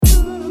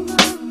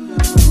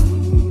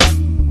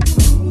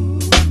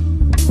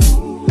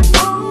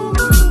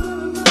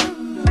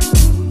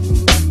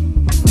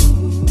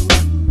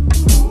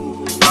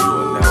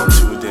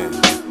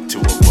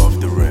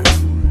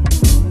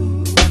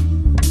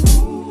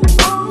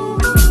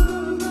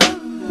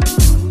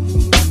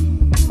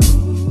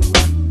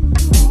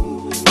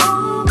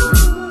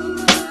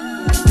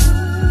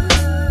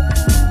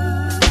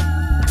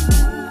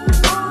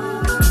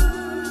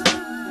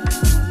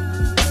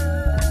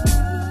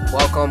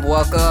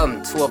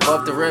Welcome to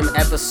Above the Rim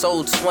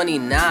episode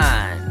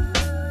 29.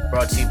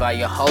 Brought to you by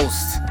your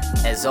host,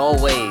 as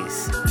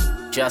always,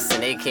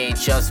 Justin, aka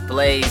Just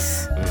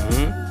Blaze.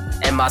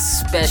 And my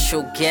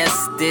special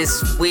guest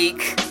this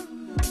week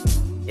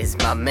is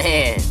my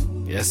man.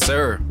 Yes,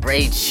 sir.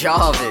 Ray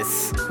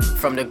Jarvis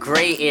from the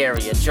Gray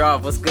Area.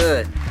 Jarv, what's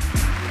good?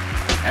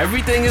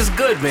 Everything is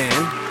good, man.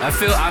 I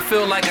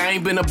feel like I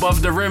ain't been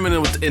above the rim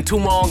in too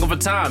long of a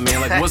time,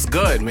 man. Like, what's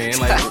good, man?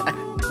 Like,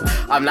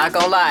 I'm not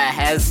gonna lie, it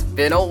has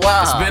been a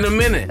while. It's been a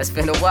minute. It's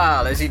been a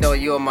while. As you know,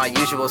 you're my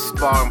usual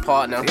sparring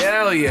partner.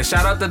 Hell yeah.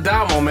 Shout out to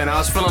Damo, man. I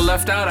was feeling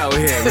left out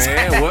here,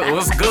 man.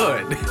 What's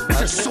good?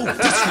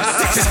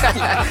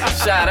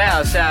 Shout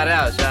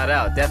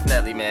out.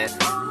 Definitely, man.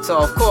 So,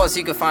 of course,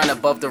 you can find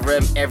Above the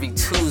Rim every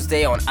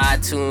Tuesday on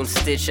iTunes,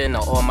 Stitcher, and the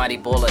Almighty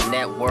Baller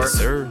Network. Yes,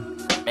 sir.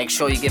 Make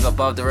sure you give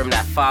Above the Rim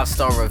that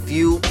 5-star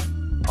review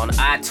on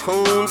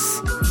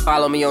iTunes.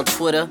 Follow me on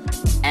Twitter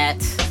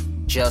at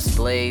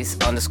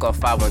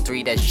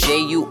JustBlaze_513. That's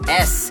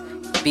JUSBLAZE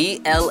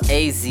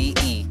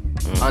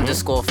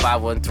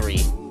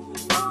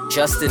 _513.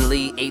 Justin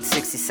Lee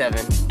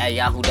 867 at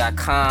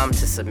yahoo.com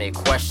to submit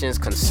questions,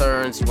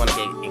 concerns. You want to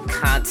get in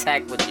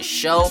contact with the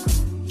show.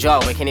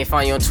 Joe, where can they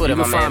find you on Twitter,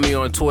 my man? You can find me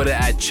on Twitter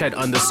at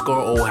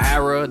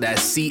Chet_O'Hara.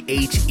 That's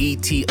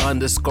CHET_OHARA.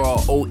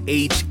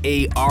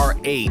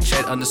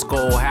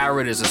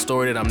 Chet_O'Hara. There's a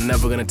story that I'm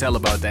never going to tell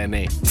about that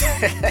name.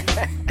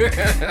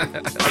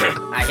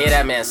 I hear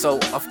that, man. So,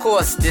 of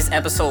course, this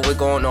episode we're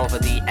going over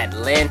the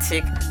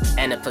Atlantic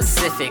and the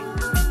Pacific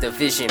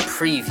Division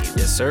preview.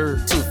 Yes,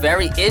 sir. Two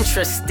very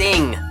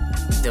interesting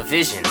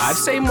divisions. I'd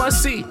say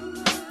must see.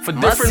 For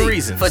different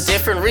reasons.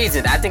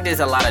 I think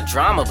there's a lot of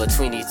drama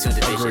between these two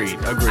divisions.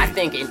 Agreed. I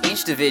think in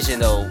each division,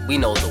 though, we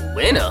know the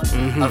winner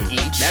of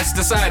each. That's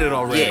decided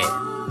already.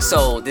 Yeah.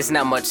 So there's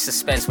not much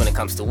suspense when it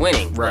comes to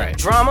winning. Right. But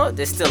drama,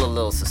 there's still a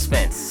little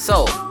suspense.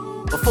 So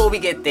before we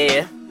get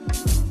there,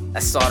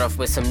 let's start off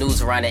with some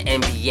news around the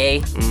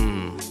NBA.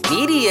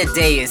 Media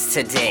Day is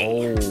today.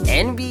 Oh.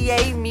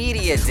 NBA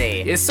Media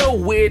Day. It's so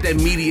weird that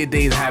Media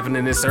Day is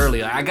happening this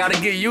early. I gotta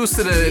get used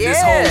to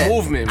this whole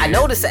movement, man. I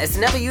noticed that. It's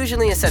never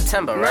usually in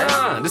September, right?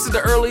 Nah, this is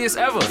the earliest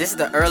ever. This is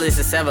the earliest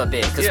it's ever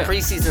been, because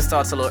preseason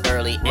starts a little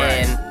early,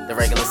 and the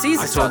regular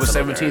season starts a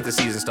little October 17th, the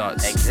season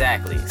starts.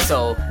 Exactly.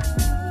 So,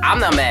 I'm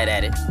not mad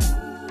at it.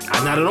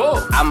 Not at all.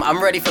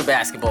 I'm ready for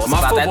basketball. It's My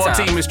about football that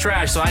time. team is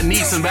trash, so I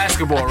need some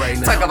basketball right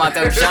now. Talk about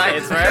them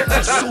Giants, right?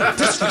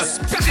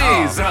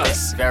 Jesus.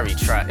 It's very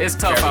trash. It's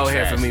tough out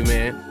here for me,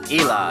 man.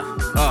 Eli.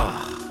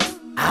 Oh.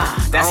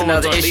 That's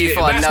another issue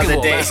for another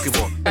day.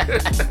 Basketball.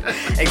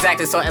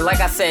 Exactly. So, and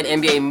like I said,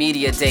 NBA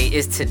Media Day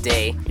is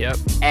today. Yep.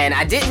 And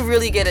I didn't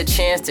really get a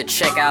chance to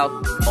check out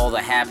all the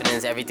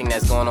happenings, everything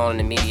that's going on in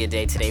the Media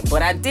Day today.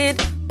 But I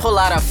did pull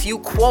out a few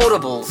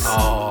quotables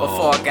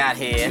before I got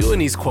here. You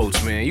and these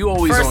quotes, man. You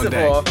always on deck. First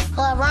of all,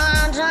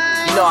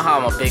 you know how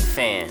I'm a big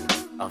fan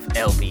of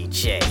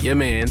LBJ. Your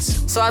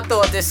mans. So I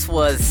thought this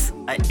was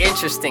an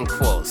interesting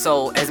quote.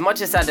 So as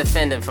much as I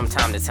defend him from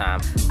time to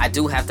time, I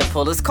do have to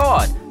pull his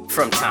card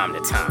from time to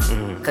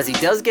time. Because he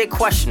does get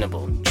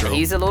questionable. True.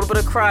 He's a little bit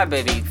of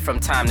crybaby from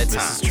time to time.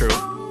 This is true.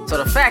 So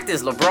the fact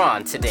is,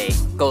 LeBron today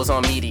goes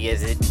on Media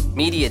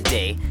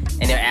Day,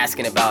 and they're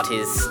asking about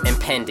his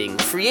impending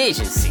free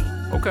agency.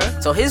 Okay.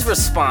 So his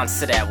response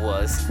to that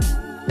was,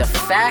 the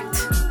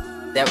fact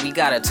that we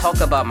gotta talk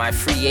about my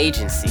free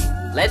agency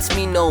lets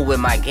me know where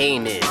my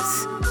game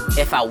is.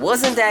 If I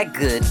wasn't that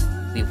good,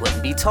 we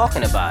wouldn't be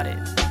talking about it.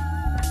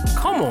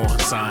 Come on,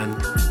 son.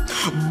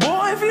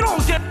 Boy, if you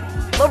don't get...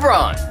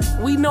 LeBron.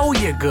 We know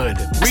you're good.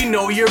 We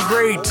know you're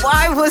great.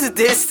 Why was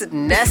this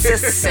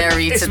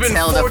necessary to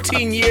tell the... It's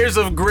been 14 years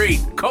of great.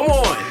 Come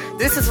on.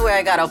 This is where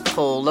I gotta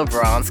pull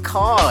LeBron's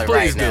card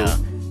right now.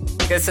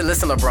 Because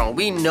listen, LeBron,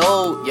 we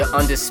know you're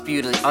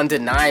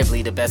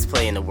undeniably the best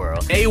player in the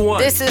world. A1.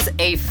 This is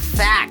a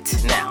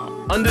fact now.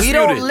 Undisputed. We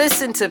don't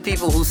listen to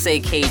people who say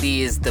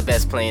KD is the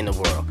best player in the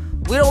world.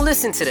 We don't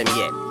listen to them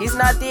yet. He's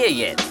not there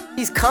yet.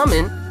 He's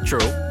coming.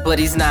 True. But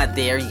he's not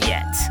there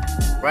yet.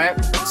 Right?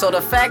 So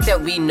the fact that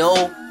we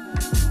know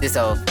there's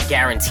a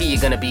guarantee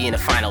you're going to be in the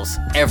finals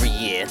every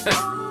year.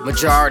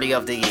 Majority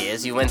of the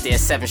years. You went there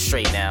 7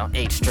 straight now.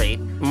 8 straight.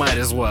 Might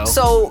as well.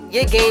 So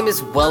your game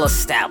is well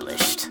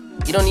established.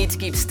 You don't need to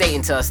keep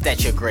stating to us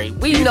that you're great.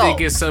 We know. You think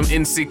there's some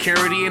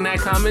insecurity in that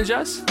comment,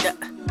 Just?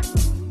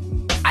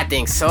 I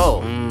think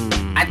so.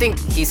 I think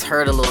he's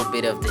heard a little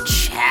bit of the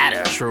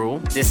chatter. True.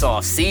 This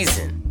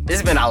offseason.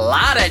 There's been a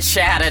lot of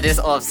chatter this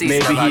offseason.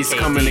 Maybe about he's KD.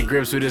 coming to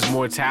grips with his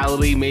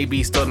mortality. Maybe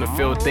he's starting to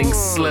feel things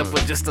slip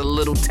with just a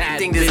little tad. You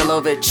think there's a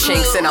little bit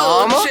chinks in the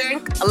armor?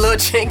 A little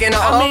chink in the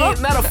armor? I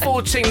mean, not a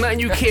full chink, nothing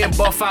you can't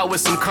buff out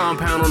with some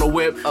compound on the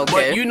whip.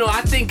 Okay. But,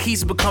 I think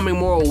he's becoming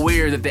more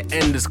aware that the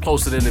end is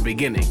closer than the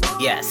beginning.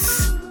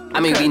 Yes. I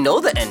mean, we know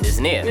the end is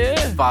near.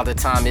 Yeah. Father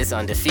Time is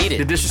undefeated.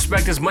 The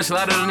disrespect is much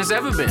louder than it's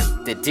ever been.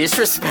 The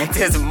disrespect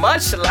is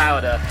much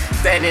louder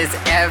than it's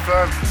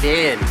ever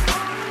been.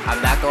 I'm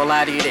not gonna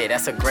lie to you there.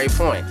 That's a great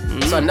point.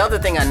 So another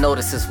thing I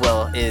noticed as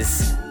well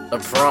is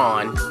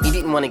LeBron, he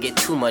didn't want to get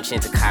too much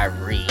into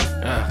Kyrie.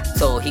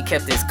 So he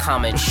kept his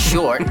comments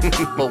short.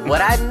 But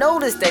what I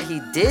noticed that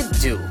he did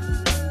do,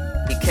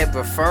 he kept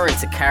referring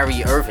to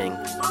Kyrie Irving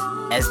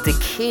as the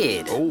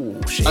kid. Oh,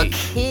 A shade.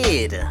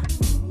 kid.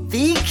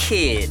 The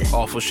kid.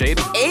 Awful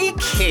shady. A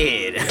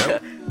kid.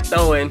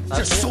 Throwing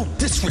so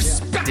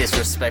disrespectful.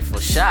 disrespectful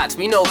shots.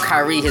 We know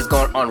Kyrie has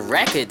gone on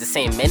record to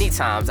say many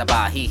times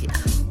about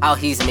how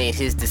he's made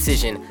his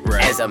decision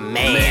as a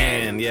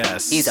man.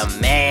 Yes. He's a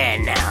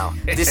man now.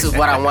 This is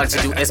what I want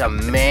to do as a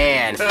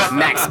man.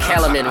 Max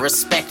Kellerman,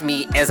 respect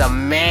me as a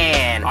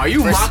man. Are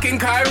you mocking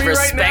Kyrie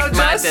right now, Respect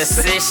my Jess?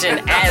 decision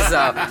as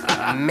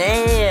a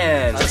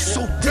man.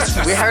 So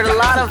disrespectful. We heard a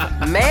lot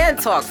of man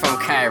talk from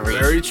Kyrie.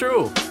 Very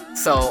true.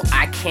 So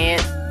I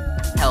can't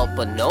help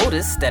but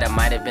notice that it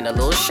might have been a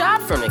little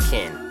shot from the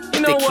king.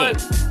 You know the what?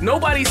 king.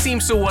 Nobody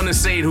seems to want to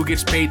say it who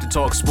gets paid to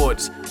talk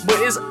sports, but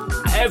it's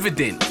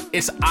evident.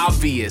 It's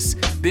obvious.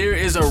 There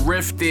is a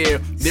rift there.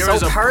 There So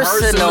is a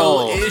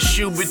personal.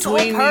 issue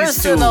between these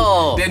two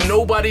personal. that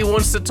nobody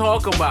wants to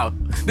talk about.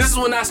 This is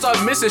when I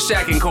start missing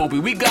Shaq and Kobe.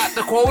 We got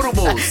the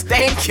quotables.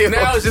 Thank you.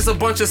 Now it's just a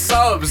bunch of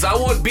subs. I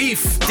want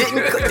beef.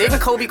 Didn't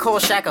Kobe call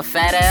Shaq a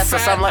fat ass or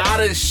Fat, something like out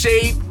of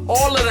shape,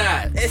 all of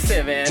that.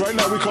 Listen, man. Right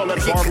now we call that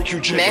barbecue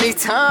chicken. Many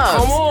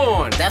times. Come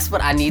on. That's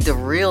what I need, the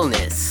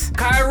realness.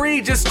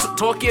 Kyrie, just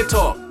talk your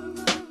talk.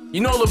 You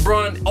know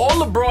LeBron, all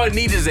LeBron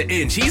needs is an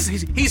inch.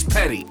 He's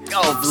petty.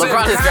 Oh, So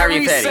LeBron if is very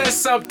Kyrie petty.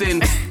 says something,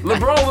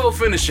 LeBron will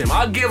finish him.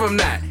 I'll give him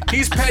that.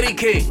 He's petty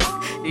king.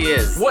 He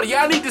is. What,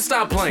 y'all need to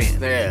stop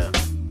playing. Yeah.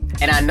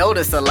 And I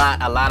noticed a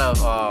lot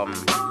of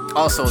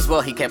also as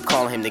well, he kept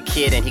calling him the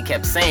kid, and he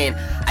kept saying,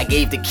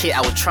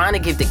 I was trying to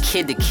give the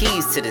kid the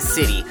keys to the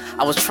city.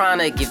 I was trying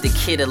to give the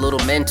kid a little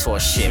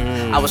mentorship.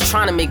 I was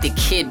trying to make the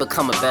kid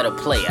become a better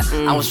player.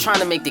 I was trying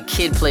to make the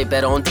kid play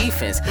better on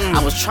defense.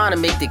 I was trying to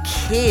make the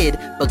kid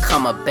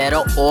become a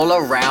better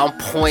all-around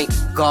point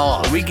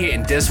guard. Are we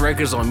getting diss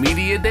records on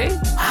Media Day?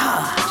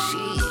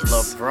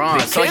 LeBron.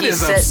 The kid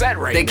is upset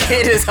right the now.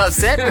 kid is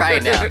upset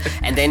right now.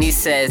 And then he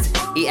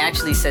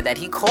actually said that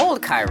he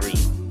called Kyrie.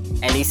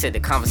 And he said the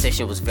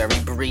conversation was very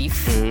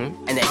brief.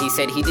 And that he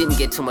said he didn't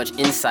get too much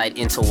insight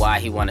into why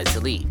he wanted to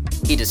leave.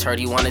 He just heard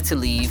he wanted to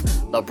leave.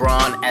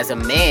 LeBron, as a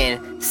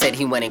man, said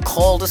he went and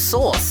called a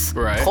source.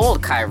 Right.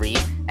 Called Kyrie.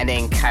 And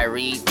then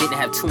Kyrie didn't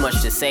have too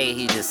much to say.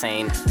 He just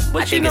saying,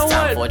 But I think it's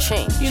time for a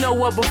change. You know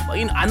what?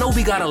 I know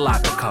we got a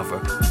lot to cover,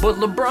 but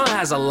LeBron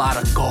has a lot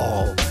of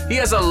gall. He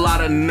has a lot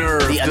of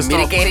nerve. The to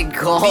start- unmitigated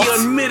gall. The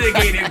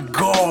unmitigated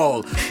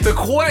gall. To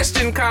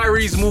question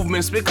Kyrie's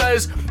movements,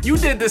 because you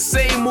did the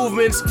same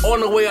movements on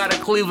the way out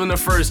of Cleveland the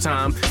first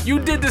time. You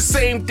did the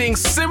same thing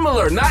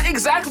similar. Not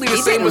exactly the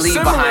He same, didn't but leave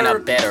similar. behind a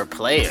better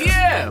player.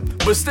 Yeah,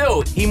 but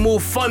still, he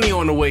moved funny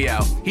on the way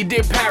out. He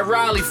did Pat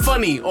Riley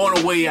funny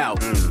on the way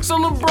out. So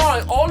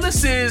LeBron, all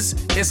this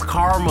is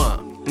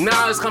karma.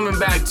 Now it's coming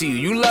back to you.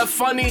 You left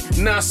funny,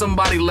 now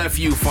somebody left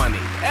you funny.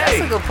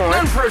 Hey, a good point.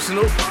 nothing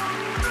personal.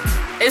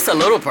 It's a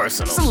little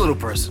personal. It's a little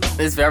personal.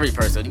 It's very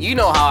personal. You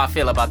know how I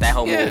feel about that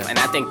whole Yeah. move. And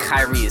I think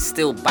Kyrie is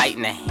still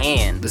biting the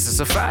hand This is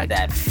a fact.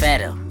 that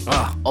fed him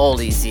Ah. all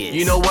these years.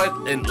 You know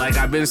what? And like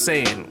I've been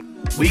saying,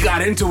 we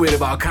got into it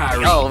about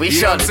Kyrie. Oh, we You know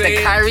showed what I'm the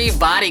saying? Kyrie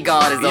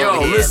bodyguard is Yo,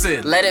 over here.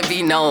 listen. Let it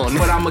be known.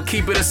 But I'm gonna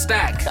keep it a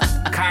stack.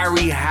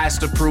 Kyrie has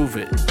to prove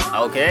it.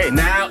 Okay.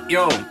 Now,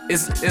 yo,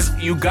 it's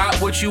you got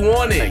what you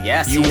wanted.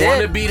 Yes, you he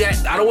want to did. be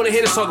that. I don't want to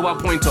hear us talk about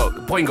point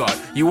guard.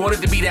 You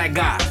wanted to be that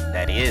guy.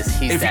 That is.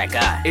 He's If that you-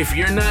 guy. If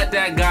you're not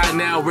that guy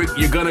now,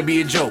 you're gonna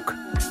be a joke.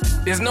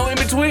 There's no in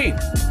between.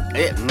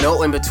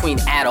 No in between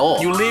at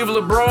all. You leave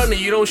LeBron and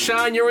you don't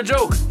shine, you're a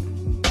joke.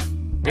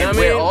 You know and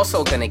what I we're mean?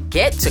 also going to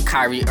get to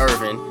Kyrie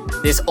Irving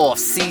this off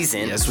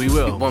season. Yes, we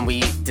will. When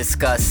we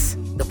discuss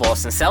the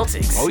Boston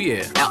Celtics. Oh,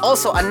 yeah. And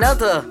also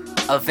another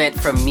event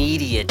for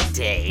Media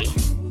Day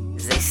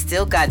is they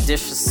still got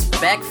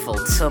disrespectful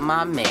to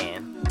my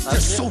man,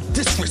 So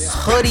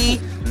disrespectful.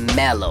 Hoodie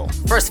Melo.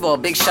 First of all,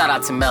 big shout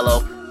out to Melo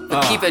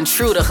for keeping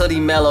true to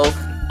Hoodie Melo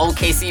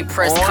OKC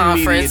press On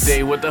conference Media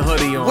Day with the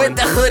hoodie on. with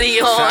the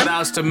hoodie on. Shout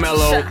outs to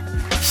Melo.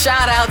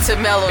 Shout out to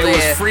Melo It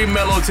there. was free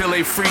Melo till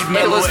they freed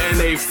Melo was- and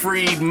they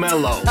freed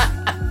Melo.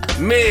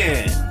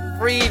 Man.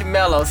 Freed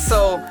Melo.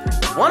 So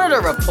one of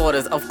the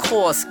reporters, of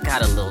course,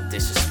 got a little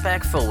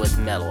disrespectful with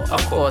Melo.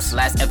 Of course,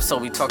 last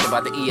episode we talked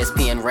about the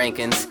ESPN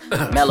rankings.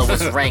 Melo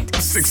was ranked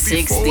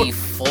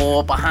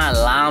 64 behind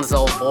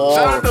Lonzo Ball.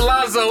 Shout out to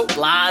Lonzo.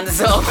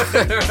 Lonzo.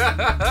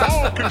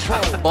 Ball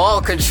control.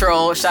 Ball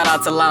control. Shout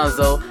out to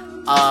Lonzo.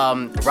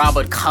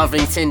 Robert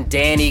Covington,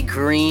 Danny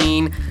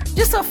Green.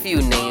 Just a few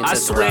names. I to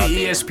throw swear out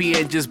there.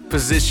 ESPN just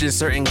positions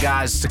certain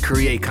guys to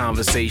create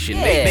conversation.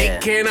 They Yeah.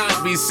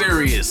 cannot be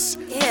serious.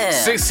 Yeah.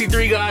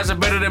 63 guys are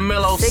better than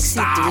Melo.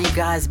 63 Stop.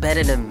 guys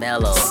better than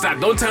Melo. Stop.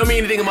 Don't tell me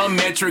anything about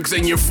metrics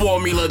and your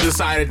formula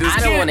decided this. I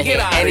don't want to Get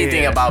hear outta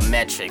anything here. about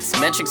metrics.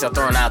 Metrics are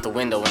thrown out the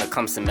window when it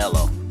comes to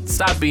Melo.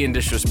 Stop being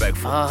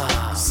disrespectful.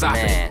 Oh, Stop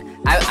it. man.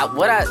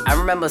 I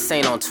remember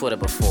saying on Twitter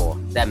before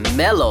that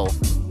Melo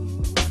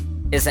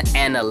is an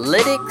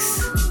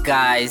analytics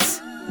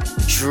guy's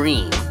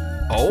dream,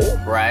 Oh?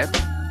 right?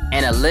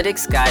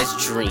 analytics guy's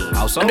dream.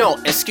 How so? No,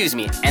 excuse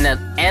me. An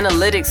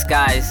analytics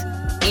guy's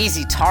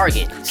easy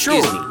target.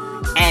 Excuse Sure. me.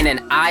 And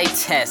an eye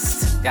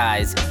test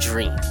guy's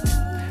dream.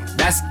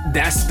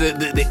 That's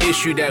the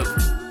issue that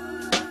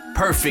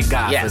perfect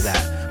guy for Yes.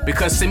 that.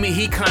 Because to me,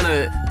 he kind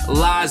of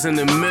lies in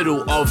the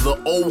middle of the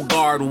old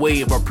guard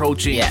way of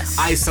approaching Yes.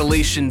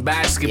 isolation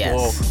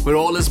basketball Yes. with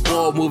all this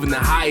ball moving to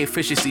high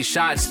efficiency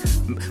shots.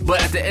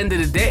 But at the end of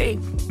the day,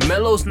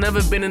 Melo's never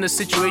been in a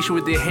situation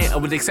with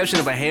the exception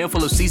of a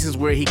handful of seasons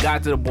where he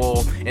got to the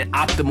ball in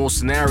optimal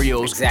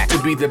scenarios Exactly.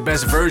 to be the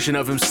best version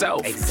of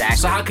himself. Exactly.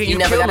 So how can you he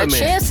never kill got him, a man?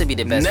 chance to be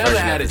the best Never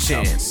version had of a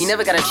himself. chance. He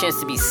never got a chance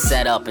to be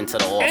set up into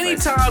the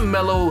offense. Anytime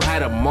Melo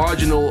had a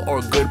marginal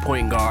or good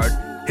point guard,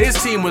 his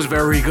team was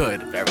very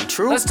good. Very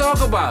true. Let's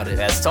talk about it.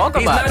 Let's talk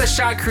He's about not it. a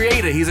shot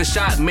creator. He's a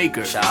shot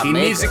maker. Shot he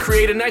needs a maker.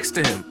 creator next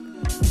to him.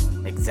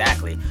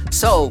 Exactly.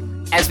 So,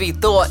 as we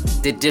thought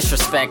the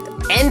disrespect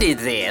ended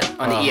there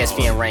on the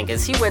ESPN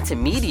rankings, he went to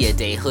Media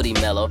Day, Hoodie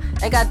Melo,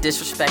 and got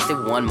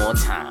disrespected one more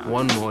time.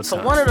 One more So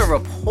time. one of the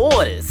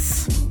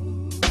reporters,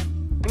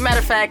 matter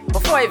of fact,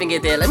 before I even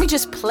get there, let me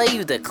just play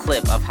you the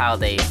clip of how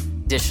they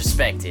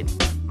disrespected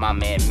my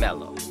man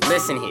Melo.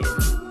 Listen here.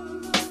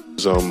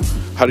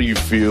 How do you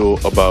feel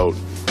about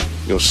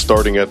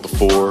starting at the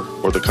 4,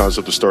 or the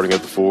concept of starting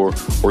at the 4,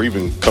 or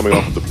even coming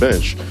off the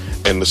bench?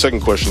 And the second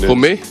question is, For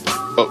me?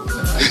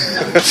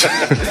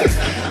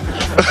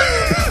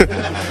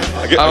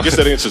 I guess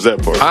that answers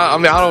that part. I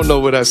mean, I don't know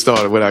where that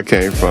started, where that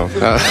came from.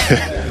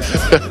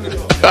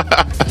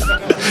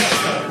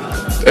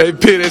 Hey,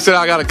 P, they said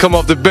I got to come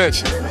off the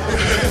bench.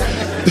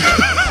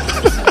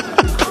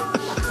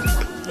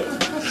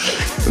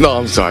 No,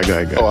 I'm sorry. Go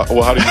ahead.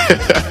 Well, how do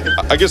you?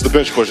 I guess the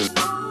bench question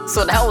is,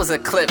 So that was a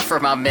clip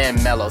from my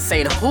man Melo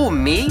saying, who,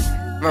 me?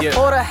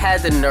 Reporter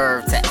had the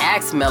nerve to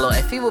ask Melo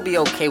if he would be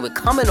okay with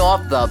coming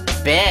off the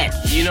bench.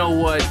 You know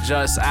what,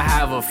 Just? I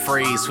have a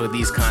phrase for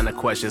these kind of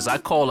questions. I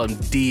call them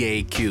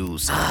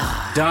DAQs.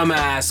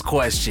 Dumbass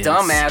questions.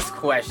 Dumbass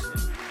question.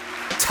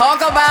 Talk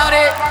about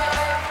it.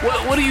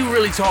 What are you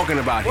really talking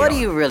about here? What are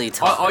you really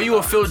talking Are you a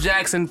about? Phil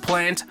Jackson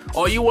plant?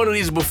 Are you one of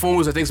these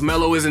buffoons that thinks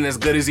Melo isn't as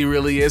good as he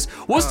really is?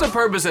 What's the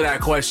purpose of that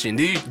question?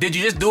 Did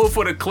you just do it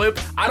for the clip?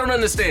 I don't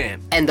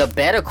understand. And the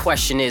better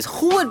question is,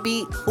 who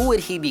would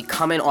he be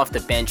coming off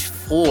the bench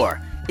for?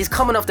 He's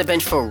coming off the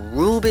bench for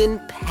Ruben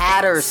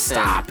Patterson.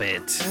 Stop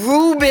it.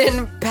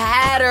 Ruben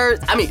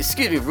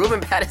Patterson.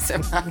 Ruben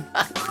Patterson.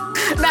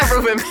 Not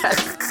Ruben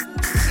Patterson.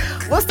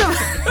 What's the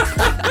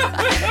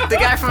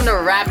guy from the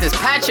Raptors?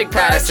 Patrick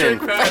Patterson.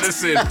 Patrick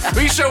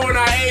Patterson. We showing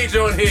our age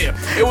on here.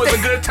 It was a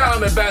good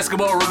time in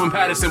basketball. Ruben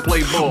Patterson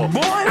played ball.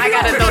 I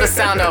gotta throw the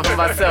sound off for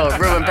myself.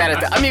 Ruben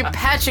Patterson.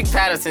 Patrick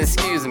Patterson.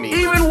 Excuse me.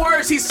 Even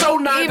worse, he's so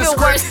nondescript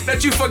worse.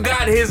 that you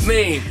forgot his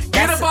name.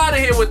 Get up out of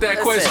here with that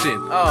question.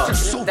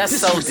 Oh, that's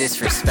so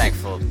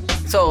disrespectful.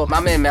 So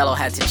my man Melo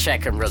had to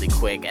check him really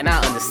quick, and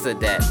I understood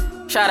that.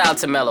 Shout out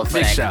to Melo for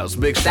Big that. shouts,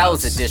 big That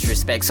shouts. was a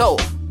disrespect. So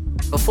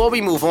before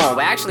we move on,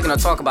 we're actually gonna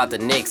talk about the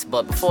Knicks,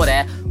 but before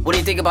that, what do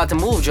you think about the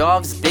move,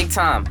 Jobs? Big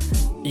time.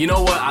 You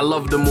know what? I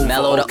love the move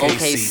Melo for to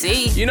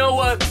OKC. You know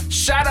what?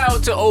 Shout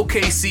out to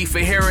OKC for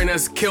hearing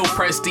us kill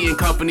Presti and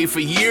company for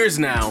years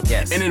now.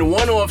 Yes. And in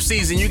one off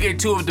season, you get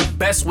two of the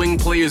best wing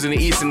players in the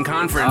Eastern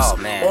Conference Oh,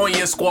 man. on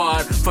your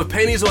squad for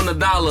pennies on the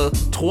dollar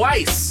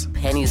twice.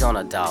 Pennies on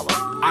a dollar.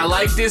 I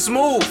like this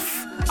move.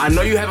 I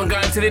know you haven't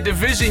gotten to the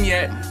division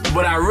yet,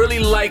 but I really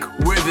like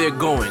where they're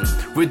going.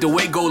 With the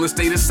way Golden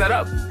State is set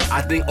up,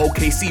 I think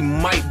OKC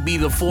might be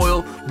the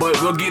foil,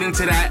 but we'll get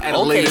into that at a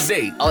later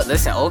date. Oh,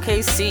 listen,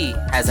 OKC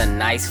has a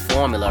nice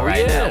formula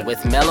right yeah. now.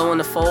 With Melo in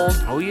the fold,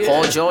 Oh, yeah.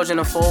 Paul George in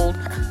the fold,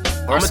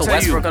 Russell tell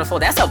Westbrook you- in the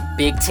fold. That's a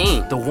big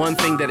team. The one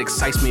thing that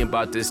excites me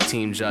about this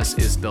team, Just,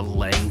 is the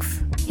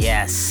length.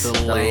 Yes, The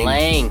the length.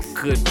 length.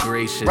 Good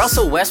gracious.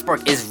 Russell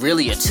Westbrook is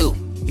really a 2.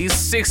 He's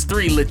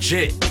 6'3",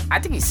 legit. I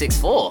think he's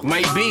 6'4".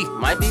 Might be.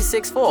 Might be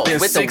 6'4". Then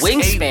With the 6'8".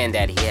 wingspan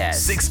that he has.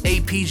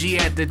 6'8" PG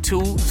at the 2,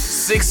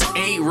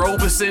 6'8"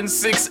 Roberson,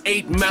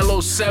 6'8"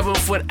 Melo,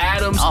 7-foot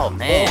Adams. Oh,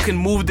 man. All can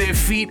move their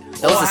feet.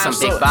 Those all are have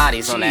some big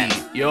bodies on that.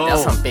 Yo.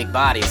 There's some big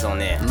bodies on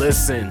there.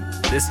 Listen,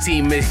 this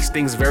team makes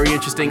things very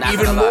interesting, I'm not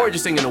even gonna more lie.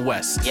 interesting in the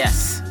West.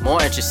 Yes,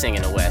 more interesting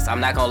in the West.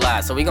 I'm not gonna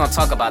lie. So we're gonna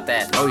talk about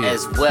that Oh, yeah.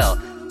 as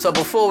well. So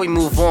before we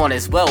move on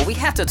as well, we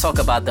have to talk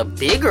about the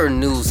bigger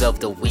news of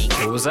the week.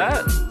 What was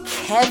that?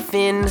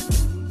 Kevin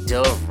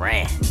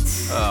Durant.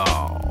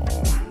 Oh.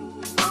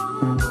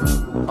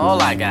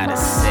 All I gotta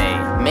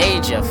say,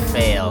 major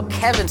fail.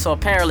 So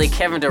apparently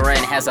Kevin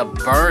Durant has a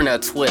burner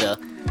Twitter,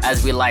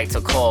 as we like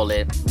to call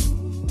it.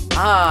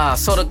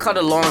 So to cut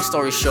a long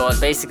story short,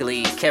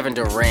 basically Kevin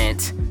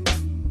Durant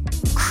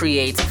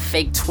creates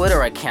fake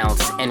Twitter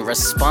accounts and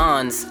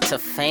responds to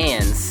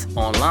fans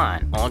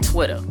online on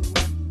Twitter.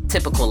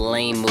 Typical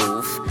lame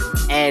move.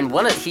 And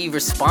he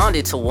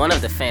responded to one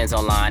of the fans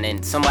online,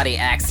 and somebody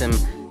asked him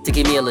to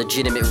give me a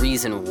legitimate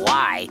reason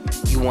why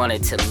you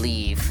wanted to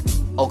leave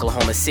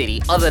Oklahoma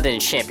City other than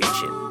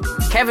championship.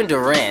 Kevin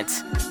Durant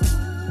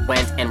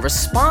went and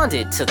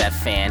responded to that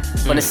fan,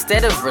 but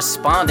instead of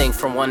responding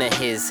from one of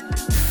his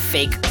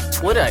fake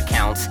Twitter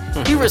accounts,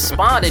 he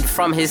responded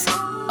from his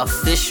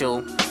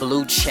official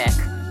blue check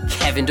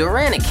Kevin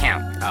Durant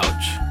account.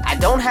 Ouch. I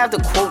don't have the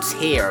quotes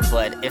here,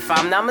 but if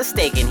I'm not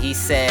mistaken, he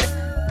said,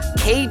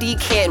 KD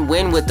can't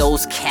win with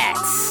those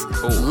cats.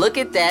 Ooh. Look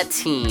at that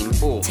team.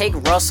 Ooh. Take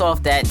Russ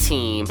off that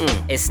team.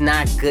 It's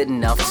not good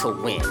enough to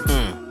win.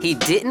 He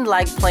didn't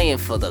like playing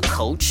for the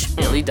coach,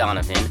 Billy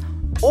Donovan,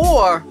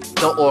 or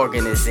the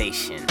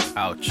organization.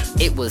 Ouch.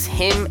 It was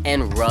him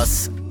and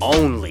Russ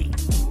only.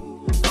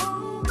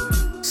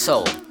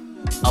 So,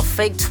 a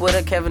fake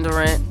Twitter Kevin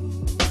Durant?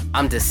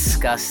 I'm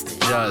disgusted.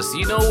 Just,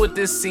 you know what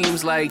this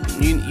seems like?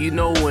 You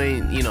know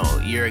when,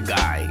 you're a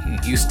guy,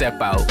 you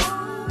step out,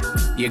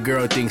 your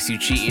girl thinks you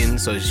cheating,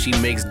 so she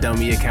makes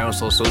dummy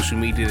accounts on social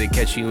media to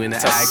catch you in the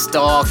To act.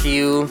 stalk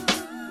you.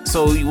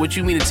 So what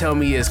you mean to tell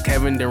me is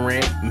Kevin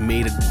Durant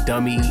made a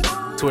dummy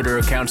Twitter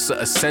account to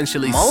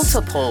essentially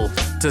Multiple.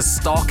 to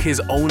stalk his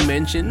own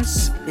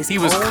mentions? His He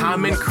was own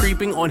comment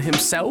creeping on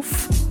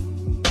himself?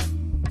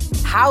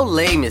 How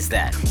lame is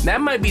that?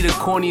 That might be the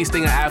corniest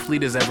thing an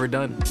athlete has ever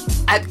done.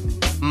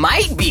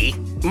 Might be.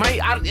 Hey,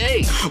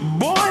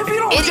 boy, if you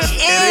don't It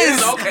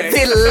is okay.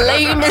 the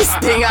lamest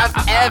thing I've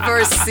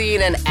ever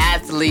seen an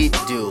athlete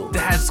do.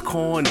 That's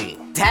corny.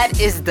 That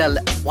is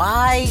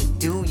why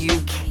do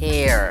you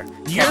care,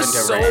 You're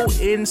Kevin Durant?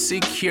 so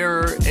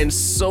insecure and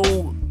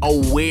so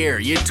aware.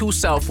 You're too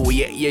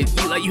self-aware.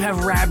 You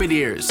have rabbit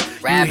ears.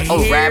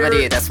 Rabbit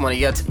ear. That's one of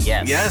your.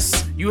 Yes.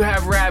 Yes, you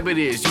have rabbit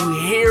ears. You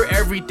hear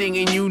everything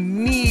and you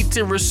need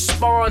to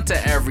respond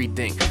to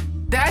everything.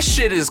 That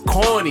shit is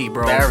corny,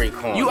 bro. Very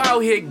corny. You out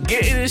here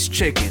getting this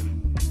chicken.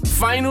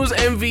 Finals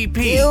MVP.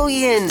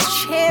 Billions,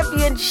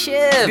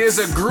 championships. There's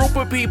a group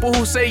of people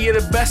who say you're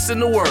the best in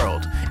the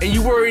world, and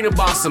you worrying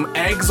about some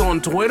eggs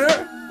on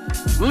Twitter?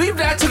 Leave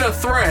that to the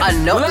thread.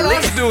 Let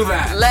us do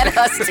that. Let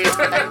us do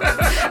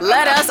that.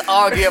 Let us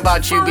argue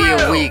about you For being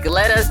real. weak.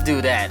 Let us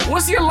do that.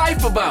 What's your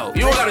life about?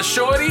 You don't got a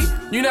shorty?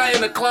 You not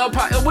in the club?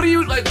 What are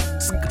you like?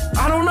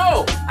 I don't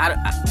know.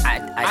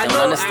 I don't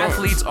know understand.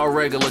 athletes are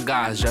regular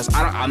guys. Just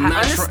I'm I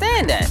not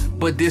understand that.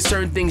 But there's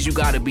certain things you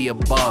gotta be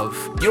above.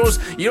 You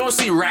don't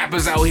see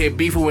rappers out here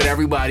beefing with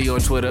everybody on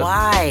Twitter.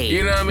 Why?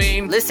 You know what I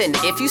mean? Listen,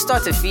 if you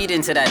start to feed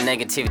into that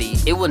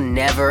negativity, it will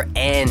never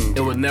end.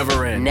 It would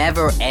never end.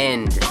 Never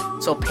end.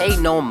 So pay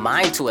no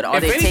mind to it. Are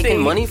If they anything,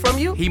 taking money from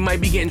you? He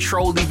might be getting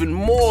trolled even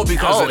more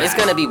because of that. It's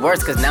gonna be worse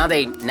because now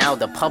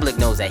the public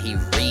knows that he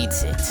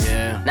reads it.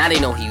 Yeah. Now they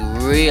know he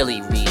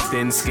really reads it.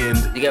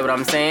 Thin-skinned. You get what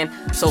I'm saying?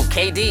 So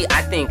KD,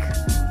 I think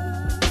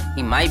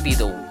he might be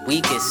the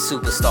weakest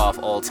superstar of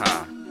all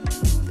time.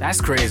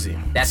 That's crazy.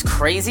 That's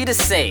crazy to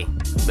say,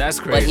 That's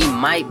but crazy. he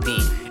might be.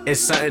 It's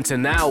something to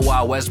now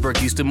why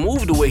Westbrook used to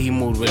move the way he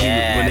moved when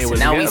they were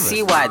now together. we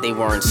see why they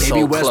weren't Maybe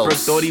so Westbrook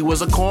close. thought he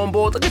was a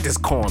cornball. Look at this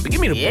corn. Give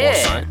me the ball,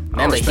 son. I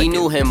Remember, he respect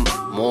knew it. him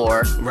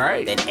more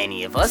Right. than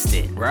any of us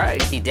did. Right.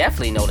 He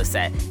definitely noticed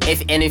that.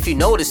 If you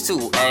notice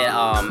too,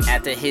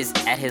 at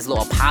his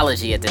little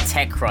apology at the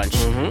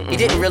TechCrunch, he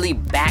didn't really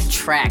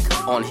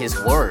backtrack on his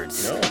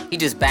words. No. He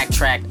just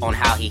backtracked on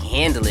how he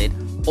handled it,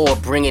 or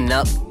bringing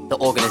up the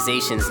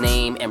organization's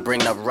name and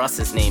bringing up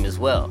Russ's name as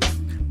well.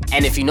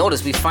 And if you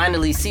notice, we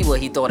finally see what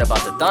he thought about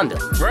the Thunder.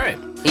 Right.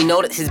 He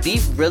noticed his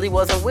beef really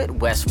wasn't with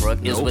Westbrook.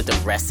 It was Nope. with the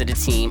rest of the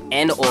team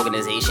and the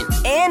organization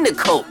and the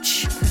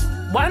coach.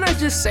 Why not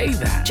just say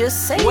that?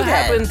 Just say What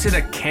that. happened to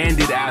the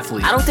candid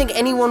athlete? I don't think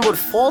anyone would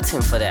fault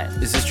him for that.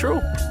 This is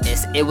true.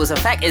 It was a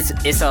fact. It's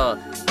a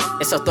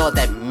thought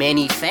that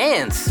many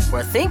fans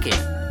were thinking.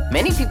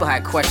 Many people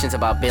had questions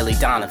about Billy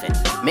Donovan.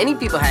 Many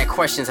people had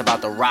questions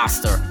about the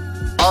roster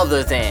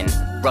other than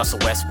Russell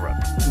Westbrook.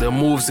 The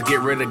moves to get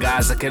rid of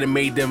guys that could have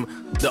made them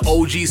the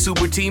OG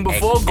super team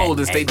before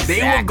Golden State. They were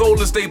Exactly.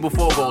 Golden State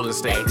before Golden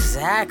State.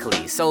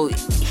 Exactly. So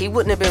he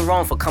wouldn't have been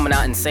wrong for coming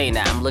out and saying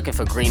that I'm looking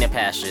for greener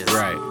pastures.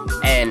 Right.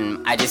 And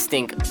I just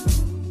think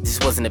this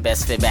wasn't the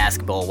best fit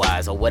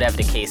basketball-wise, or whatever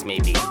the case may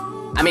be.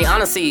 I mean,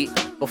 honestly,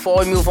 before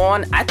we move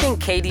on, I think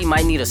KD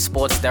might need a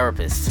sports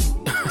therapist.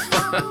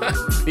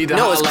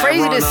 No, it's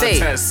crazy to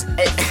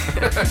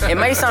say. It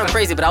may sound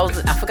crazy, but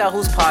I forgot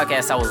whose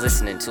podcast I was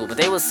listening to, but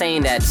they were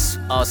saying that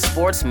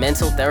sports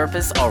mental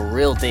therapists are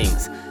real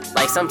things.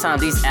 Like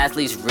sometimes these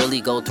athletes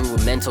really go through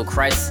a mental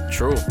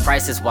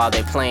crisis while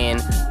they're playing.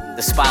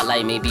 The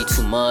spotlight may be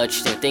too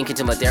much. They're thinking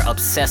too much. They're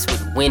obsessed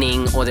with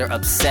winning, or they're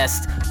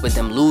obsessed with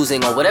them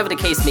losing, or whatever the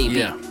case may be.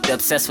 Yeah. They're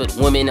obsessed with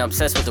women,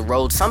 obsessed with the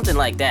road, something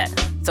like that.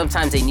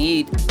 Sometimes they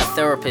need a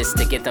therapist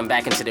to get them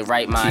back into the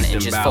right mind Keep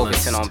and them just balanced.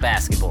 focusing on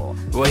basketball.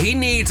 Well, he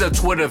needs a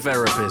Twitter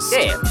therapist.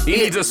 Yeah. He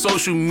needs a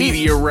social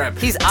media rep.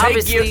 He's Take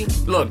obviously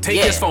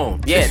take his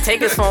phone. Yeah, take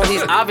his phone.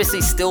 He's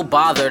obviously still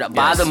bothered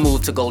by Yes. the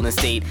move to Golden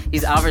State.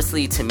 He's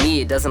obviously, to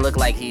me, it doesn't look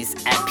like he's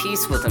at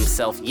peace with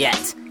himself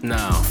yet No.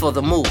 for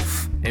the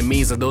move. It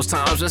means that those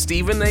times that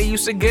Stephen A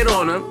used to get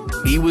on him,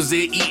 he was there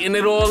eating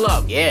it all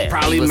up. Yeah,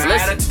 Probably he was mad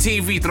at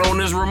listening. the TV, throwing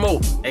his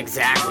remote.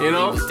 Exactly. You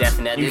know? He was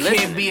definitely you listening.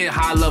 can't be a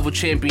high-level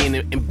champion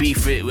and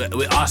beef it with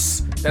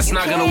us. That's You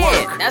not gonna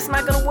can't. work. That's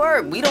not gonna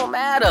work. We don't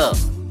matter.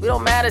 We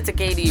don't matter to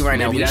KD right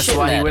now. Maybe We that's shouldn't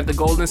why he matter. went to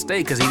Golden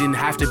State, because he didn't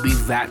have to be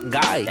that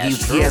guy. That's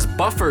He true. has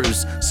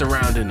buffers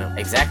surrounding him.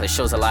 Exactly.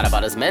 Shows a lot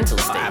about his mental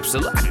state.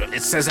 Absolutely.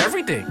 It says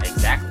everything.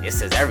 Exactly. It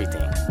says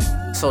everything.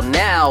 So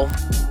now,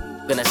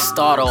 we're going to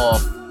start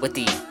off with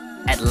the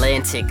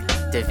Atlantic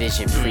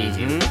Division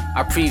preview.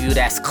 Our preview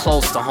that's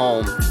close to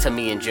home to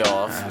me and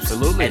Jaws.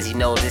 Absolutely. As you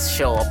know, this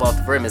show Above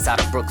the Rim is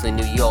out of Brooklyn,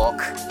 New York.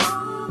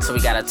 So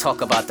we got to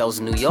talk about those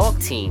New York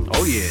teams.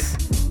 Oh, yeah.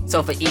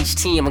 So for each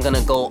team, I'm going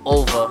to go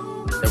over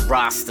the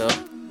roster,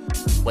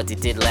 what they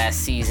did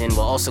last season.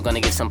 We're also going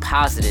to give some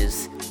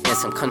positives and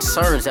some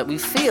concerns that we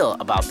feel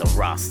about the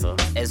roster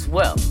as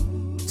well.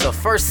 So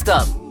first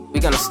up,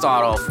 we're going to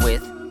start off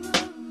with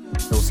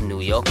those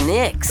New York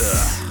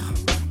Knicks,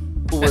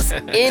 who was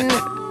in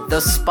the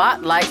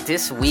spotlight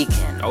this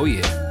weekend. Oh,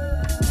 yeah.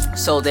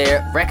 So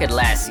their record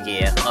last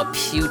year, a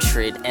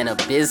putrid and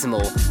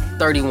abysmal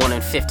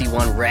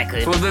 31-51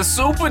 record. For the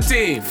super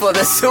team. For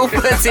the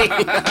super team.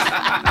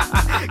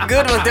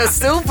 Good with the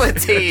super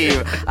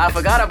team. I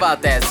forgot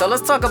about that. So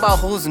let's talk about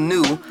who's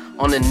new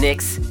on the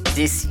Knicks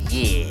this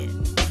year.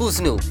 Who's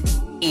new?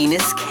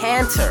 Enes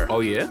Kanter.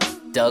 Oh, yeah.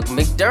 Doug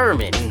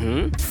McDermott.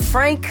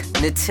 Frank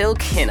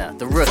Ntilikina,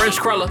 the rookie. French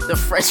Krella. The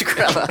French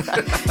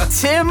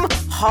Krella. Tim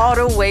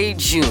Hardaway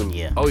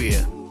Jr. Oh,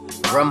 yeah.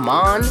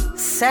 Ramon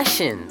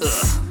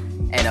Sessions.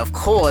 And of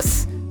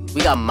course,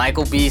 we got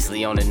Michael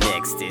Beasley on the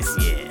Knicks this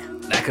year.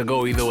 That could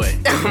go either way.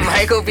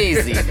 Michael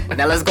Beasley.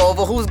 Now let's go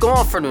over who's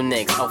going for the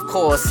Knicks. Of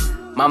course,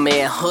 my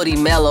man Hoodie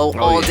Mello,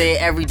 all yeah. day,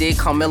 every day.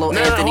 Carmelo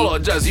No, Anthony. hold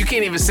on, Just, you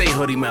can't even say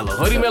Hoodie Mello.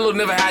 Hoodie Mello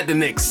never had the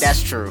Knicks.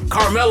 That's true.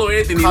 Carmelo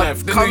Anthony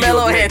left. the New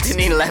Carmelo York Knicks.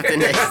 Anthony left the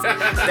Knicks.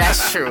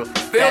 That's true.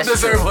 They don't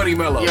deserve Hoodie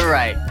Mello. You're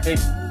right.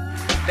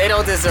 They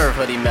don't deserve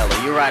Hoodie Mello.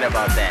 You're right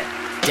about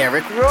that.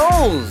 Derrick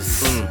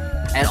Rose.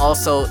 And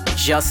also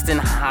Justin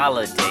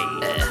Holiday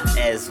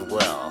as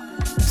well.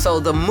 So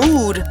the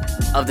mood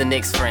of the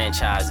Knicks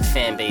franchise, the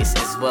fan base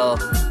is, well,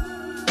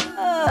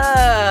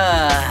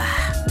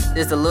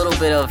 there's a little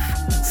bit of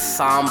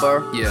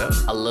somber, Yeah.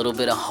 a little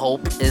bit of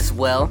hope as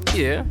well.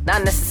 Yeah.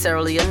 Not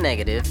necessarily a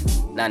negative,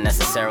 not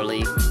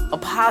necessarily a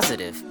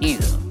positive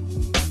either.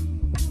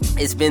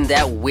 It's been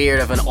that weird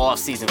of an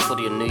offseason for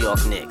the New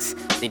York Knicks.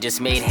 They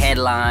just made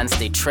headlines.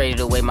 They traded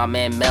away my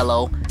man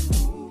Melo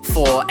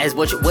for, as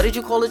what did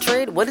you call the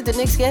trade? What did the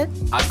Knicks get?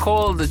 I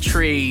call the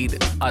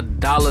trade a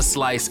dollar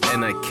slice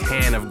and a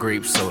can of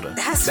grape soda.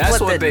 That's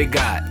what what they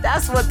got.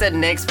 That's what the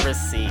Knicks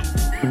received.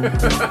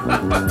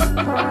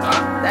 That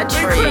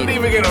They couldn't trade.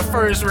 even get a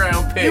first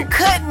round You pick.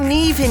 couldn't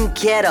even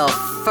get a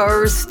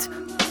first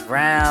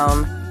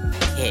round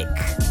pick.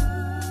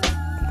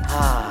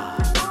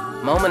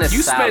 Moment of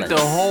You silence. spent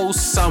the whole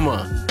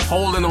summer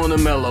holding on to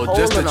Melo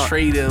just to Holding on.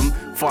 trade him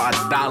for a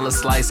dollar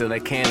slice and a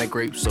can of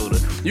grape soda.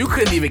 You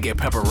couldn't even get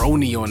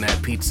pepperoni on that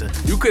pizza.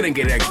 You couldn't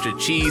get extra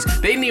cheese.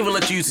 They didn't even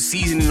let you use the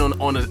seasoning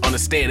on the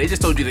stand. They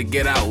just told you to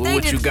get out with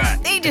what you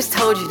got. They just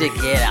told you to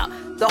get out.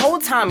 The whole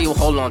time you were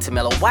holding on to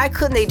Melo, why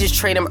couldn't they just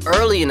trade him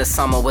early in the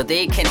summer where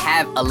they can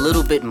have a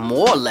little bit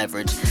more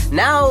leverage?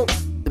 Now,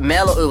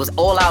 Melo, it was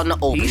all out in the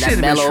open. He That should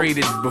have been Melo-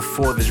 traded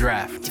before the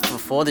draft.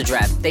 Before the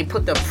draft, they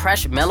put the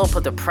pressure. Melo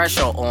put the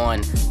pressure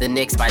on the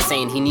Knicks by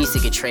saying he needs to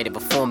get traded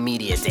before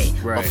media day,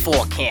 Right.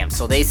 before camp.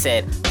 So they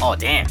said, "Oh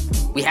damn,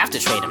 we have to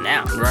trade him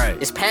now." Right.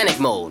 It's panic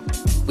mode.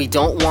 We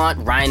don't want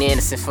Ryan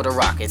Anderson for the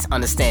Rockets.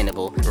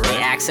 Understandable. They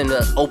Right. asked him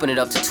to open it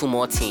up to 2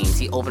 more teams.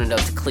 He opened it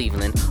up to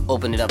Cleveland.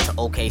 Opened it up to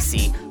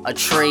OKC. A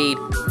trade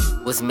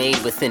was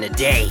made within a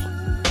day.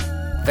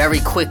 Very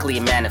quickly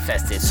it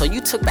manifested. So you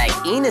took back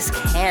Enes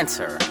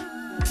Kanter.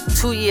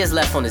 2 years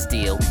left on his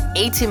deal,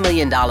 $18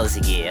 million a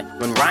year,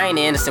 when Ryan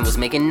Anderson was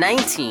making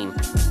 $19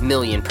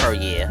 million per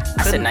year.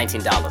 I said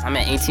 $19. I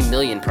meant $18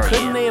 million per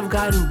Couldn't year. they have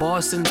gotten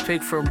Boston's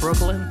pick from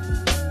Brooklyn?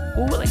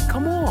 Well, like,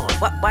 come on.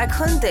 Why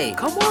couldn't they?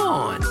 Come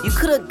on. You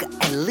could have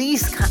at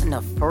least gotten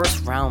a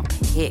first round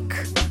pick.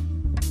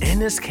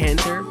 Enes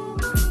Kanter,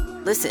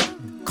 Listen,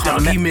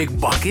 Dougie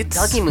McBuckets,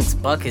 Dougie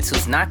McBuckets,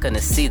 who's not going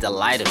to see the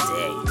light of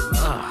day.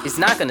 He's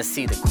not going to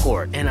see the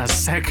court. and a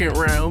second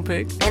round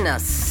pick. And a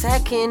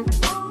second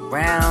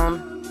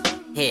round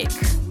pick.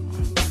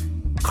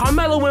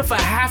 Carmelo went for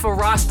half a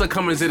roster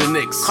coming to the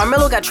Knicks.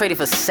 Carmelo got traded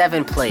for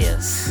 7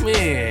 players.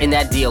 Man. In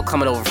that deal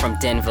coming over from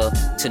Denver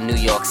to New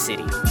York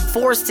City.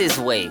 Forced his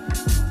way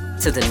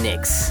to the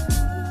Knicks.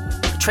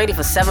 Traded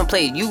for 7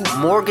 players. You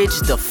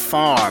mortgaged the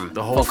farm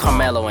The whole for farm.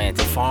 Carmelo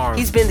Anthony. The farm.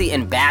 He's been the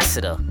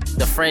ambassador,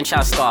 the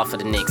franchise star for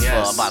the Knicks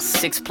Yes. for about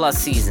 6+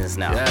 seasons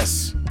now.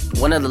 Yes.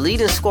 One of the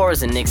leading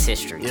scorers in Knicks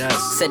history.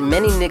 Yes. Set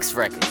many Knicks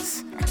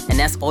records. And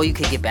that's all you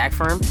could get back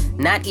for him?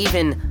 Not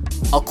even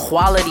a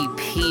quality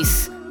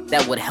piece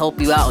that would help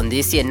you out in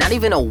this year. Not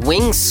even a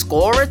wing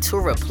scorer to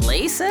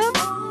replace him?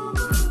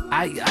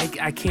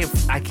 I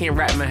can't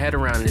wrap my head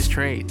around this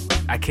trade.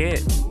 I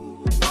can't.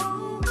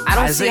 I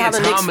don't see Isaiah how the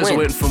Knicks Thomas win.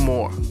 went for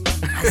more.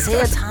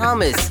 Isaiah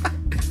Thomas.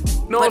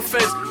 No But-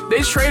 offense.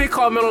 They traded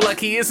Carmelo like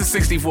he is the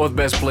 64th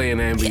best player in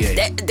the NBA.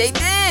 They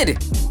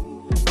did.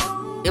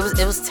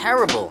 It was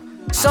terrible.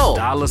 So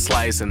Dollar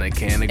slice and a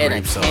can of and a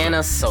grape soda. can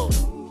of soda.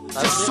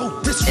 Just so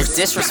As disrespectful.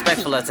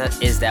 disrespectful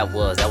as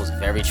that was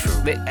very true.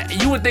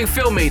 You would think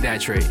Phil made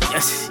that trade.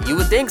 Yes, you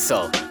would think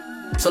so.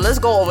 So let's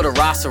go over the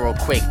roster real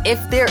quick. If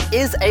there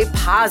is a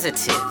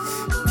positive,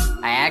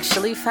 I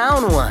actually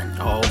found one.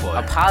 Oh boy.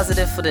 A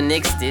positive for the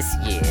Knicks this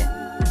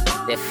year.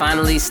 They're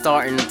finally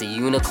starting the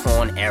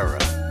unicorn era.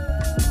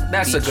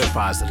 That's a good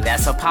positive.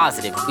 That's a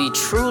positive. We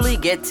truly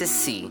get to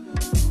see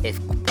if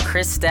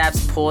Kristaps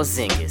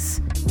Porzingis,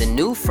 the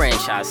new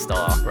franchise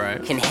star,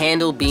 Right. can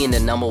handle being the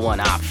number one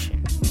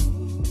option.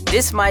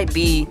 This might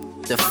be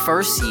the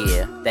first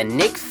year that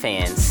Knicks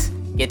fans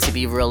get to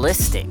be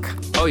realistic.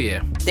 Oh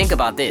yeah. Think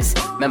about this.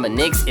 Remember,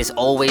 Knicks is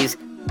always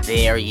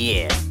their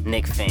year,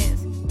 Knicks fans.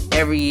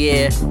 Every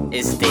year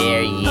is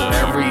their year.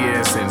 Every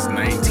year since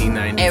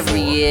 1994.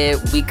 Every year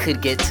we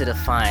could get to the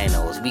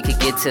finals. We could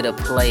get to the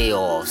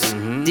playoffs.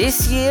 Mm-hmm.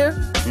 This year,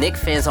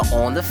 Knicks fans are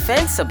on the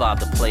fence about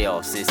the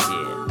playoffs this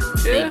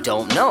year. Yeah. They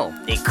don't know.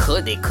 They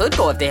could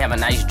go if they have a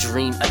nice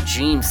dream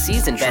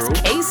season. True.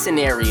 Best case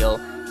scenario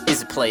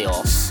is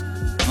playoffs.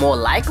 More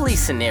likely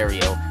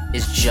scenario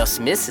is just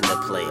missing the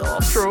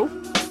playoffs. True.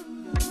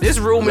 There's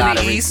room in the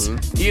Lottery East. team.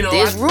 You know,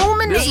 There's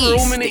room in the there's East.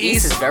 room in the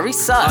East. is very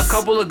sus. A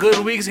couple of good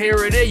weeks here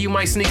or there, you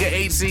might sneak an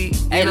 8 seed.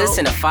 Hey, you know?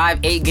 listen, a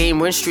 5-8 game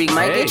win streak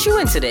might Hey. get you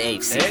into the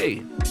AFC.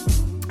 Hey.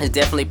 It's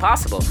definitely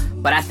possible.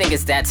 But I think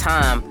it's that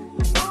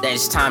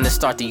it's time to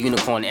start the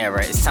unicorn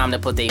era. It's time to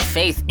put their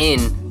faith in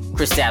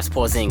Kristaps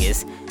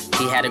Porzingis.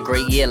 He had a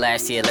great year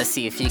last year. Let's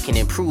see if he can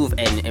improve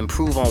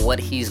on what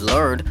he's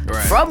learned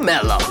Right. from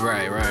Melo.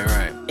 Right.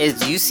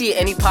 Do you see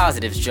any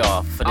positives,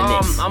 Jaw, for the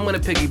Knicks? I'm gonna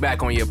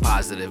piggyback on your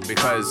positive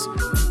because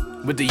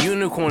with the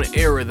unicorn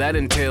era, that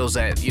entails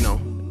that, you know,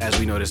 as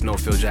we know, there's no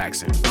Phil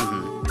Jackson.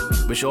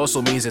 Which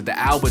also means that the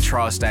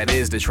albatross that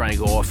is the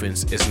triangle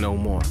offense is no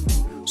more.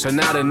 So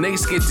now the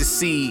Knicks get to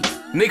see,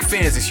 Knicks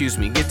fans,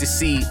 get to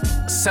see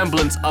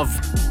semblance of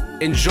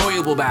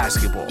enjoyable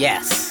basketball.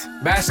 Yes.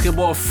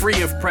 Basketball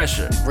free of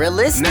pressure.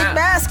 Realistic Now,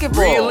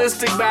 basketball.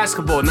 Realistic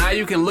basketball. Now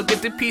you can look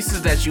at the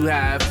pieces that you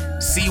have,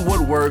 see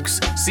what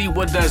works, see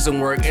what doesn't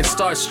work, and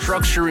start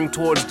structuring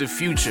towards the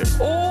future.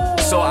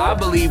 So I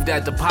believe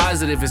that the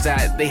positive is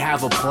that they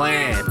have a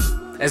plan.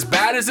 As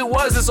bad as it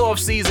was this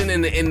offseason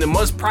and in the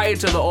months prior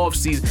to the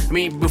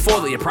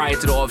offseason, prior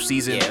to the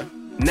offseason, Yeah.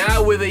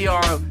 now where they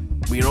are,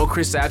 we know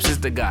Kristaps is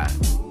the guy.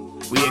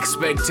 We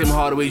expect Tim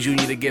Hardaway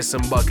Jr. to get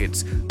some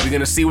buckets. We're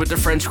gonna see what the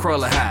French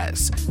Cruller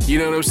has. You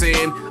know what I'm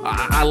saying?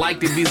 I like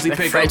the Beasley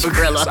pickup French because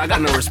Cruller. I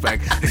got no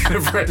respect. The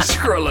French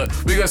Cruller.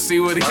 We're gonna see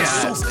what he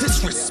has. So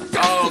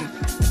disrespectful.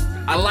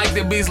 I like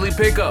the Beasley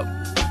pickup.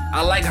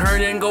 I like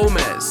Hernan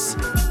Gomez.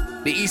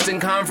 The Eastern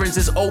Conference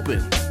is open.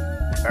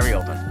 Very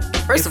open.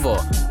 First of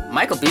all,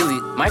 Michael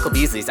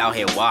Beasley's out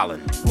here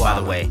wilding, by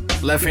the way.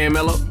 Left hand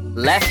Melo.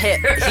 Left hit.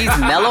 He's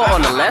mellow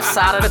on the left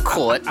side of the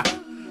court.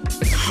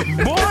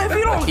 Boy, if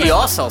you don't. He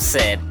also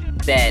said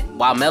that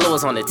while Melo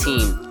was on the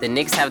team, the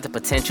Knicks have the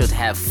potential to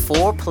have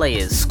 4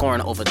 players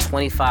scoring over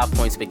 25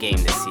 points per game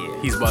this year.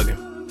 He's bugging.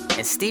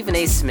 And Stephen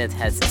A. Smith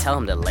has to tell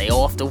him to lay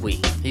off the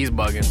weed. He's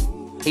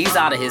bugging. He's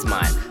out of his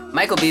mind.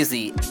 Michael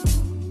Beasley,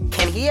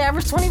 can he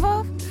average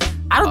 25?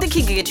 I don't think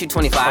he can get you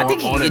 25. I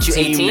think he can get you on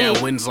a team 18.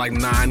 that wins like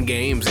 9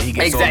 games and he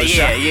gets all the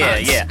Exactly.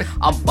 shots. Yeah.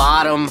 A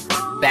bottom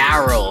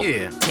barrel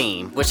Yeah.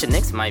 team, which the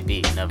Knicks might be.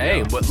 You never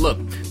Hey, know. but look,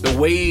 the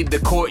way the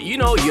court, you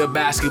know, you're a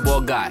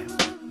basketball guy.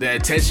 The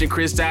attention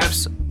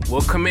Kristaps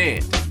will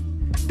command.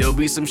 There'll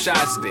be some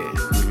shots there.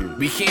 Mm-hmm.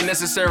 We can't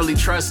necessarily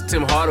trust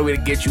Tim Hardaway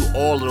to get you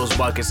all of those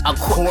buckets.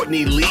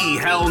 Courtney Lee,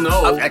 hell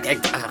no.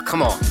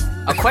 Come on.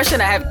 A question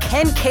I have: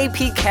 can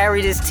KP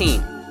carry this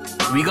team?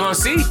 We gonna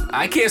see.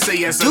 I can't say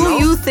yes or Do no.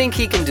 you think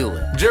he can do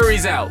it?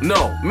 Jury's out.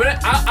 No.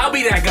 I'll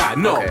be that guy.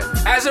 No. Okay.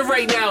 As of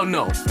right now,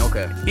 no.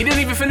 Okay. He didn't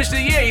even finish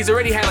the year. He's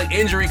already had like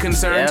injury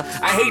concerns. Yeah.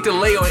 I hate to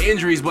lay on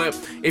injuries, but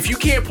if you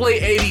can't play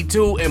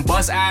 82 and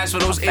bust ass for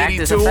those fact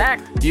 82, is a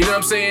fact. you know what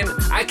I'm saying?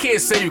 I can't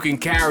say you can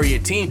carry a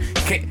team.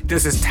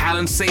 Does his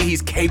talent say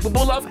he's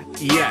capable of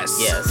it? Yes.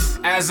 Yes.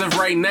 As of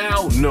right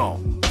now, no.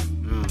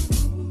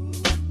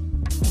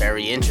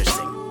 Very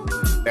interesting.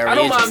 I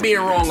don't mind being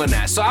wrong on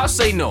that, so I'll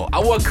say no. I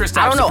want Kristaps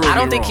I don't know. to prove I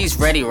don't me think wrong. he's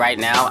ready right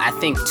now. I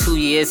think 2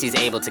 years he's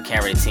able to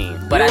carry a team.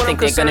 But know I what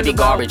think I'm they're going to be concerned about?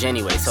 garbage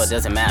anyway, so it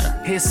doesn't matter.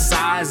 His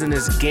size and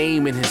his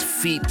game and his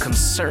feet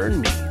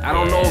concern me. I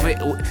don't know if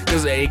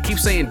because it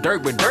keeps saying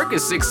Dirk, but Dirk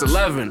is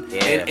 6'11",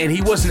 Yeah. and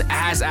he wasn't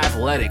as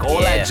athletic.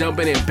 All Yeah. that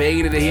jumping and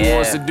banging that he Yeah.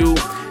 wants to do,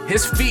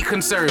 his feet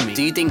concern me.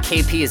 Do you think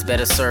KP is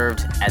better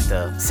served at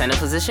the center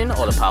position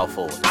or the power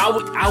forward?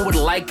 I would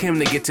like him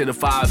to get to the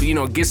 5, you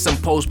know, get some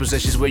post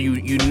positions where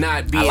you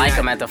not being. I like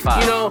him at the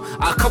 5. You know,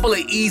 a couple of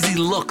easy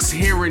looks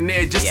here and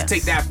there just Yes. to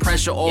take that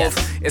pressure off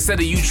Yes. instead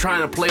of you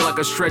trying to play like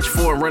a stretch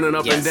 4 and running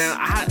up and Yes.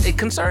 down. It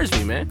concerns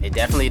me, man. It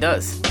definitely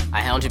does.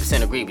 I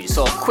 100% agree with you.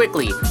 So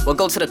quickly, we'll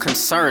go to the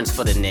concerns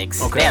for the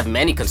Knicks. Okay. They have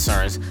many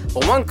concerns,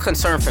 but one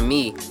concern for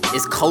me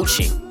is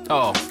coaching.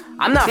 Oh,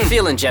 I'm not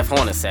feeling Jeff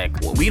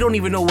Hornacek. we don't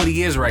even know what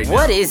he is right now.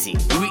 What is he?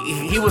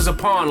 He was a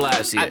pawn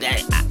last year.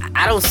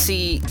 I don't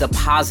see the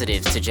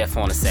positives to Jeff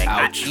Hornacek.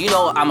 Ouch. You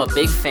know, I'm a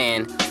big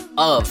fan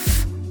of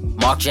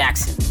Mark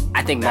Jackson.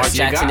 I think Mark That's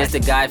your Jackson guy. is the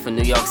guy for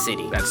New York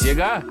City. That's your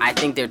guy. I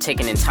think they're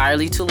taking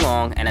entirely too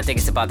long, and I think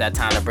it's about that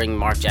time to bring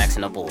Mark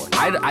Jackson aboard.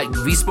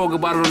 We spoke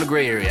about it on the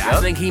gray area. I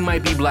Yep. think he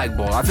might be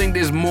blackballed. I think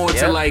there's more to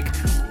Yep. like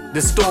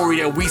the story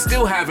that we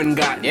still haven't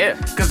gotten. Yeah.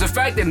 Because the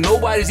fact that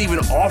nobody's even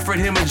offered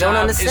him a don't job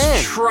understand.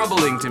 is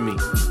troubling to me.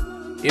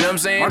 You know what I'm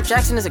saying? Mark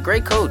Jackson is a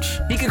great coach.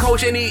 He can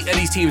coach any of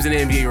these teams in the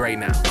NBA right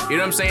now. You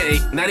know what I'm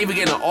saying? Not even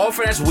getting an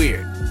offer, that's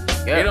weird.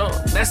 Yeah. You know,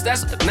 that's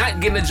not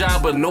getting a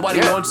job, but nobody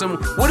Yeah. wants him.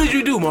 What did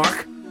you do,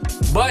 Mark?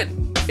 But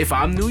if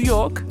I'm New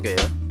York, Yeah.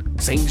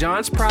 St.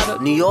 John's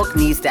product, New York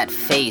needs that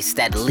face,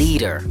 that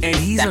leader, and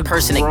he's that a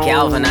person grown, to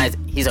galvanize.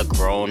 He's a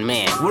grown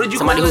man. What did you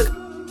Somebody call it? who-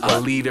 A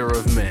leader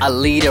of men. A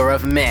leader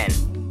of men.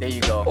 There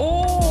you go.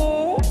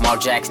 Oh. Mark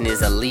Jackson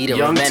is a leader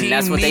Young of men. team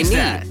That's what they needs need.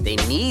 that. They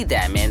need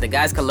that, man. The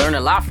guys can learn a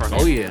lot from him.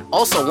 Oh, yeah.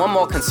 Also, one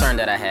more concern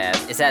that I have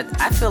is that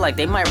I feel like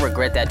they might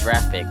regret that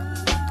draft pick.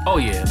 Oh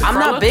yeah. The I'm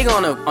Krilla? not big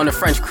on the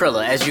French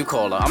Krilla, as you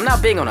call her. I'm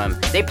not big on him.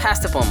 They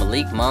passed up on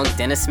Malik Monk,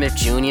 Dennis Smith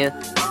Jr.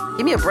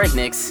 Give me a break,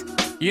 Knicks.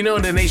 You know,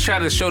 then they try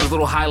to show the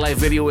little highlight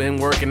video of him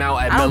working out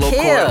at I don't Melo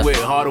care. Court with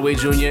Hardaway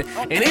Jr.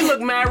 And he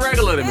looked mad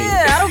regular to me.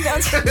 Yeah, I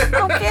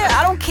don't care.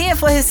 I don't care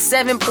for his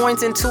 7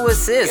 points and 2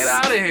 assists. Get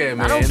out of here,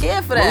 man. I don't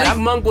care for that. Malik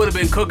Monk would have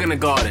been cooking the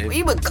garden.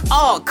 We were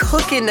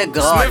cooking the Smith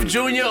garden.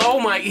 Jr., oh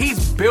my,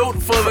 he's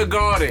built for the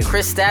garden.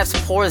 Kristaps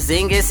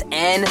Porzingis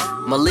and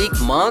Malik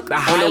Monk The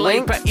on the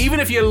wing. highlight, even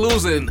if you're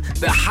losing,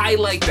 the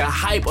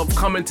hype of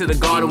coming to the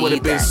garden We would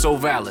have need been that. so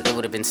valid. It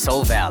would have been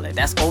so valid.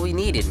 That's all we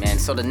needed, man.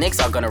 So the Knicks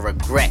are gonna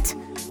regret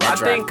that I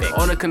draft think pick.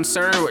 on a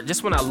concern,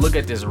 just when I look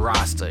at this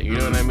roster, you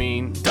know what I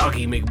mean?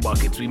 Dougie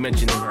McBuckets, we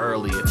mentioned him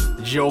earlier.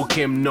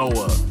 Joakim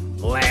Noah,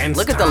 Lance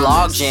Look at the Thomas.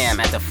 log jam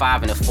at the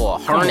 5 and the 4.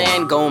 Come on.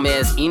 Hernan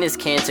Gomez, Enes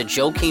Kanter,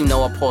 Joakim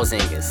Noah,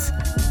 Porzingis.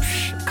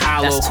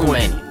 Kyle That's too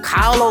O'Quinn. many.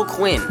 Kyle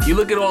O'Quinn. You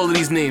look at all of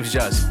these names,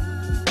 Just.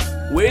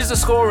 Where's the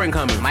scoring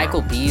coming from?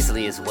 Michael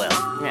Beasley as well.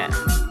 Yeah.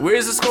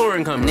 Where's the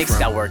scoring coming Knicks from?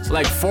 got work to do.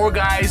 Like 4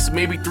 guys,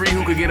 maybe 3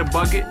 who could get a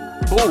bucket.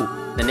 Ooh,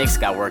 The Knicks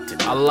got work to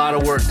do. a lot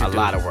of work to do. A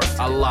lot of work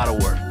to A lot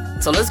of work.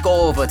 So let's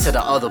go over to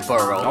the other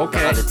borough. Okay.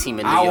 The other team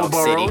in New Our York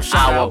borough. City.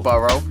 Shout Our out.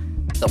 borough.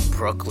 The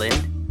Brooklyn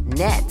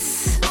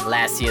Nets.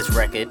 Last year's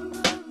record,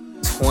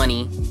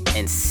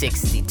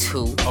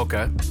 20-62.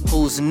 Okay.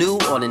 Who's new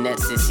on the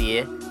Nets this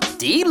year?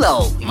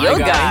 D'Lo, My your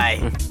guy.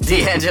 guy.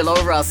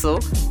 D'Angelo Russell,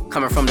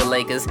 coming from the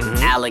Lakers.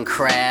 Mm-hmm. Alan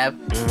Crabb,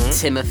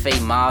 Timofey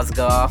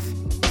Mozgov,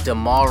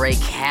 DeMare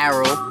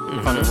Carroll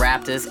Mm-hmm. from the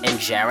Raptors, and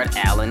Jarrett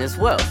Allen as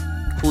well.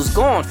 Who's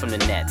gone from the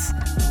Nets?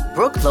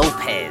 Brooke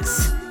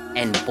Lopez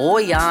and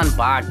Bojan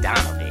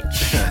Bogdanovic.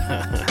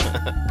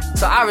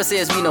 So obviously,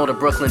 as we know, the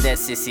Brooklyn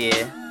Nets this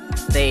year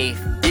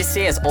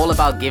is all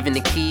about giving the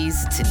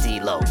keys to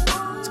D'Lo.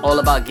 It's all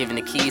about giving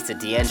the keys to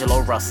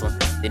D'Angelo Russell,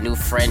 the new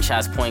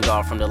franchise point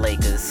guard from the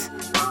Lakers.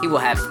 He will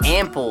have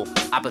ample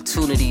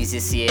opportunities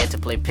this year to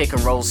play pick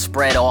and roll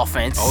spread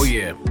offense. Oh,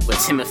 yeah. With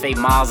Timofey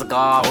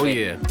Mozgov. Oh, and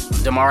yeah.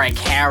 DeMare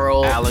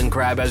Carroll. Alan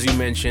Crabb, as you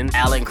mentioned.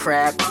 Alan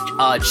Crabb.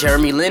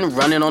 Jeremy Lin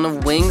running on the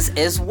wings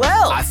as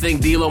well. I think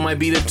D'Lo might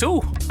be the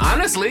 2.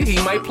 Honestly, he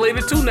might play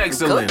the 2 next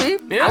to Could Lin.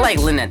 be. Yeah. I like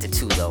Lin at the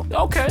 2 though.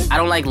 Okay. I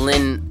don't like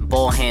Lin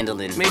ball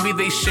handling. Maybe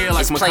they share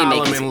like His McCollum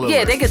playmaking. and Lillard.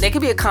 Yeah, they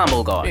could be a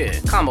combo guard. Yeah.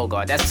 Combo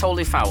guard. That's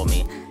totally fine with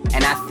me.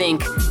 And I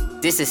think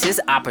this is his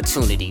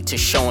opportunity to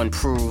show and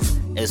prove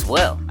as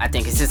well. I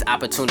think it's his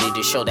opportunity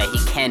to show that he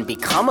can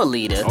become a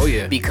leader. Oh,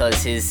 yeah.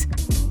 Because his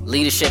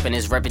leadership and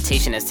his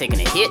reputation has taken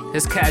a hit.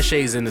 His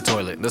cachet's in the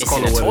toilet. Let's It's call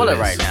in it the what toilet it is.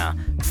 right now.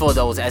 For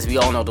those, as we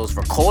all know, those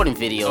recording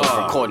videos,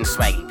 Oh. recording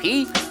Swaggy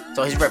P.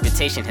 So his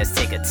reputation has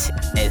taken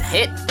a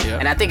hit. Yep.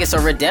 And I think it's a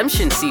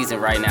redemption season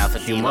right now for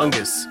D'Lo.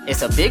 Humongous.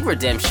 It's a big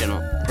redemption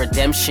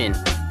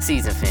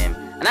season for him.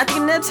 And I think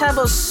the Nets have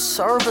a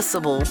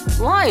serviceable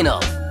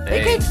lineup.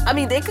 Hey.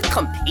 They could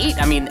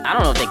compete. I mean, I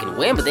don't know if they can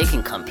win, but they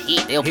can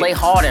compete. They'll play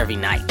hard every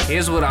night.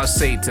 Here's what I'll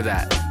say to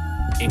that.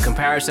 In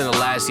comparison to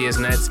last year's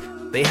Nets,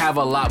 they have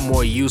a lot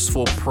more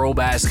useful pro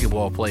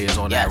basketball players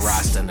on that Yes.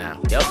 roster now.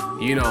 Yep.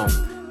 You know,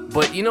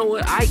 but you know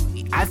what? I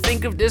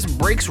think if this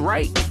breaks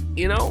right,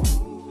 you know,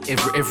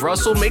 if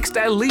Russell makes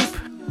that leap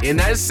in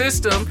that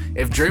system,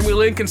 if Jeremy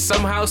Lin can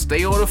somehow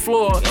stay on the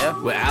floor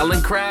Yeah. with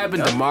Alan Crabb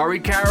and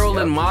DeMare Carroll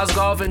and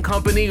Mozgov and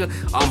company,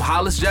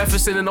 Hollis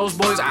Jefferson and those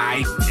boys,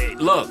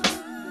 look.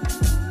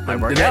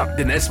 work out.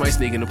 The Nets might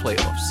sneak in the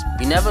playoffs.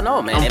 You never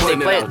know, man. I'm If they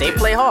putting it play, out they there.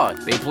 play hard.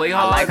 They play I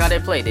hard. like how they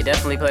play. They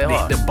definitely play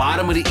hard. The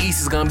bottom of the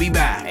East is gonna be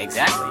bad.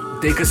 Exactly.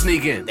 They could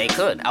sneak in. They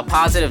could. A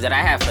positive that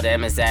I have for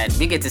them is that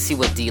we get to see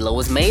what D'Lo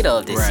is made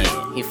of this Right.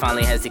 year. He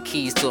finally has the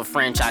keys to a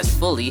franchise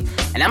fully,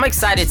 and I'm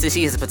excited to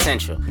see his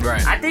potential.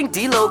 Right. I think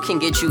D'Lo can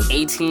get you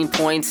 18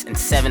 points and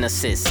 7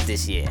 assists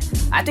this year.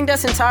 I think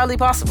that's entirely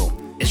possible.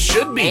 It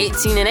should be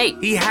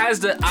 18-8. He has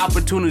the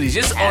opportunities.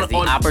 Just Has the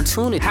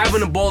opportunities.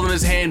 having the ball in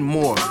his hand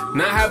more,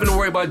 not having to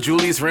worry about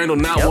Julius Randle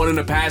not wanting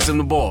to pass him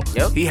the ball.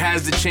 Yep. He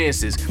has the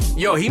chances.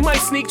 Yo, he might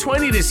sneak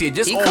 20 this year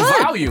just He on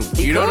could. volume.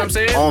 He You know could. what I'm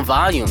saying? On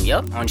volume,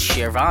 yep. On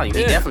sheer volume.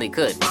 He Yeah. definitely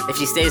could. If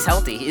he stays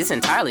healthy, it's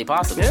entirely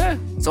possible. Yeah.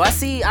 So I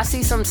see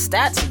some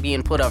stats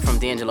being put up from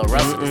D'Angelo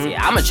Russell this year.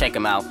 I'm gonna check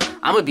him out.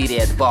 I'm gonna be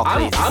there at the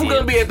Barclays. I'm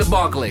gonna be at the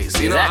Barclays.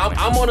 You Exactly.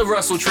 know, I'm on the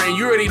Russell train.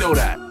 You already know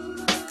that.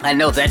 I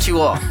know that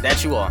you are.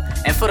 That you are.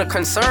 And for the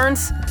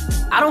concerns,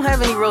 I don't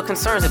have any real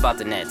concerns about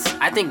the Nets.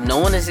 I think no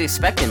one is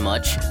expecting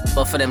much,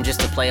 but for them just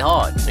to play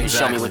hard and show me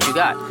Exactly. what you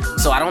got.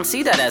 So I don't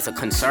see that as a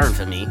concern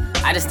for me.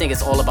 I just think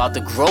it's all about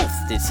the growth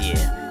this year.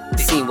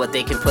 Seeing what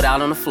they can put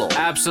out on the floor.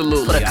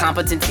 Absolutely. Put a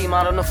competent team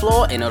out on the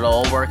floor, and it'll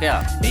all work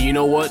out. And you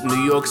know what?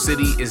 New York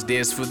City is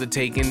theirs for the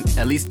taking,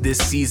 at least this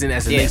season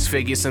as the Yeah. Knicks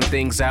figure some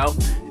things out.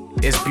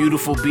 It's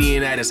beautiful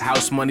being at his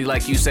house money,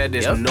 like you said.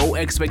 There's Yep. no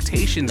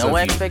expectations No of you.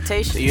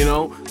 expectations. You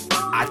know,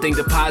 I think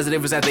the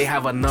positive is that they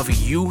have enough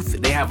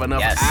youth, they have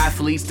enough Yes.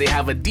 athletes, they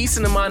have a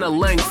decent amount of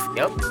length,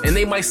 Yep. and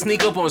they might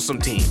sneak up on some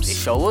teams. They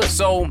sure would.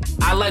 So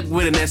I like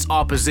where the Nets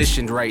are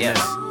positioned right Yes,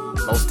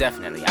 now. most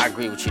definitely. I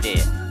agree with you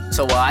there.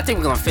 So I think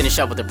we're going to finish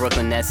up with the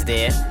Brooklyn Nets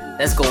there.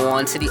 Let's go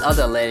on to the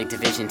other Atlantic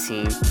Division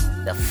team,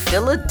 the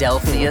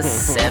Philadelphia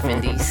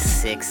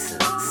 76ers.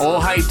 All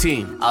hype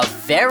team. A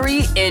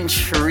very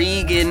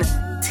intriguing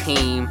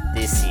team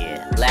this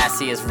year.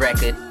 Last year's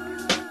record,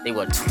 they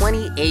were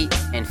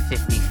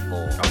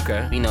 28-54.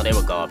 Okay. We know they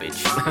were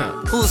garbage.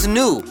 Who's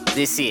new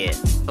this year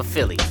for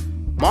Philly?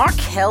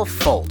 Markelle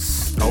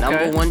Fultz, the Okay.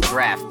 number 1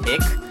 draft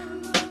pick.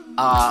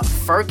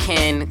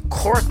 Furkan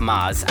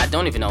Korkmaz, I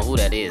don't even know who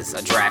that is,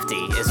 a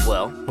draftee as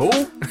well. Who?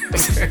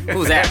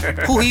 Who's that?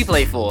 Who he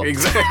play for?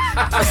 Exactly.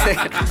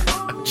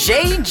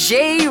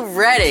 JJ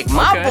Redick,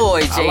 my Okay.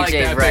 boy I like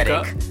JJ that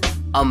Redick.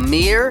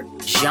 Amir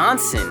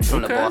Johnson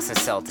from the Okay. Boston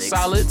Celtics.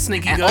 Solid,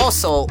 sneaky And good.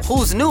 also,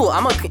 who's new?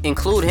 I'm going to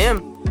include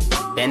him.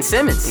 Ben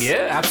Simmons.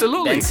 Yeah,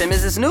 absolutely. Ben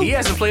Simmons is new. He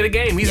hasn't played a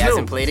game. He's He new.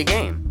 hasn't played a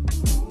game.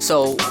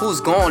 So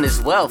who's gone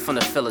as well from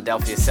the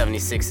Philadelphia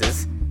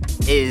 76ers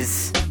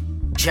is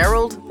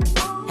Gerald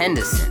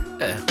Henderson.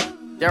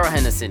 Gerald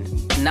Henderson,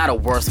 not a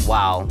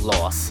worthwhile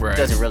loss. Right.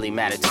 Doesn't really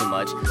matter too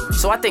much.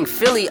 So I think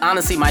Philly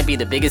honestly might be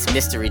the biggest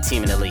mystery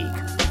team in the league.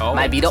 Oh.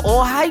 Might be the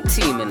all-hype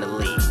team in the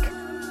league.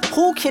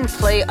 Who can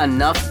play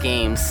enough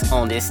games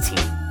on this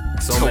team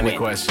So to many win?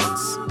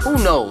 questions. Who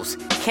knows?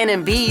 Can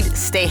Embiid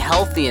stay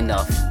healthy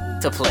enough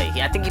to play?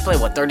 I think he played,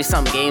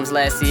 30-something games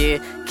last year.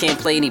 Can't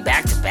play any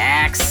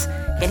back-to-backs.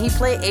 Can he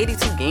play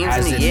 82 games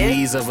Has in the a year?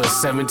 knees of a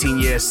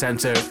 17-year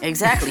center.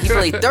 Exactly. He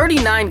played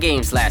 39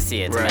 games last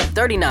year. Right. Man.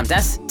 39,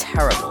 that's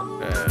terrible.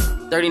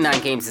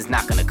 39 games is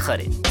not going to cut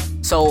it.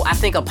 So I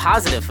think a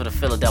positive for the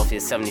Philadelphia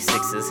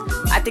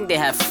 76ers, I think they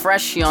have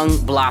fresh, young,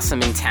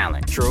 blossoming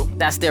talent. True.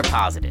 That's their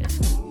positive.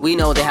 We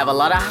know they have a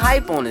lot of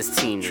hype on this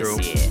team True.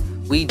 this year.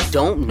 We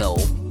don't know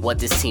what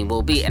this team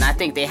will be, and I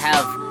think they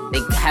have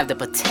the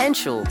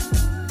potential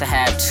to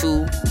have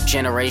 2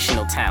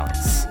 generational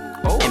talents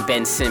in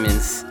Ben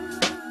Simmons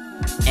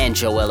and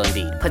Joel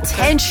Embiid.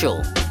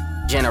 Potential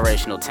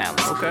generational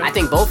talents. Okay. I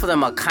think both of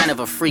them are kind of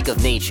a freak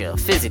of nature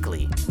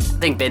physically. I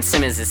think Ben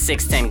Simmons is a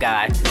 6'10"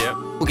 guy Yep.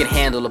 who can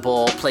handle the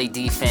ball, play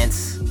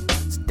defense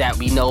that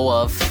we know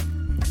of,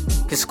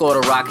 can score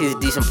the rock. He's a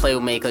decent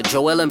playmaker.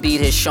 Joel Embiid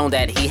has shown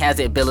that he has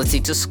the ability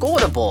to score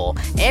the ball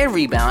and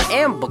rebound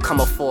and become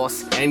a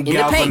force And in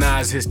the paint.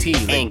 galvanize his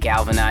team. And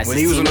galvanize When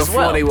his he was team on the as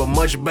floor, well. they were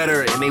much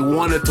better and they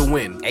wanted to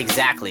win.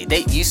 Exactly.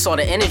 You saw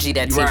the energy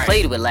that team Right,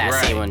 played with last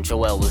right. year when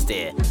Joel was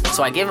there.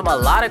 So I give him a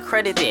lot of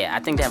credit there. I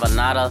think they have a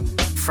lot of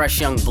fresh,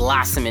 young,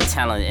 blossoming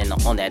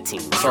talent on that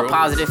team. So True.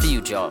 positive for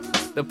you, Joe.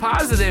 The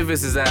positive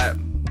is that,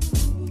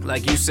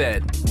 like you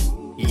said,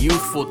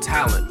 youthful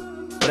talent.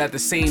 But at the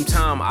same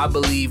time, I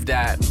believe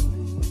that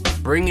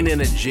bringing in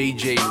a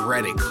JJ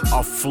Redick,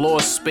 a floor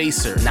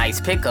spacer, Nice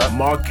pickup.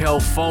 Markelle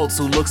Fultz,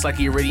 who looks like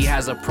he already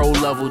has a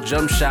pro-level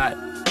jump shot,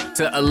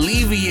 to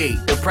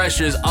alleviate the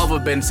pressures of a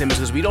Ben Simmons,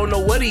 because we don't know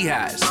what he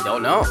has.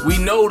 Don't know. We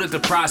know that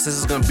the process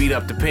is going to beat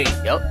up the paint.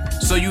 Yep.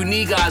 So you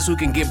need guys who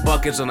can get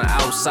buckets on the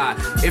outside.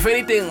 If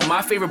anything,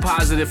 my favorite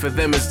positive for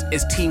them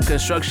is team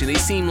construction. They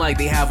seem like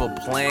they have a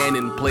plan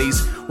in place,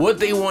 what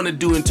they want to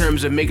do in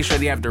terms of making sure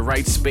they have the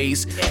right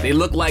space. They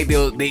look like they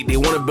want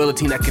to build a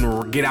team that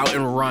can get out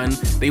and run.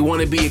 They want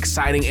to be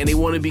exciting and they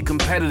want to be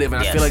competitive.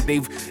 And I feel Yes.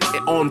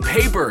 like on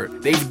paper,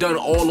 they've done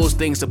all those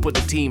things to put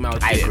the team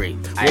out I there. agree.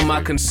 Well,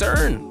 my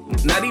concern,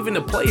 not even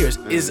the players,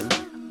 is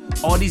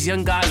all these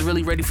young guys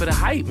really ready for the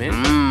hype, man?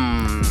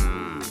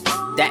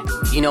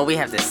 We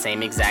have the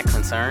same exact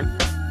concern.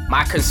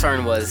 My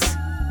concern was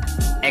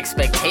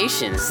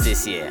expectations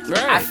this year.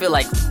 Right. I feel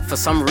like for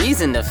some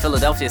reason the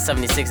Philadelphia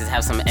 76ers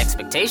have some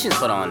expectations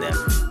put on them.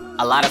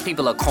 A lot of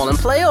people are calling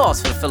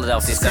playoffs for the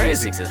Philadelphia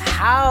crazy. 76ers.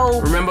 How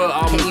Remember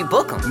can you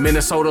book them?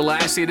 Minnesota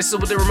last year? This is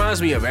what it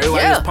reminds me of.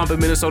 Everybody Yeah. was pumping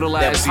Minnesota They're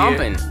last year.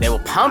 pumping. They were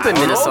pumping I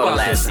don't know Minnesota about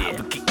last this. year.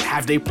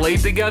 Have they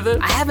played together?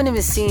 I haven't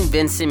even seen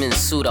Ben Simmons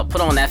suit up,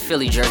 put on that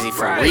Philly jersey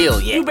for real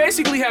yet. You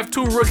basically have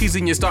 2 rookies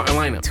in your starting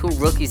lineup. 2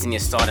 rookies in your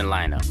starting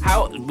lineup.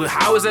 How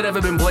has that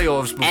ever been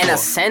playoffs before? And a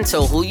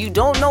center who you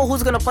don't know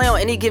who's going to play on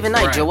any given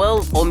night. Right. Joel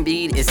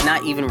Embiid is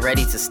not even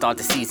ready to start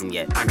the season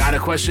yet. I got a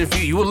question for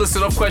you. You were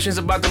listing off questions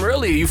about them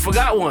earlier. You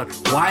forgot one.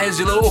 Why is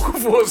Jahlil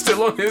Okafor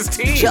still on his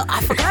team?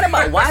 I forgot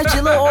about why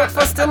Jahlil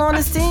Okafor still on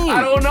his team.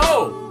 I don't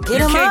know. Get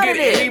you him can't out get of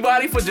there.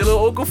 anybody for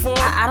Jahlil Okafor.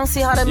 I don't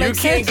see how that You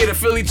makes can't sense. get a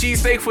Philly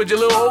cheesesteak for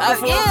Jahlil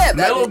Okafor. Yeah,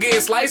 Melo getting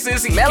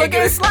slices. He Melo can't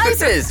getting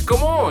slices.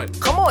 Come on.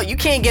 Come on, you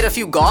can't get a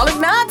few garlic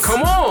knots?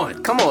 Come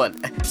on. Come on.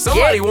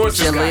 Somebody Get wants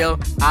this guy.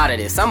 Jahlil out of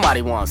this.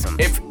 Somebody wants him.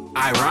 If,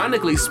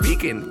 ironically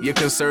speaking, your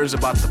concerns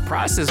about the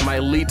process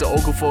might lead to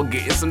Okafor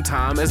getting some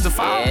time as the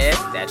 5.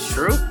 Yeah, that's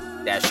true.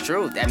 That's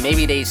true. That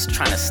maybe they're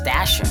trying to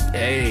stash him.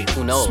 Hey,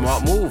 Who knows?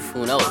 Smart move.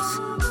 Who knows?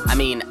 I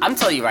mean, I'm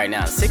telling you right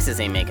now, the Sixers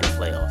ain't making the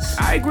playoffs.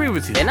 I agree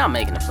with you. They're not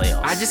making the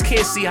playoffs. I just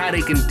can't see how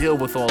they can deal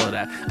with all of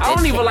that. I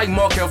don't even like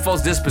Markelle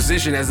Fultz's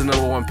disposition as the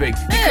number 1 pick.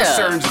 He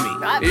concerns me.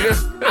 I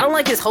Yeah? don't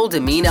like his whole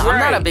demeanor. I'm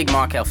not Right. a big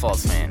Markelle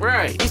Fultz fan.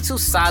 Right. He's too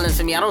silent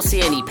for me. I don't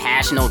see any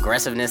passion or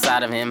aggressiveness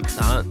out of him.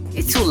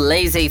 He's too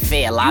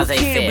laissez-faire, You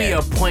laissez-faire. can't be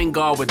a point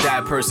guard with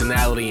that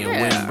personality and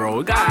win, bro.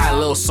 You gotta have a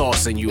little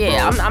sauce in you,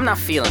 Yeah, bro. I'm not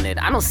feeling it.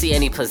 I don't see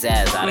any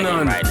pizzazz out of him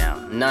None. right now.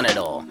 None at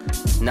all.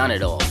 None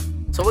at all.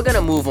 So we're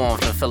gonna move on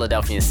from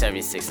Philadelphia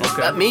 76ers.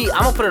 Okay. I'm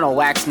gonna put it on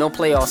wax. No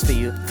playoffs for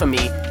you. For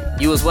me.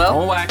 You as well?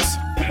 On wax.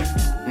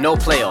 No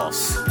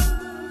playoffs.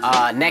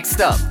 Next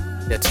up,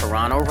 the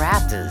Toronto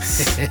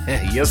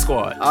Raptors. Your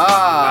squad.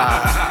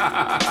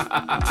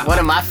 One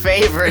of my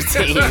favorite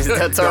teams,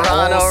 the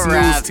Toronto all-snooze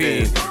Raptors.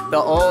 team. The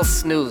all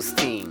snooze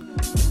team.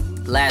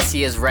 Last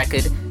year's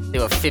record, they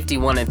were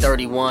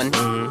 51-31.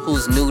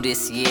 Who's new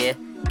this year?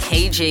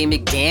 KJ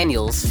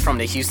McDaniels from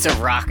the Houston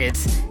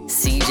Rockets.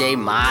 CJ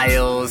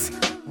Miles.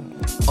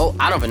 Oh,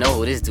 I don't even know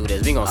who this dude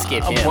is. We gonna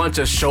skip A him. bunch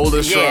of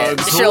shoulder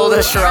shrugs.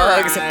 Shoulder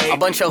shrugs. Right. A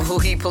bunch of who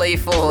he played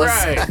for.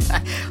 Right.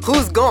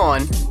 Who's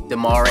gone?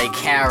 DeMarai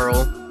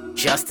Carroll,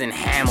 Justin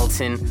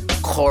Hamilton,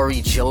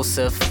 Corey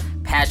Joseph,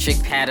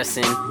 Patrick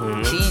Patterson,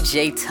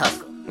 PJ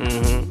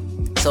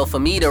Tucker. So for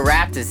me, the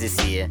Raptors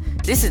this year,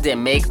 this is their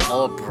make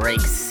or break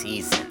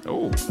season.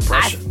 Oh, I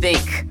pressure.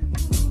 think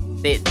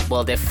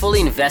they're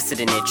fully invested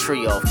in their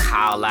trio of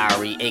Kyle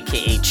Lowry,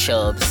 aka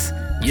Chubbs,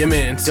 Your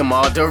man.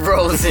 DeMar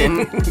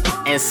DeRozan,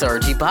 and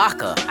Serge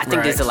Ibaka. I think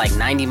Right. there's like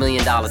 $90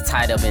 million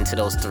tied up into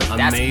those 3.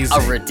 That's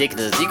Amazing.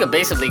 ridiculous. You could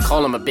basically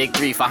call them a big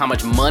 3 for how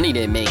much money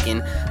they're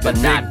making, but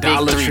The not big big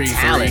Dollar 3 Tree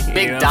talent. three,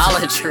 Big you know?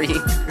 Dollar Tree.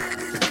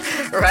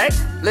 Right?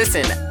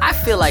 Listen, I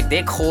feel like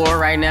their core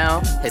right now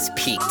has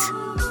peaked.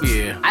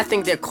 Yeah. I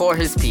think their core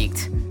has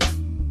peaked.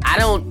 I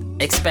don't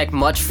expect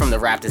much from the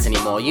Raptors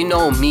anymore. You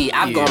know me,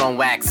 I've gone on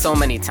wax so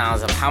many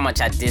times of how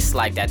much I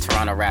dislike that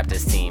Toronto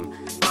Raptors team.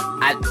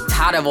 I'm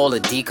tired of all the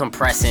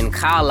decompressing.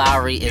 Kyle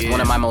Lowry is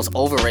one of my most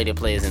overrated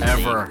players in the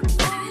Ever. league.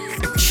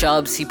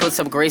 Chubbs, he put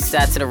some great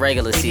stats in the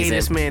regular They gave season.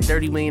 this man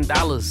 $30 million to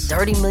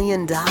 $30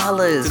 million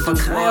for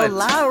do Kyle what?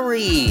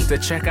 Lowry.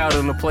 check out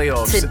in the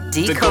playoffs. To go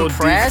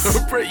decompress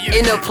decompress.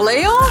 in the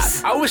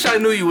playoffs? I wish I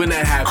knew you when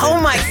that happened. Oh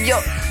my,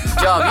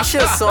 Job, you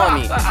should have saw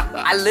me.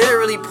 I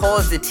literally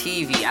paused the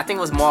TV. I think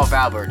it was Marv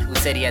Albert who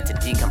said he had to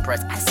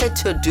decompress. I said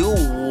to do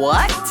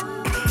what?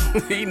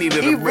 he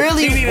needed He a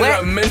really he needed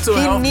went. a mental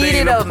he health day needed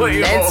in the a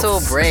mental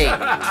playoffs.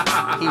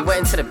 break. He went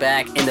into the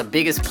back in the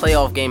biggest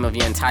playoff game of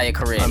your entire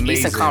career, Eastern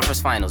Amazing.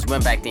 Conference Finals.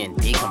 Went back there and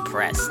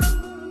decompressed.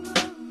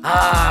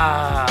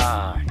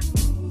 Ah.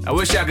 I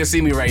wish y'all could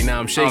see me right now.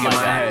 I'm shaking Oh my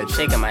God, head.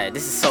 shaking my head.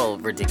 This is so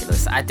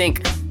ridiculous. I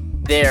think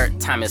their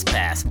time has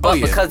passed. But Oh,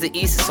 yeah. because the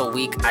East is so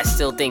weak, I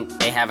still think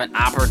they have an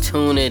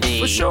opportunity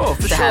For sure,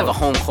 for to have sure. a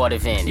home court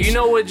advantage. You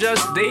know what,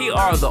 Just? They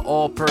are the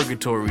all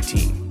purgatory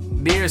team.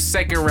 They're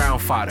second round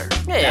fodder.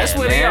 Yeah, That's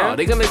what they man. are.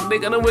 They're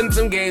gonna win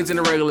some games in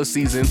the regular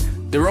season.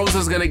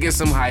 DeRozan's gonna get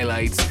some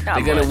highlights. Not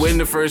They're gonna much. win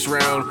the first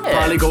round. Yeah.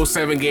 Probably go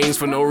 7 games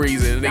for no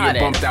reason. And they Not get it.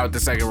 bumped out the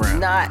second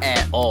round. Not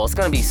at all. It's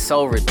gonna be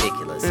so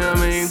ridiculous. You know what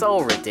I mean? So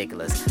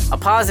ridiculous. A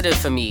positive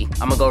for me,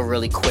 I'm gonna go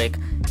really quick,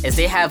 is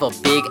they have a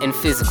big and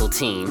physical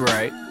team.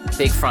 Right.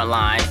 Big front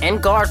line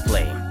and guard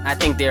play. I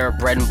think their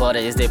bread and butter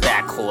is their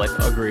backcourt.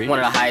 Agreed. One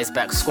of the highest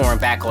scoring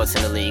backcourts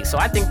in the league. So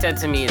I think that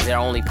to me is their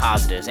only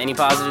positives. Any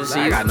positives to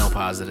I you? got no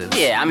positives.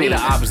 Yeah, I mean- They're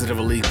the opposite of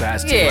a league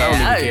pass team. Yeah, I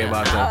don't even care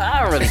about that.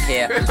 I don't really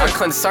care. A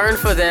concern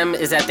for them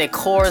is that their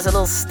core is a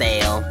little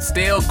stale.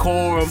 Stale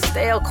core.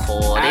 Stale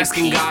core. They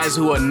Asking peaked. guys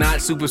who are not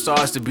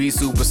superstars to be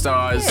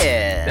superstars.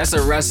 Yeah. That's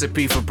a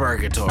recipe for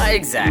purgatory.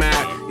 Exactly.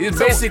 Man, it's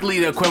So- basically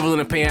the equivalent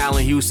of paying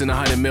Allen Houston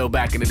 $100 million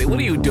back in the day. What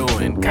are you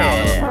doing, Kyle?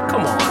 Yeah.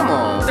 Come on. Come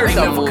on. 30 Make a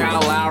million for move.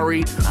 Kyle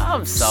Lowry.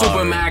 I'm sorry.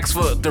 Supermax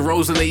for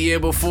DeRozan the year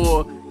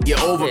before. You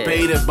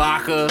overpaid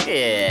Ibaka.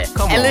 Yeah.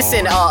 Come and on.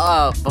 listen,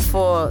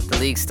 before the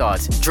league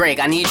starts,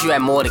 Drake, I need you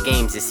at more of the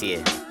games this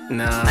year.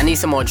 Nah. I need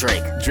some more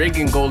Drake. Drake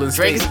and Golden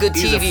State. Drake is good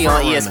he's a TV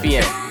on front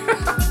runner.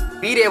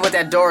 ESPN. Be there with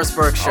that Doris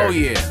Burke shirt. Oh,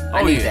 yeah.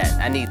 I Oh, need yeah.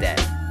 that. I need that.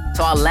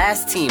 So our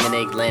last team in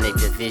the Atlantic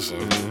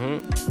Division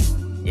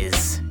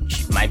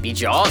Mm-hmm. might be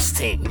Jaw's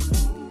team.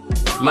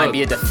 might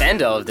be a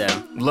defender of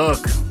them. Look.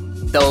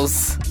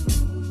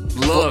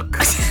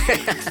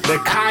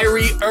 The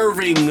Kyrie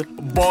Irving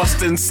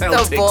Boston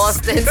Celtics. The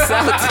Boston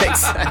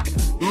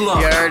Celtics. Look.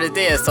 You heard it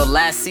there. So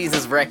last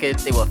season's record,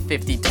 they were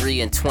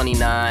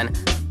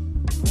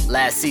 53-29.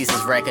 Last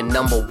season's record,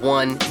 number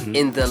one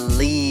in the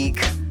league.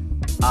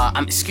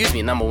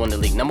 Number one in the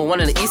league. Number one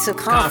in the Eastern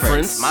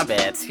Conference. My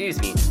bad, excuse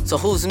me. So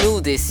who's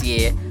new this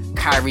year?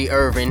 Kyrie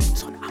Irving.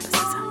 It's on the opposite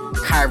side.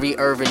 Kyrie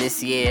Irving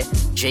this year.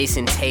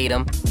 Jason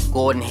Tatum,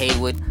 Gordon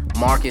Hayward,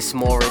 Marcus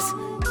Morris,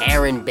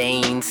 Aaron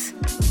Baines,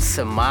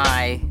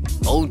 Samai,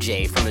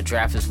 OJ from the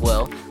draft as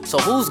well. So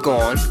who's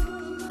gone?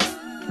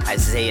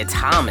 Isaiah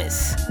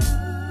Thomas,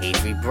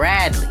 Avery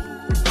Bradley,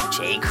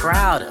 Jay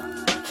Crowder,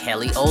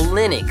 Kelly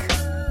Olynyk,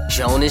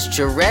 Jonas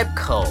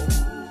Jerebko.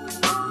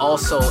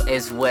 Also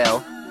as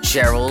well,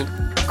 Gerald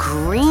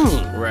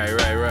Green.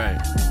 Right.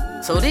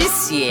 So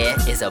this year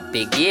is a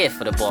big year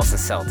for the Boston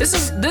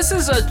Celtics. This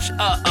is a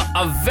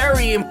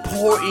very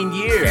important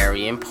year.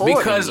 Very important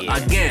because year.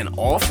 Again,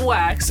 off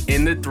wax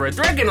in the thread.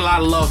 They're getting a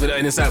lot of love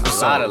in this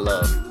episode. A lot of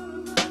love.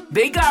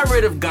 They got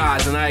rid of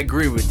guys, and I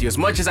agree with you. As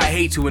much as I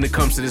hate to when it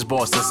comes to this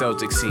Boston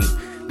Celtics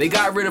team, they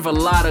got rid of a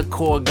lot of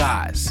core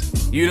guys.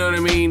 You know what I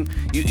mean?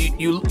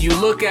 You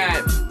look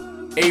at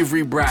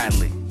Avery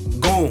Bradley,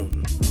 Goon,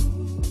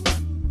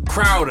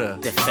 Crowder,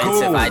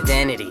 Defensive Goon.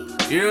 identity.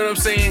 You know what I'm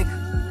saying?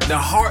 The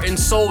heart and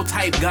soul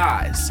type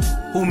guys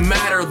who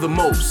matter the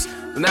most.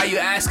 Now you're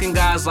asking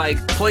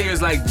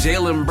players like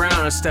Jaylen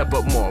Brown to step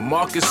up more,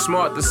 Marcus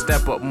Smart to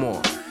step up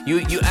more.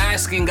 You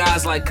asking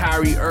guys like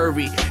Kyrie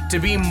Irving to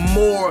be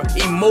more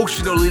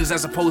emotional leaders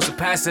as opposed to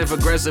passive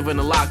aggressive in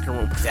the locker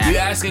room. Exactly.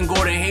 You're asking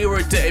Gordon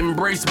Hayward to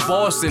embrace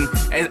Boston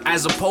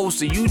as opposed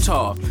to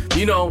Utah.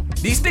 You know,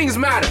 these things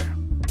matter.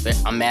 They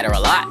matter a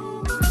lot.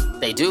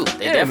 They do.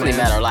 They definitely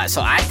matter a lot.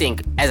 So I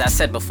think, as I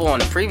said before on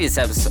the previous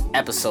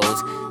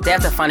episodes, they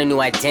have to find a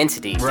new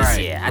identity this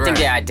year. I think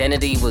their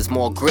identity was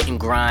more grit and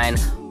grind,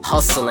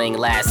 hustling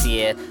last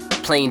year,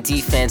 playing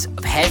defense,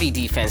 heavy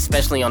defense,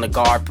 especially on the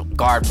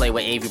guard play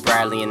with Avery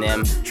Bradley and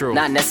them. True.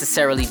 Not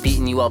necessarily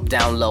beating you up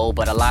down low,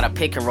 but a lot of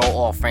pick and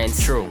roll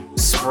offense. True.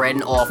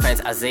 Spreading offense,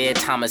 Isaiah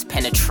Thomas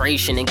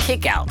penetration and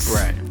kickouts.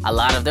 Right. A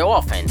lot of their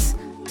offense.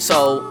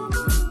 So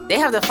they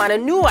have to find a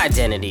new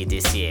identity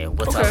this year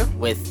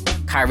with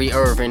Kyrie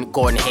Irving.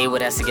 Gordon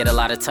Hayward has to get a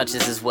lot of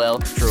touches as well.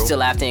 True. Still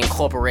have to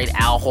incorporate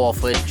Al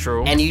Horford.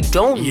 True. And you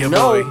don't Yeah,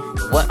 know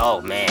boy. what. Oh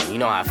man, you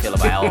know how I feel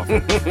about Al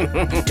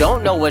Horford. You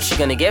don't know what you're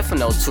gonna get from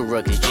those two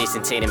rookies,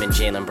 Jason Tatum and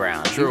Jaylen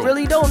Brown. True. You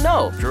really don't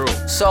know. True.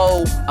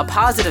 So a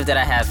positive that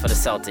I have for the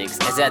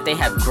Celtics is that they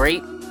have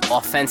great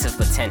offensive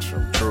potential.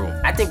 True.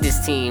 I think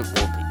this team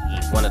will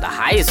be one of the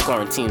highest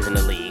scoring teams in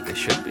the league. It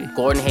should be.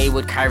 Gordon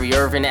Hayward, Kyrie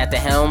Irving at the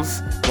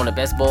helms, one of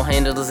the best ball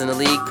handlers in the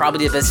league,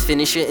 probably the best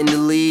finisher in the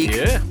league.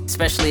 Yeah.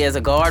 Especially as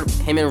a guard,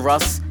 him and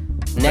Russ,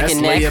 neck Best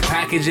and neck. layup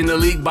package in the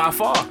league by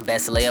far.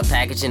 Best layup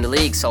package in the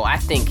league. So I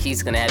think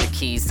he's gonna have the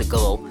keys to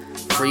go,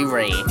 free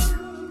reign.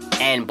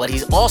 But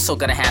he's also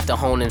gonna have to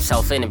hone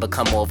himself in and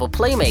become more of a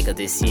playmaker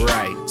this year.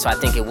 Right. So I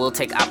think it will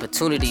take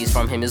opportunities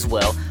from him as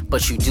well.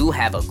 But you do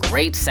have a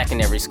great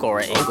secondary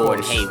scorer in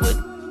Gordon Hayward.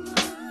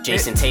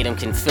 Jason Tatum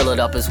can fill it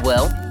up as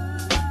well.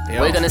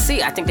 Yo. We're gonna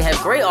see. I think they have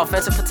great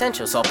offensive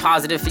potential. So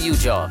positive for you,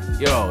 Jaw.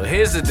 Yo,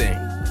 here's the thing.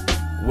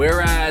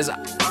 Whereas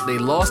they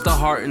lost the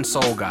heart and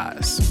soul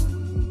guys,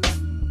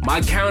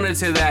 my counter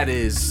to that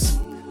is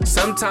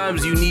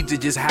sometimes you need to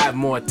just have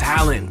more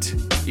talent.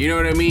 You know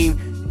what I mean?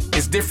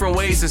 It's different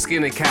ways to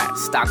skin a cat.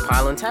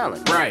 Stockpiling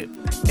talent. Right.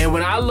 And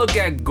when I look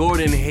at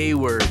Gordon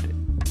Hayward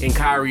and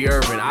Kyrie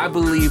Irving, I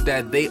believe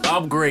that they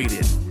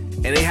upgraded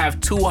and they have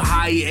two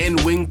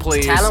high-end wing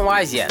players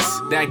Talent-wise, yes.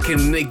 that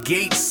can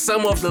negate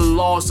some of the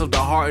loss of the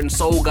heart and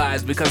soul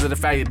guys because of the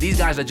fact that these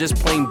guys are just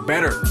playing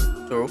better.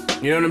 True.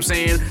 You know what I'm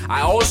saying?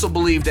 I also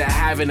believe that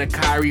having a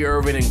Kyrie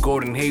Irving and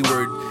Gordon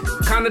Hayward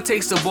kind of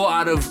takes the ball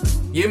out of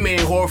your man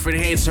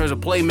Horford's hands in terms of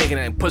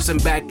playmaking and puts him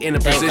back in a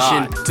Thank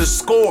position God. to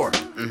score.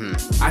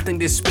 I think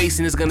their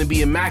spacing is going to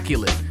be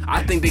immaculate.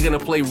 I think they're going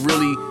to play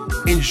really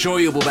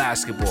enjoyable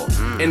basketball.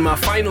 And my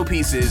final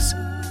piece is,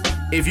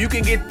 if you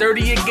can get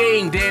 30 a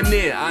game damn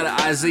near out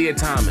of Isaiah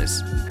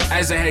Thomas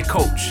as a head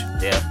coach,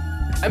 Yeah.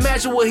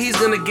 imagine what he's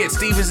gonna get,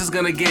 Stevens is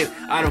gonna get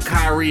out of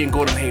Kyrie and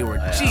Gordon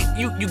Hayward. Gee,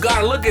 you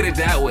gotta look at it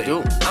that way.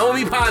 You do. I'm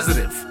gonna be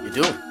positive.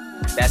 You do.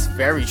 That's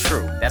very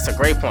true. That's a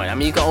great point. I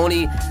mean,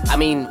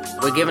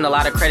 we're giving a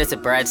lot of credit to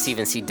Brad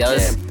Stevens. He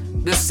does.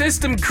 The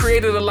system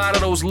created a lot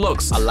of those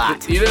looks. A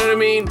lot. You know what I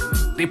mean?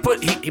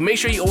 He make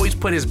sure you always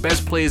put his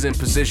best players in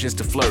positions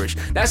to flourish.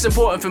 That's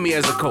important for me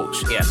as a coach.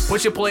 Yes.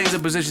 Put your players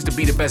in positions to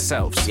be the best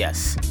selves.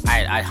 Yes,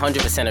 I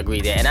 100% agree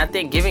there. And I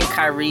think giving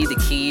Kyrie the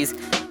keys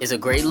is a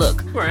great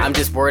look. Right. I'm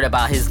just worried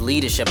about his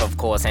leadership, of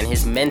course, and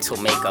his mental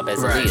makeup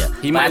as a leader.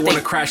 He But I might want to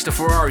think- crash the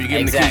Ferrari,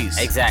 give him the keys.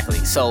 Exactly.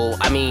 So,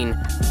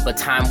 but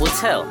time will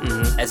tell,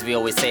 as we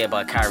always say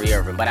about Kyrie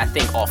Irving. But I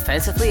think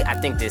offensively, I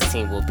think this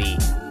team will be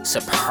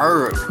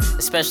superb,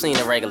 especially in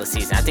the regular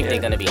season. I think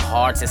they're going to be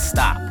hard to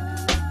stop.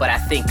 But I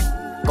think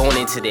going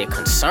into their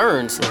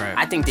concerns, Right.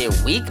 I think their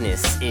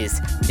weakness is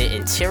their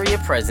interior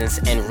presence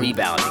and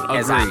rebounding,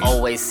 as I Agreed.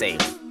 always say.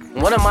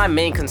 One of my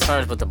main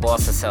concerns with the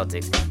Boston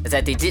Celtics is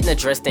that they didn't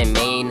address their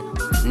main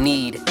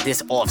need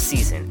this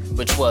offseason,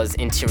 which was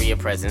interior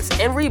presence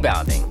and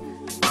rebounding.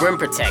 Rim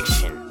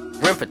protection.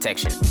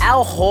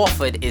 Al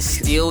Horford is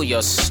still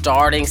your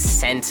starting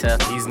center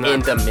He's not. in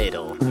the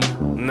middle.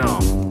 No.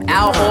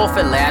 Al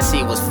Horford last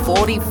year was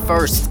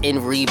 41st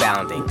in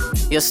rebounding.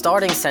 Your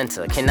starting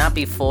center cannot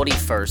be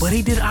 41st. But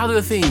he did other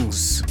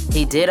things.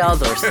 He did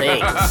other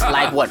things.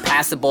 Like what?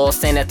 Pass the ball,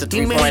 stand at the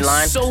He three-point made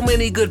line? so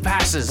many good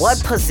passes.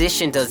 What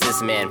position does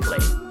this man play?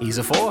 He's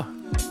a 4.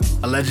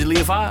 Allegedly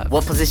a 5.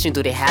 What position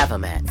do they have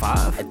him at?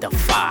 5. At the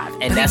 5. And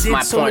But that's he did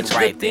my so point much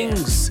right good there.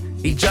 things.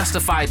 He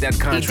justified that He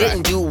contract.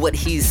 didn't do what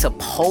he's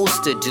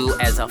supposed to do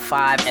as a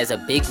 5, as a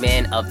big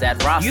man of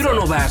that roster. You don't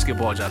know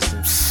basketball,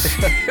 Justin.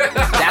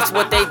 That's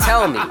what they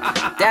tell me.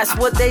 That's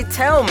what they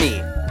tell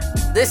me.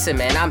 Listen,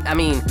 man,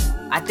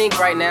 I think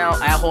right now,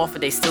 Al Horford,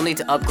 they still need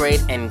to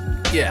upgrade and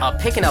Yeah.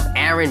 picking up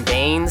Aaron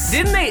Baines.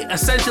 Didn't they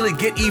essentially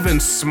get even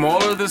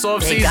smaller this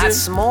offseason? They got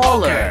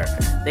smaller. Okay.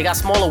 They got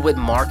smaller with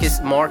Marcus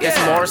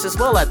Yeah. Morris as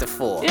well at the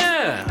 4.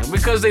 Yeah,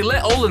 because they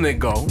let Olenek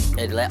go.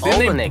 They let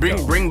Didn't Olenek they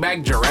go. bring back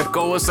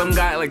Jerebko or some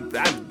guy like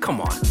that?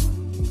 Come on.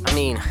 I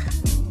mean,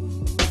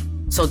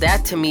 so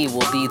that to me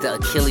will be the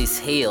Achilles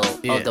heel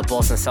Yeah. of the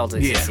Boston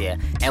Celtics this Yeah. year.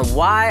 And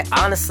why,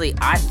 honestly,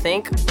 I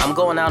think I'm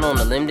going out on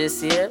a limb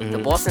this year. The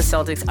Mm-hmm. Boston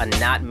Celtics are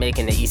not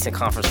making the Eastern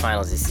Conference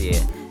Finals this year.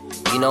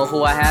 You know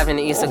who I have in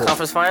the Eastern Oh.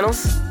 Conference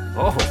Finals?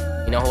 Oh,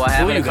 You know who I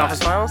have Who in you the got?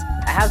 Conference Finals?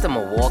 I have the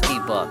Milwaukee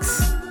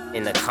Bucks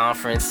in the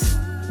Conference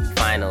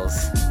Finals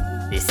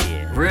this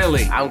year.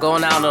 really? I'm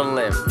going out on a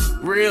limb.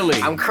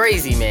 Really? I'm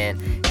crazy, man.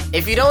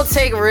 If you don't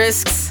take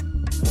risks,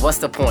 what's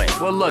the point?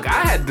 Well, look,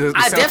 I had the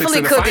I Celtics definitely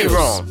in the could be finals.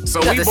 wrong. So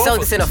You got we the both,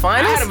 Celtics in the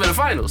finals? I had them in the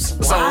finals.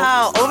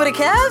 Wow, over the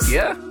Cavs? So,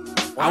 yeah.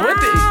 I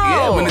went there.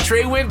 Yeah, when the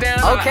trade went down,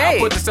 Okay. I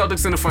put the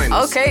Celtics in the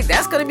finals. Okay,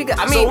 that's gonna be good.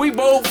 I mean, So we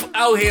both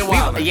out here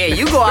wild. yeah,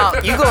 you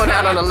going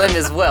out on a limb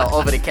as well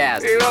over the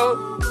Cavs. You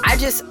know? I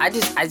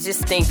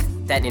just think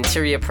that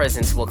interior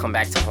presence will come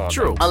back to haunt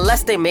them. True.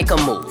 Unless they make a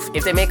move.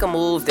 If they make a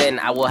move, then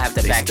I will have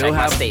to They backtrack still my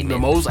have the statement.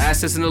 most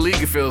assets in the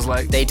league, it feels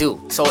like. They do.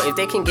 So if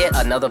they can get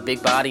another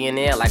big body in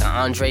there, like an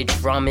Andre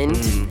Drummond,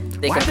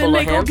 they Why can didn't pull a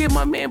they go him. get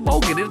my man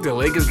Bogut? Did the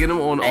Lakers get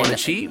him on the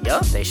cheap?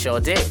 Yup, they sure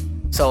did.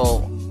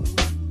 So,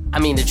 I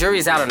mean, the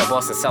jury's out on the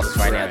Boston Celtics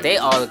right now. Right. They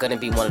are going to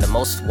be one of the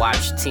most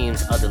watched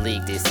teams of the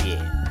league this year.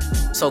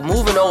 So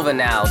moving over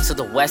now to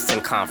the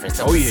Western Conference,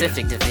 the Oh, yeah.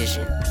 Pacific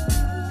Division.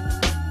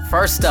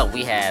 First up,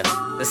 we have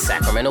the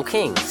Sacramento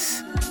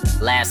Kings.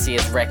 Last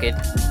year's record,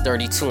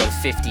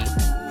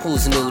 32-50.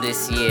 Who's new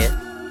this year?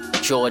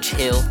 George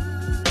Hill,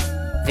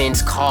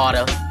 Vince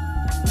Carter,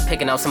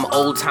 picking up some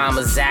old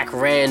timers, Zach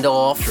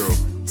Randolph. True.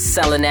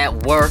 Selling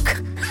that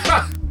work.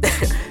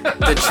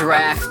 The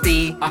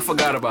drafty. I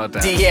forgot about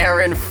that.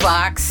 De'Aaron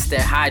Fox,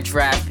 their high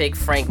draft pick,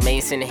 Frank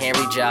Mason,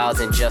 Henry Giles,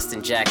 and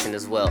Justin Jackson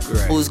as well.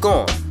 Right. Who's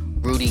gone?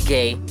 Rudy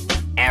Gay,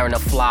 Aaron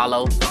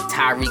Aflalo,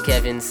 Tyreek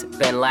Evans,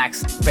 Ben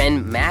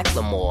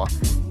McLemore,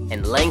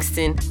 and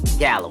Langston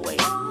Galloway.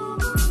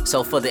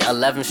 So for the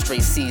 11th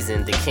straight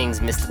season, the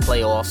Kings missed the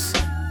playoffs.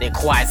 They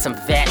acquired some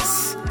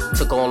vets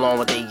to go along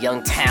with their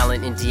young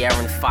talent in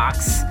De'Aaron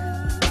Fox.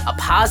 A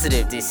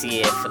positive this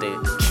year for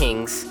the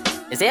Kings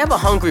is they have a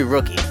hungry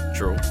rookie.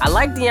 True. I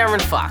like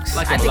De'Aaron Fox.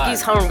 Like him I a think lot.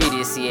 he's hungry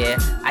this year.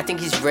 I think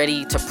he's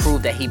ready to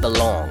prove that he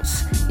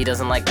belongs. He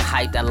doesn't like the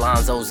hype that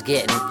Lonzo's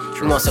getting.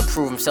 He wants to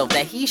prove himself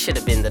that he should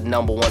have been the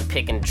number 1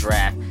 pick in the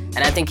draft. And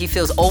I think he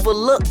feels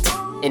overlooked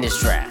in this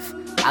draft.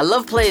 I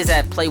love players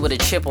that play with a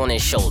chip on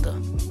his shoulder.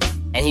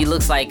 And he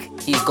looks like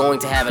he's going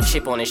to have a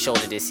chip on his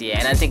shoulder this year.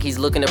 And I think he's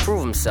looking to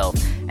prove himself.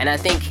 And I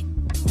think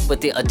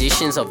with the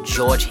additions of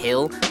George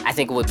Hill, I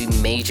think it would be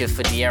major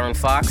for De'Aaron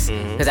Fox.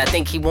 Because I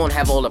think he won't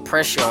have all the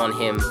pressure on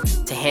him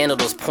to handle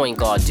those point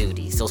guard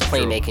duties, those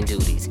playmaking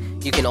duties.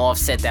 You can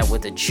offset that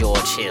with a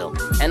George Hill.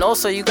 And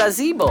also, you got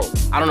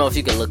Zebo. I don't know if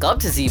you can look up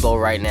to Zebo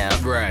right now.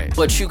 Right.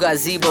 But you got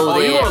Zebo Oh,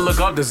 there. you want to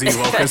look up to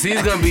Zebo because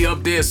he's going to be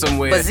up there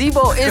somewhere. But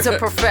Zebo is a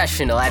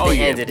professional at the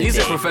end of the he's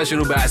day. a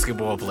professional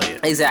basketball player.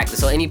 Exactly.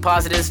 So any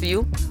positives for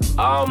you?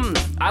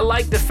 I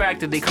like the fact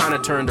that they kind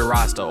of turned the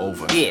roster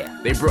over. Yeah.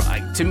 They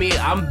like, to me,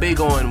 I'm big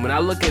on when I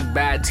look at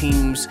bad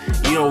teams.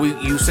 You know,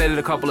 you said it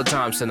a couple of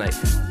times tonight.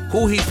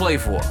 Who he play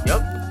for?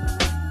 Yep.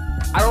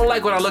 I don't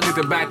like when I look at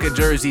the back of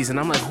jerseys and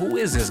I'm like, who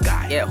is this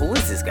guy? Yeah, who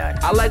is this guy?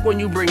 I like when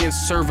you bring in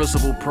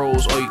serviceable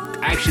pros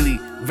or actually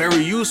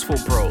very useful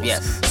pros.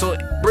 Yes. So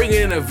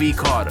bringing in a V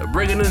Carter,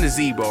 bringing in a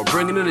Zebo,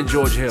 bringing in a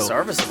George Hill.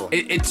 Serviceable.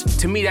 It's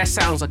to me that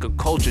sounds like a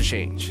culture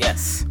change.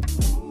 Yes.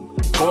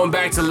 Going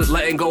back to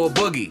letting go of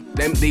Boogie,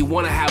 they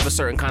want to have a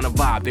certain kind of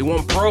vibe. They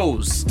want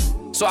pros.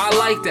 So I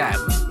like that.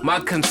 My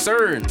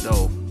concern,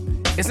 though,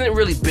 isn't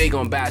really big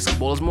on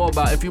basketball. It's more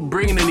about if you're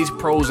bringing in these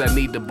pros that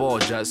need the ball,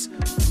 just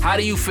how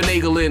do you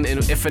finagle in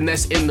and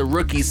finesse in the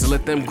rookies to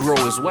let them grow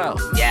as well?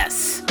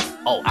 Yes.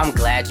 Oh, I'm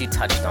glad you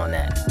touched on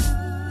that.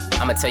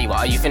 I'm gonna tell you why.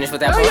 Are you finished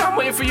with that Oh, point? yeah, I'm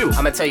waiting for you. I'm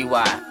gonna tell you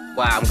why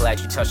I'm glad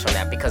you touched on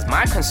that. Because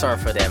my concern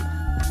for them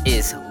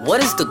is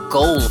what is the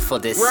goal for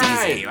this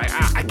Right. season? Like,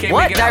 I can't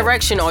What make it out.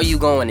 direction are you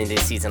going in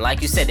this season?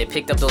 Like you said, they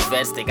picked up those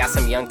vets. They got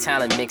some young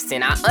talent mixed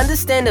in. I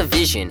understand the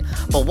vision,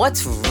 but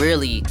what's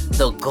really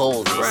the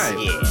goal this Right.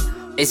 year?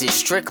 Is it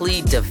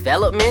strictly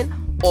development,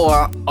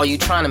 or are you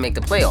trying to make the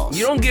playoffs?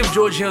 You don't give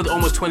George Hill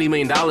almost $20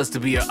 million to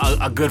be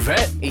a good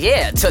vet.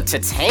 Yeah, to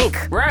tank.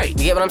 Right.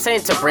 You get what I'm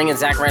saying? To bring in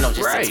Zach Reynolds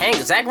just Right. to tank.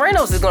 Zach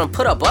Reynolds is going to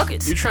put up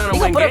buckets. You're trying to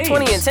He win gonna put games. up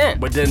 20 and 10.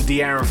 But then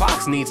De'Aaron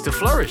Fox needs to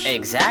flourish.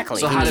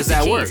 Exactly. So He how needs does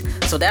that the work?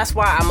 keys. So that's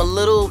why I'm a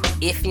little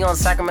iffy on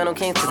Sacramento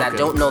Kings because I Okay.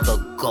 don't know the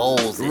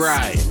goals this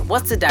Right. season.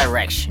 What's the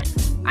direction?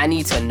 I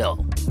need to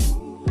know.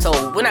 So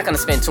we're not going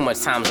to spend too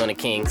much time on the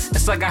Kings.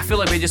 It's like I feel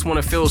like they just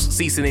want to fill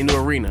seats in a new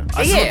arena.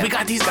 I said, look, we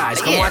got these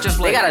guys. Come watch us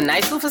play. They got a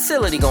nice new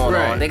facility going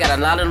Right. on. They got a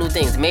lot of new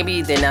things.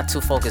 Maybe they're not too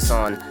focused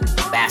on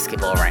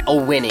basketball or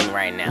winning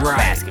right now. Right.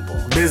 Basketball.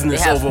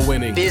 Business They have over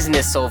winning.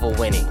 Business over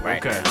winning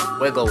right Okay. now.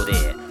 We'll go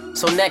there.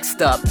 So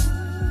next up,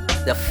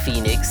 the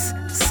Phoenix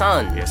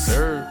Suns. Yes,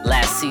 sir.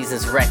 Last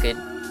season's record,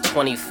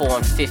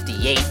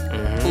 24-58.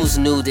 Who's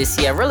new this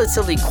year?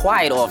 Relatively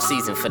quiet off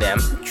season for them.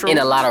 True. In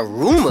a lot of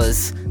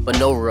rumors, but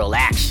no real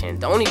action.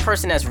 The only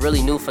person that's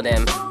really new for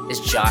them is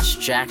Josh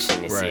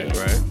Jackson this Right,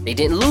 year. right. They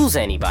didn't lose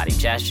anybody.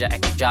 Josh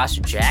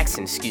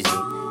Jackson,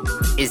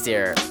 is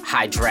their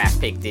high draft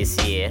pick this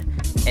year.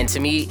 And to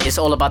me, it's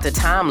all about the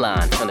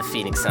timeline from the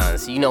Phoenix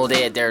Suns. You know,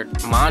 their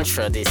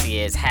mantra this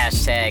year is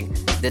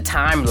 #the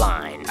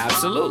timeline.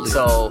 Absolutely.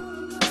 So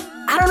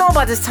I don't know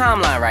about this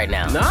timeline right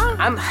now. Nah?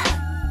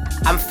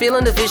 I'm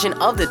feeling the vision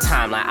of the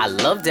timeline. I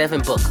love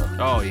Devin Booker.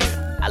 Oh,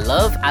 yeah. I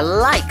like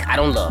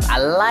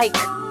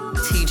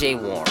TJ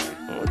Warren.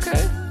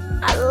 Okay.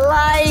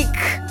 I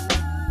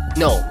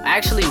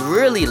actually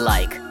really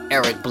like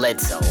Eric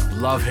Bledsoe.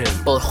 Love him.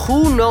 But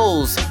who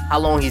knows how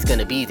long he's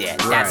gonna be there?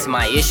 That's Right.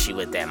 my issue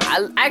with them.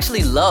 I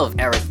actually love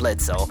Eric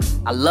Bledsoe.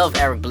 I love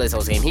Eric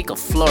Bledsoe's game. He could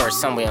flourish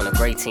somewhere on a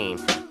great team.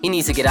 He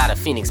needs to get out of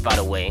Phoenix, by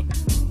the way.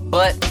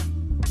 But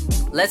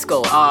let's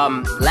go.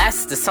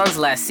 The Suns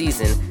last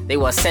season, they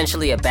were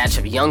essentially a batch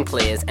of young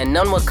players, and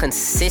none were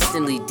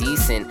consistently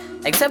decent,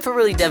 except for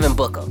really Devin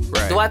Booker.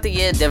 Right. Throughout the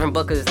year, Devin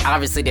Booker is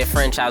obviously their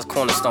franchise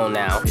cornerstone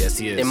now. Yes,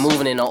 he is. They're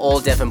moving in an all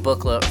Devin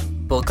Booker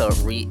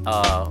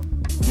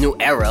new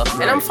era,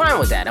 and I'm fine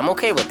with that. I'm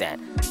okay with that.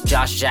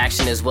 Josh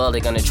Jackson as well.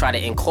 They're gonna try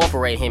to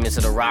incorporate him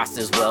into the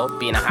roster as well,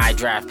 being a high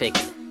draft pick,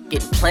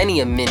 getting plenty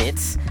of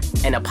minutes.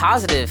 And a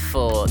positive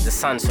for the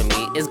Suns for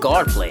me is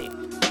guard play.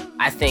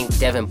 I think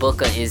Devin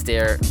Booker is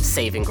their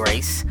saving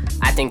grace.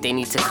 I think they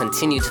need to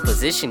continue to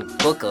position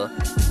Booker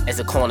as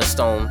a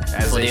cornerstone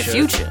As for they their should.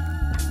 future.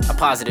 A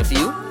positive for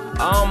you?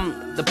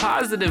 The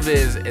positive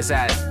is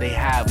that they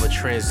have a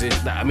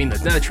transition. I mean,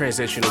 it's not a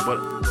transitional, but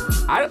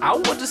I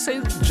want to say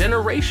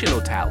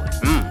generational talent.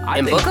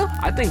 in Booker?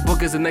 I think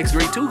Booker's the next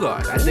great two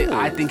guard.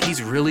 I think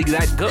he's really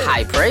that good.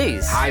 High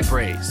praise. High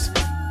praise.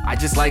 I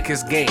just like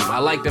his game. I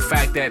like the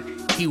fact that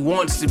he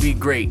wants to be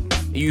great.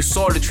 You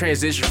saw the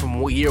transition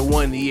from year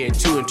 1 to year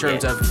 2 in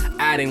terms of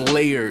adding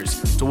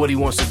layers to what he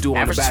wants to do on the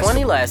Averaged basketball.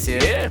 20 last year.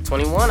 Yeah.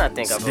 21, I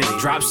think. I They believe.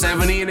 dropped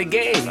 70 in a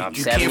game. Dropped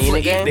You 70 can't in a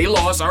flip- game? They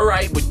lost, all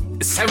right, but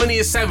 70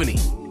 is 70.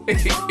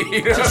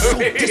 You know what I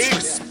mean?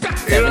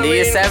 Disrespect. You know what I 70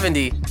 is mean?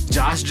 70.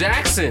 Josh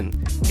Jackson.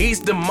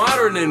 He's the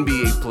modern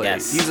NBA player.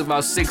 Yes. He's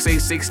about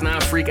 6'8",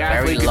 6'9", freak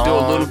athlete. Can do a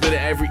long. little bit of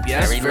every.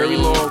 Yes, Very very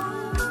lean. long.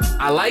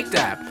 I like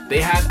that. They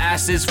have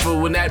assets for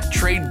when that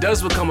trade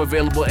does become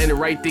available and the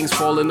right things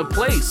fall into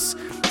place.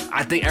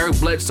 I think Eric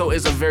Bledsoe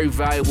is a very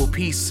valuable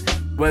piece,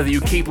 whether you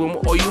keep him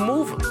or you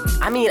move him.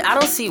 I mean, I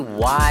don't see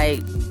why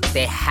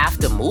they have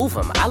to move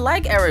him. I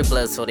like Eric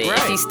Bledsoe there. If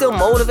Right. he's still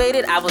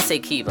motivated, I would say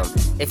keep him.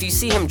 If you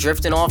see him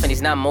drifting off and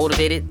he's not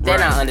motivated,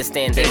 then Right. I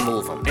understand they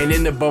move him. And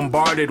in the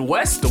bombarded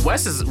West, the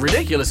West is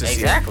ridiculous this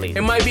year. Exactly.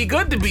 It might be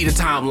good to be the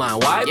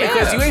timeline. Why? Yeah.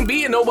 Because you ain't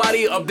beating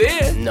nobody up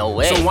there. No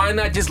way. So why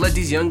not just let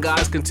these young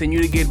guys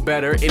continue to get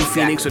better in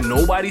Phoenix so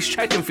nobody's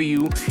checking for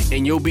you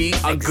and you'll be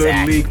a good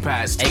Exactly. league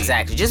pass team.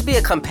 Exactly. Just be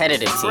a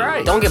competitive team.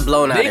 Right. Don't get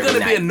blown out They're every gonna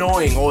be night.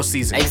 annoying all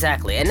season.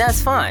 Exactly, and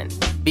that's fine.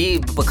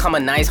 Become a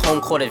nice home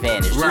court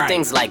advantage. Do Right.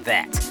 things like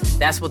that.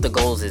 That's what the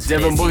goals is. for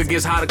Devin this Booker season.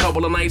 gets hot a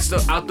couple of nights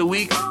out the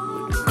week.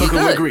 He Cook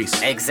him with good.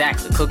 grease.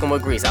 Exactly, cook 'em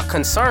with grease. Our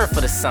concern for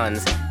the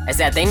Suns is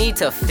that they need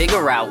to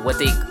figure out what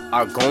they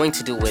are going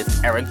to do with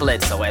Eric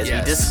Bledsoe, as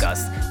Yes. we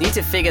discussed. Need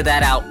to figure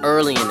that out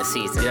early in the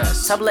season. Yes.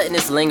 Stop letting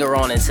this linger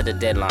on into the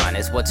deadline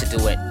is what to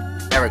do with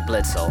Eric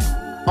Bledsoe.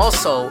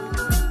 Also,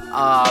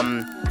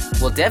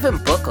 will Devin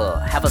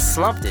Booker have a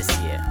slump this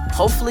year?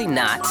 Hopefully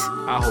not.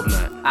 I hope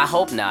not. I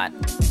hope not.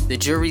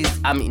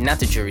 Not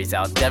the jury's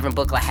out. Devin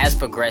Booker has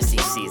progressed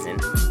each season,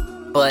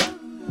 but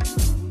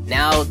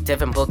now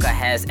Devin Booker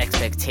has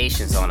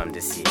expectations on him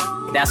this year.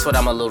 That's what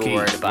I'm a little Key,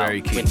 worried about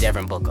very key. with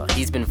Devin Booker.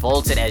 He's been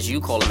vaulted, as you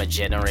call him, a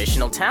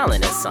generational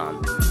talent as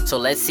some. So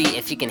let's see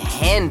if he can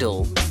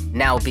handle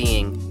now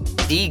being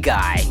the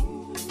guy,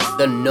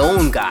 the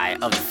known guy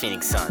of the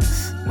Phoenix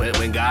Suns.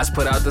 When guys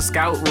put out the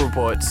scout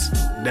reports,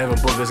 Devin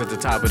Booker's at the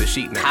top of the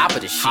sheet now. Top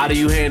of the sheet. How do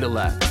you handle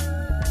that?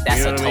 That's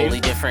You know a what I mean? totally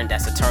different.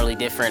 That's a totally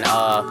different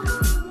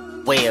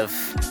way of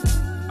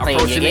playing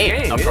your Approaching the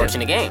game, approaching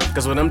the game.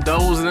 Because when them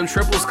doubles and them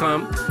triples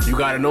come, you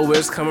got to know where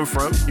it's coming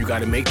from. You got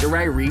to make the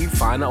right read,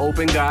 find an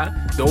open guy.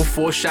 Don't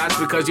force shots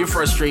because you're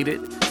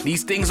frustrated.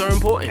 These things are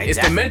important. Exactly.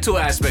 It's the mental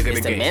aspect of It's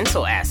the the game.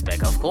 mental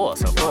aspect, of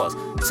course.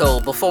 So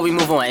before we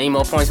move on, any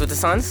more points with the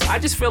Suns? I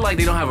just feel like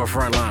they don't have a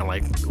front line.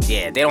 Like,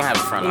 Yeah, they don't have a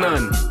front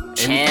line. none.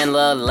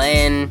 Chandler,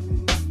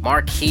 Len,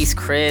 Marquise,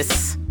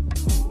 Chris,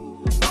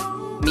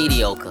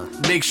 mediocre.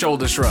 Big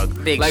shoulder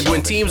shrug. Big like when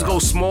shoulder teams shrug. go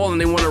small and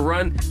they want to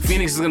run,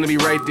 Phoenix is going to be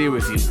right there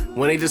with you.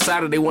 When they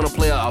decided they want to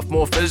play a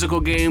more physical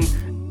game,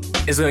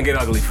 it's going to get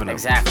ugly for them.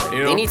 Exactly.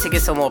 You know? They need to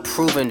get some more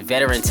proven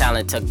veteran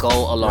talent to go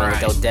along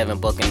Right. with Devin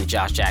Booker and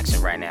Josh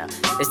Jackson right now.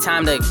 It's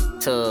time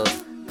to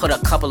put a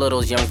couple of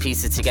those young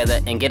pieces together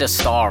and get a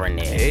star in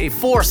there. Hey.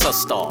 Force a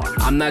star.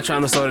 I'm not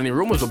trying to start any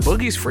rumors, but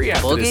Boogie's free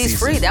after this Boogie's season.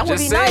 free. That would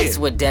Just be saying. nice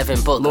with Devin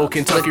Booker. Little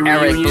Kentucky with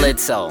Eric reunion.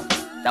 Bledsoe.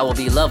 That would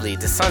be lovely.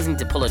 The Suns need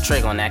to pull a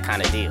trigger on that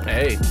kind of deal.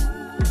 Hey,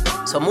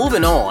 So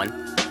moving on,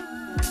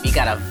 we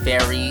got a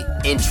very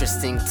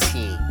interesting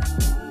team.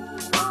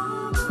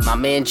 My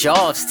man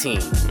Job's team,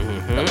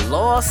 the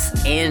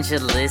Los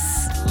Angeles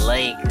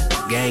Lakers.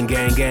 gang,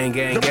 gang, gang,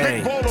 gang, The big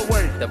gang. ball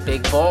away. The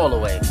big ball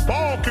away.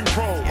 Ball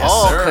control.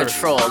 All sir.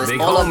 control. It's Big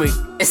all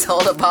homie. it's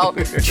all about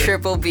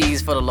triple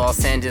B's for the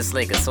Los Angeles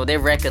Lakers. So their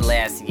record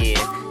last year,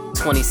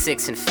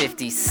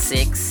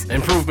 26-56.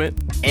 Improvement.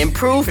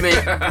 Improvement.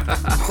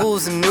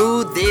 Who's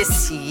new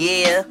this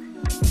year?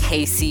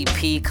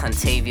 KCP,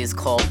 Contavious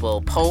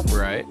Caldwell Pope,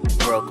 Right.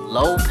 Brooke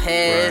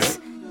Lopez,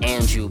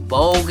 Andrew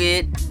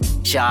Bogut,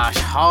 Josh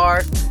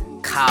Hart,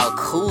 Kyle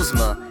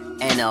Kuzma,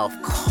 and of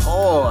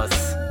course,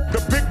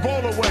 The big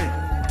ball away.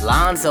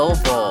 Lonzo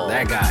Ball.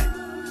 That guy.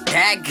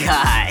 That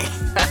guy,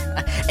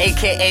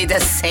 aka the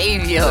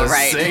savior, The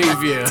right?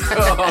 savior.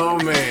 Oh,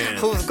 man.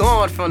 Who's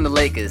gone from the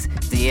Lakers?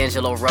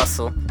 D'Angelo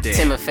Russell, Damn.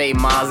 Timothy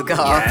Mozgov,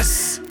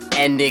 Yes.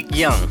 and Nick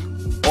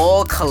Young.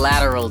 All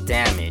collateral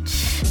damage.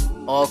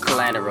 All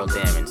collateral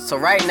damage. So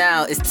right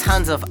now, it's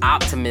tons of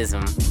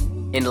optimism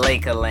in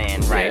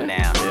Lakerland right Yeah,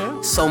 now.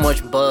 yeah. So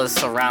much buzz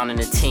surrounding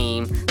the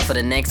team for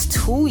the next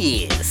 2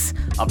 years.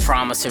 A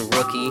promising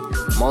rookie,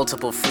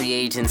 multiple free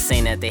agents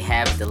saying that they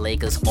have the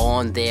Lakers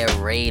on their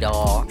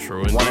radar.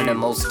 True One of indeed. the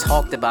most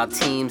talked about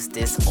teams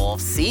this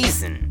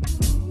offseason.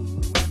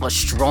 A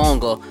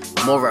stronger,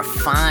 more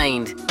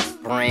refined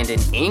Brandon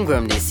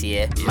Ingram this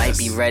year might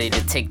be ready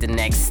to take the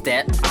next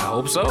step. I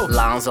hope so.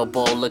 Lonzo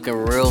Ball looking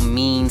real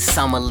mean,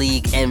 Summer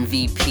League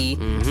MVP.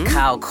 Mm-hmm.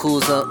 Kyle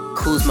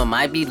Kuzma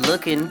might be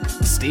looking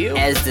Steal.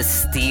 as the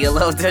steal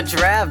of the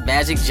draft.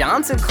 Magic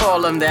Johnson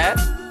called him that.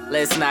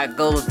 Let's not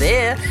go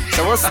there.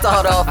 So we'll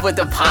start off with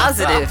the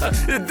positive for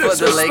the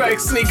Disrespect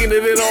Lakers. sneaking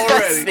it in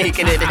already.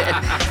 Sneaking it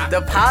in.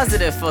 The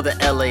positive for the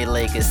LA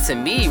Lakers to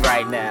me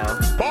right now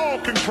Ball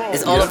control.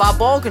 it's all about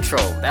ball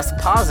control. That's a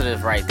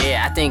positive right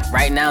there. I think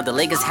right now the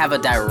Lakers have a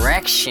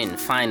direction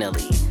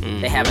finally.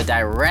 They have a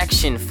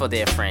direction for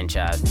their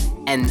franchise.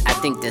 And I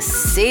think the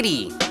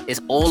city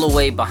is all the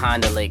way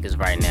behind the Lakers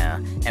right now.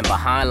 And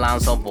behind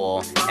Lonzo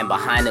Ball and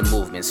behind the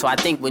movement. So I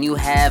think when you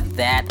have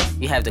that,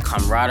 you have the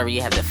camaraderie,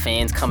 you have the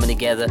fans coming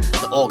together,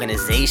 the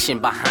organization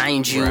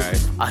behind you,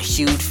 Right. a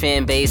huge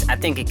fan base, I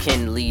think it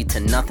can lead to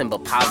nothing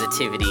but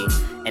positivity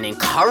and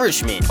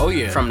encouragement Oh,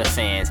 yeah. from the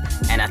fans.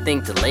 And I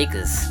think the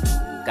Lakers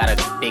got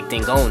a big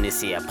thing going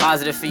this year.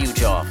 Positive for you,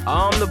 Joff.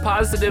 The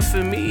positive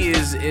for me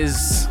is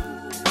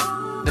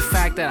the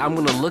fact that I'm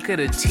gonna look at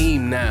a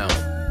team now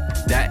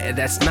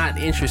that's not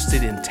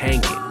interested in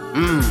tanking.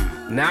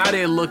 Now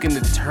they're looking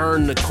to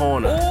turn the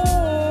corner.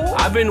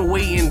 I've been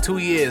waiting 2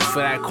 years for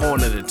that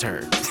corner to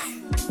turn.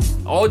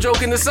 All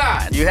joking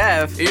aside, You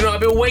have. you know,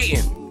 I've been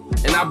waiting,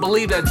 and I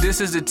believe that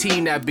this is a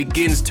team that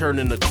begins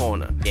turning the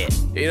corner. Yeah.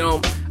 You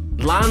know,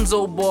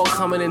 Lonzo Ball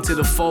coming into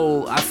the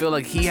fold, I feel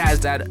like he has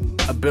that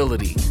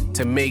ability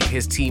to make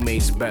his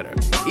teammates better.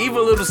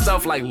 Even little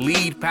stuff like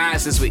lead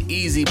passes for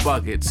easy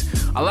buckets.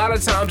 A lot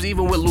of times,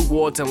 even with Luke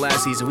Walton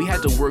last season, we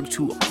had to work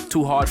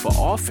too hard for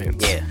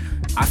offense. Yeah.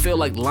 I feel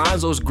like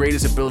Lonzo's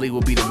greatest ability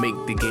will be to make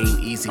the game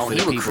easy Oh, for he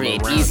the would people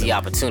create around easy him.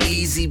 opportunities.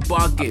 Easy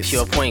buckets.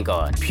 Pure point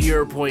guard.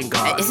 Pure point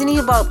guard. Isn't he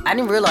about, I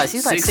didn't realize,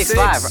 he's like 6'6".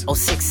 6'5". Oh,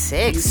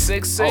 6'6". He's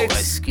 6'6". Oh,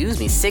 excuse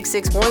me,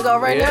 6'6" point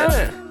guard right Yeah.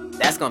 now?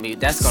 That's gonna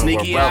work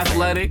Sneaky well for him.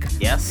 athletic.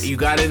 Yes. You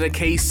got it a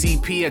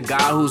KCP, a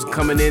guy who's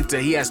coming into,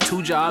 he has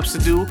 2 jobs to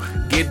do: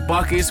 get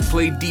buckets,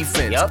 play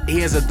defense. Yep. He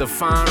has a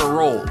defined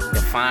role.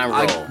 Define role.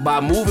 Like, by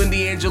moving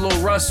D'Angelo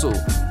Russell,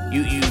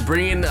 you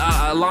bring in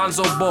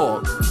Alonzo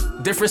Ball.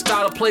 Different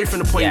style of play from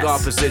the point Yes.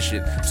 guard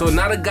position. So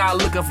not a guy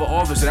looking for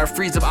offense, so that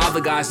frees up other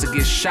guys to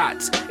get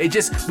shots.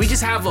 We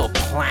just have a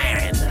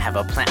plan. Have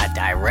a plan, a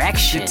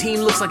direction. The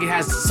team looks like it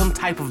has some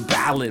type of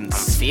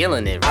balance.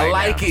 Feeling it right I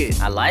like now.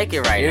 it. I like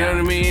it right You now.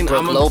 know what I mean? Brooke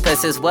I'm a-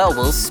 Lopez as well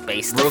will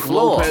space the Brooke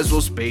floor. Lopez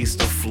will space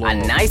the floor. A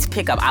nice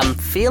pickup. I'm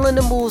feeling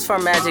the moves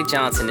from Magic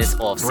Johnson this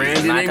offseason.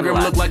 Brandon not gonna Ingram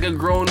lie. looked like a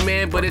grown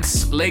man, but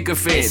it's Laker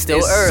fans. It's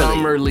still early.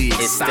 Summer League.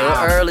 It's Stop.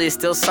 still early. It's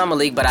still summer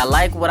league. But I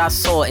like what I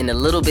saw in the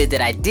little bit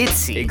that I did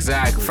see. Exactly.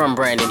 From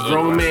Brandon Ingram.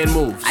 Grown man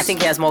moves. I think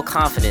he has more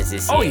confidence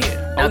this year. Oh,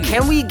 yeah. Now, Oh, yeah.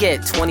 can we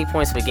get 20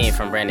 points per game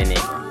from Brandon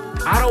Ingram?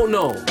 I don't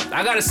know.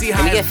 I gotta see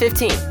how. Can we get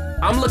 15?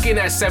 I'm looking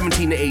at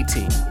 17 to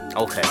 18.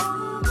 Okay.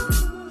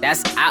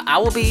 I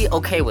will be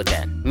okay with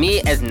that.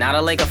 Me, as not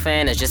a Laker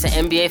fan, as just an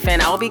NBA fan,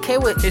 I will be okay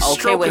with His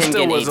stroke him still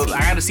getting was. 18. I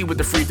gotta see what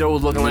the free throw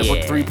was looking like. What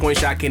Yeah. 3-point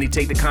shot can he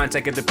take? The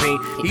contact at the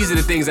paint. These are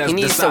the things that He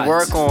needs to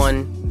work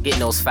on getting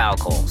those foul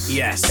calls.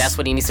 Yes. That's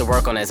what he needs to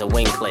work on as a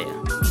wing player.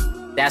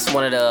 That's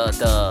one of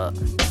the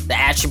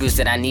attributes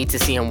that I need to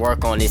see him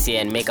work on this year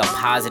and make a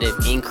positive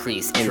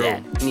increase in True.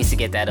 that. He needs to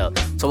get that up.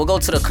 So we'll go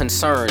to the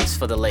concerns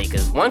for the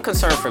Lakers. One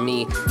concern for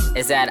me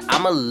is that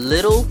I'm a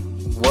little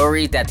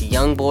worried that the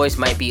young boys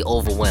might be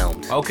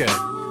overwhelmed. Okay.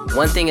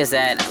 One thing is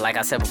that, like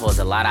I said before, there's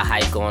a lot of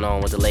hype going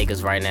on with the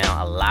Lakers right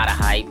now. A lot of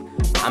hype.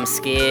 I'm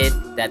scared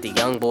that the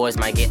young boys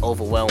might get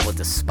overwhelmed with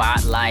the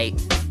spotlight.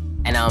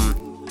 And I'm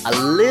a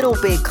little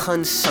bit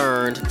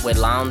concerned with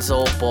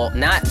Lonzo Ball,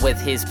 not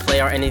with his play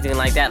or anything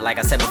like that. Like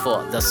I said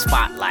before, the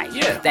spotlight.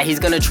 Yeah. That he's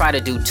going to try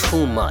to do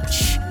too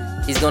much.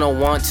 He's going to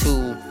want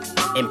to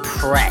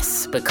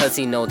impress because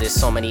he knows there's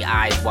so many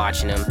eyes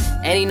watching him.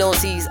 And he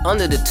knows he's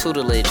under the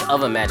tutelage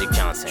of a Magic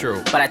Johnson.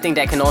 True. But I think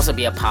that can also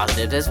be a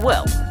positive as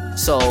well.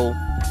 So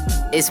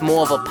it's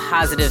more of a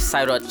positive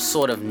side or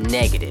sort of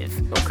negative.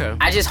 Okay.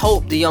 I just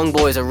hope the young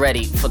boys are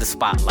ready for the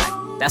spotlight.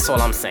 That's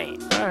all I'm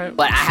saying. All right.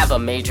 But I have a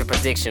major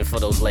prediction for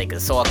those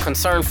Lakers. So a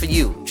concern for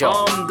you,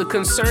 Joe. The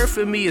concern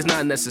for me is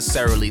not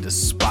necessarily the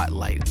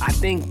spotlight. I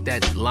think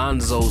that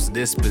Lonzo's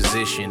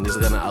disposition is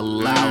gonna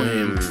allow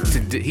him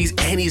to.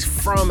 He's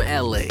from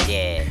LA.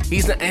 Yeah.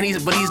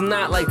 But he's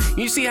not like,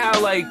 you see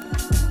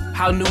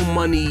how new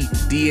money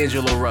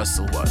D'Angelo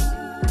Russell was.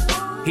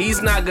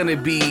 He's not gonna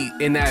be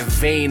in that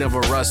vein of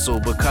a Russell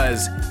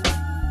because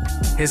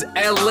his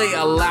LA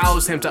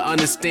allows him to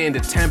understand the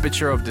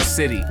temperature of the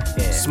city.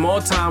 Yeah.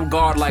 Small-time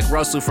guard like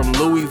Russell from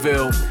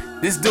Louisville.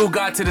 This dude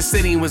got to the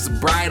city and was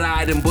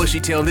bright-eyed and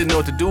bushy-tailed and didn't know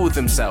what to do with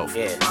himself.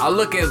 Yeah. I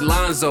look at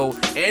Lonzo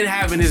and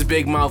having his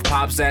big mouth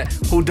pops at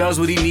who does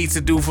what he needs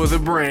to do for the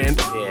brand.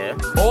 Yeah.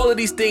 All of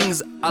these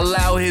things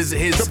allow his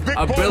big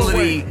ball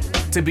ability away.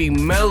 to be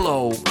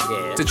mellow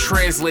Yeah. to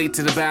translate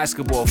to the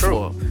basketball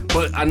floor.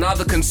 But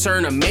another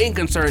concern, a main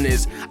concern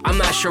is I'm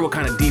not sure what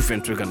kind of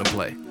defense we're gonna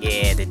play.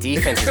 Yeah, the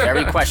defense is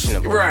very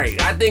questionable. Right.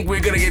 I think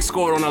we're gonna get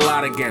scored on a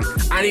lot again.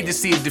 I need to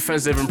see a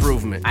defensive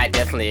improvement. I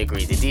definitely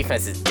agree. The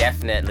defense is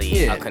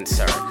definitely Yeah. a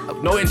concern.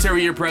 No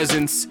interior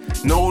presence,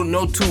 no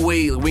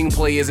two-way wing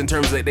players in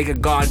terms of they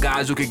could guard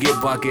guys who could get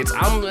buckets.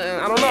 I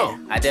don't know.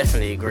 I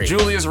definitely agree.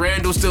 Julius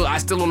Randle I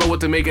still don't know what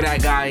to make of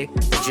that guy.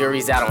 The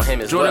jury's out on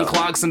him as Jordan well.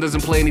 Clarkson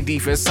doesn't play any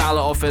defense,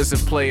 solid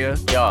offensive player.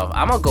 Yo,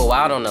 I'm gonna go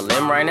out on a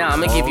limb right now.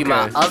 I'm gonna give you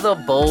my Okay. other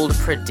bold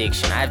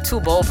prediction. I have two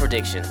bold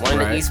predictions. One in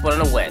the Right. East, one in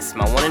the West.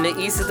 My one in the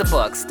East is the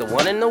Bucks. The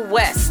one in the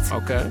West,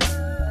 Okay.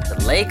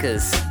 the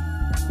Lakers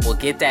will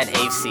get that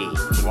 8th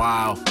seed.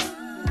 Wow.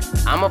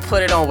 I'm gonna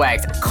put it on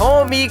wax.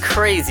 Call me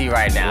crazy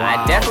right now.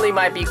 Wow. I definitely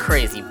might be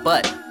crazy,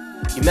 but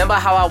you remember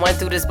how I went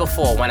through this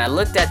before when I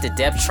looked at the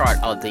depth chart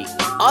of the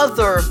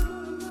other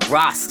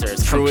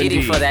rosters True competing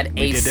indeed. for that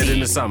We 8th did it in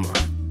the seed. summer.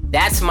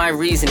 That's my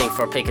reasoning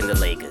for picking the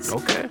Lakers.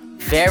 Okay.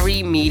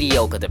 Very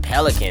mediocre. The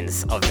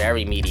Pelicans are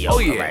very mediocre Oh,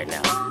 yeah. right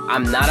now.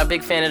 I'm not a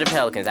big fan of the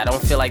Pelicans. I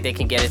don't feel like they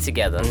can get it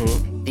together.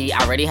 I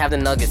already have the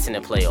Nuggets in the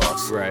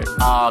playoffs. Mm-hmm. Right.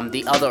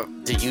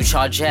 The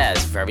Utah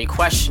Jazz, very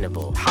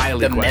questionable.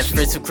 Highly the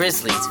questionable. Memphis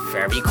Grizzlies,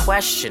 very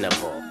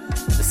questionable.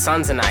 The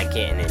Suns are not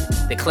getting in.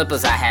 The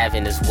Clippers I have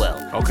in as well.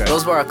 Okay.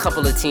 Those were a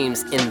couple of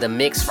teams in the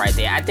mix right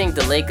there. I think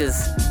the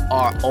Lakers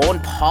are on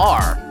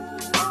par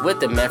with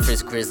the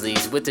Memphis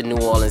Grizzlies, with the New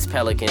Orleans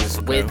Pelicans,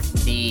 with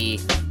the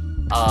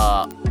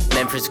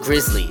Memphis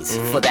Grizzlies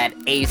for that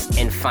 8th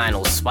and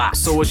final spot.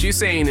 So what you're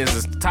saying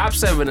is the top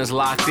 7 is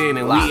locked in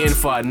and Locked. we in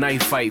for a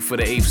knife fight for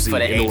the 8th seed For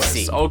the in the 8th West.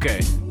 seed.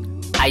 Okay.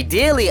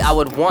 Ideally, I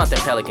would want the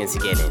Pelicans to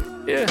get in.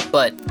 Yeah.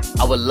 But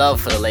I would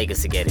love for the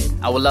Lakers to get in.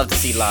 I would love to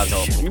see Lonzo.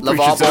 preaching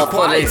LeVar to the Ball put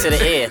choir. it into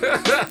the air.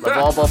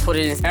 LeVar Ball put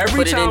it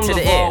Every time into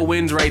the air. LeVar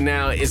wins right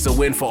now, it's a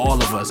win for all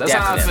of us. That's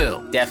how I feel.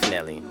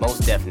 Definitely.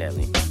 Most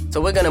definitely. So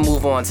we're going to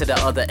move on to the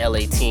other LA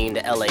team,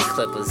 the LA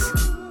Clippers.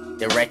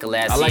 The record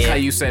last I like year. how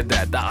you said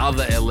that. The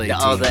other LA team. The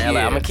other LA.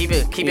 Yeah. I'm going to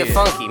keep it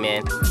funky,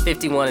 man.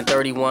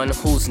 51-31.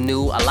 Who's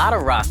new? A lot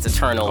of roster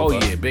turnover. Oh,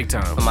 yeah. Big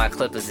time. For my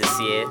Clippers this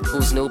year.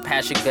 Who's new?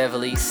 Patrick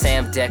Beverly,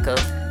 Sam Decker,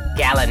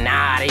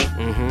 Gallinari,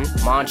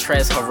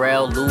 Montrezl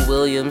Harrell, Lou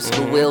Williams,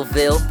 Lou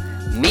Willville,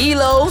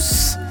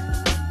 Milos,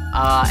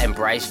 and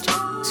Bryce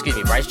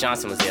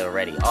Johnson was there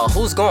already.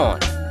 Who's gone?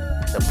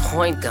 The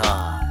point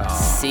guard,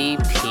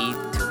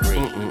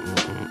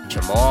 CP3,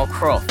 Jamal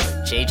Crawford,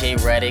 JJ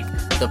Redick,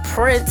 the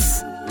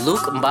Prince, Luke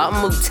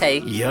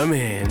Mbamute, Yeah,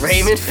 man.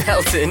 Raymond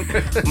Felton,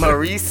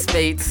 Maurice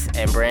Spates,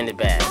 and Brandon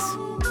Bass.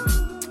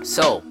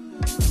 So,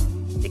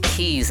 the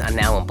keys are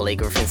now in Blake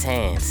Griffin's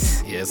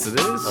hands Yes, it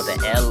is. for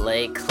the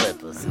LA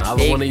Clippers.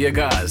 Another one of your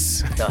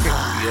guys.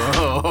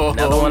 Yo,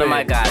 Another one of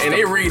my guys. And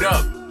they read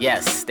up.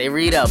 Yes, they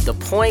read up. The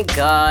point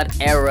guard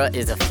era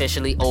is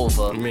officially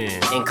over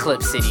Man. in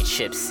Clip City,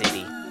 Chip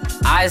City.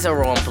 Eyes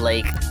are on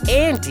Blake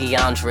and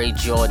DeAndre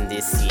Jordan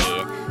this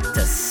year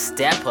to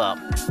step up.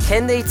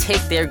 Can they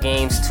take their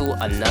games to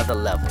another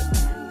level?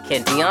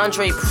 Can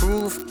DeAndre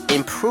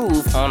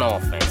improve on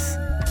offense?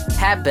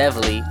 Pat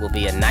Beverly will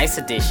be a nice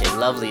addition,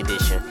 lovely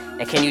addition.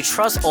 And can you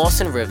trust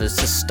Austin Rivers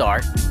to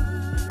start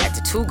at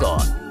the 2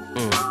 guard?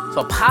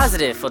 So a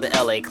positive for the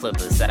LA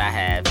Clippers that I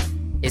have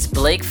is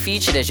Blake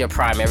featured as your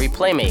primary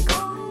playmaker.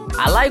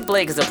 I like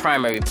Blake as a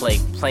primary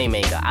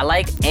playmaker. I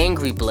like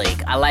angry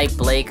Blake. I like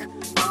Blake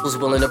who's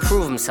willing to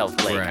prove himself,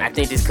 Blake. Right. I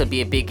think this could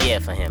be a big year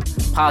for him.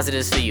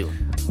 Positives for you.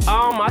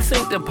 I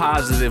think the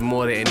positive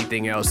more than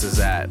anything else is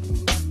that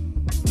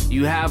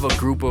you have a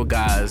group of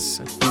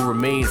guys who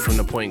remain from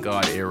the point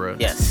guard era.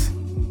 Yes.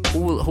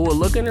 Who are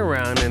looking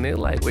around and they're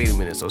like, wait a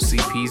minute, so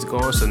CP's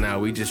gone, so now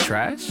we just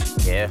trash?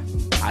 Yeah.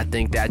 I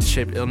think that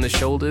chip on the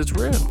shoulder is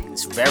real.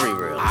 It's very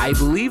real. I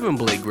believe in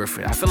Blake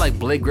Griffin. I feel like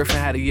Blake Griffin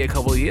had a year a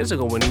couple of years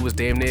ago when he was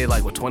damn near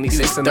like,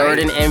 26 and Third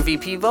 8. in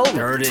MVP voting.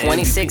 Third in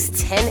 26,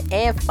 MVP. 10,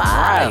 and 5.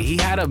 Right, he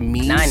had a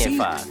mean 9 and season.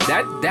 5.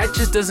 That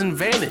just doesn't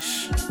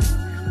vanish.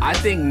 I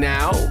think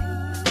now,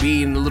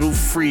 being a little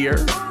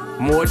freer,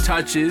 more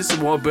touches,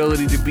 more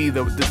ability to be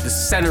the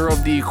center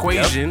of the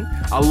equation,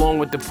 along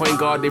with the point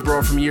guard they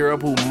brought from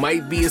Europe who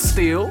might be a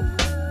steal.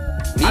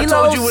 I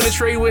told you in the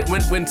trade when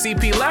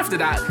CP left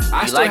it, I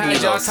still like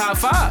had y'all Milos. top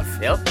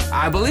 5. Yep.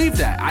 I believe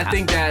that. I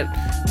think that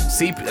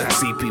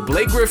CP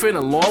Blake Griffin,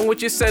 along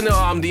with your center,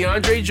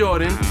 DeAndre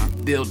Jordan,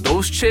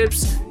 those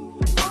chips.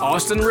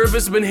 Austin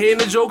Rivers been hearing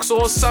the jokes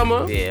all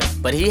summer. Yeah,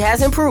 but he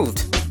has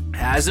improved.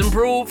 Has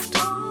improved.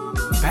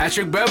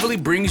 Patrick Beverly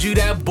brings you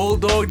that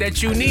bulldog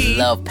that you need.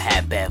 Love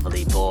Pat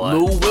Beverly, boy.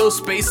 Lou Will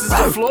spaces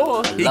the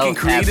floor. He Love can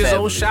create Pat his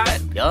own Beverly. shot.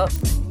 Yup.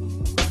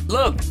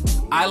 Look,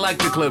 I like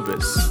the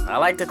Clippers. I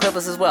like the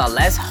Clippers as well.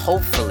 Let's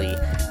hopefully,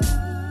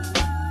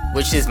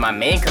 which is my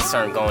main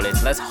concern going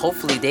into, let's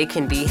hopefully they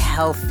can be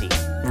healthy.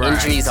 Right.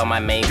 Injuries are my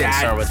main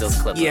concern with those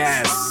Clippers.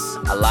 Yes.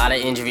 A lot of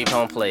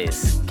injury-prone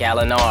players.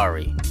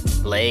 Gallinari,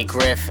 Blake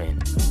Griffin.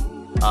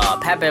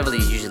 Pat Beverly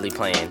is usually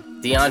playing.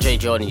 DeAndre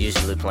Jordan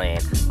usually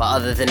playing. But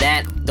other than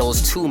that,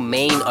 those two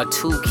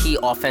key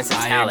offensive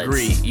I talents.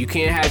 agree. You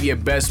can't have your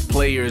best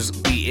players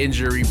be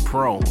injury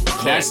prone.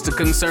 That's the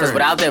concern. Because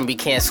without them, we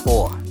can't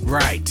score.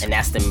 Right. And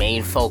that's the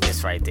main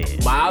focus right there.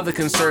 My other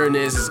concern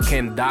is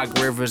can Doc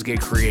Rivers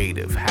get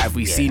creative? Have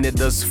we seen it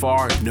thus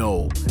far?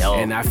 No.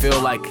 And I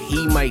feel like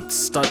he might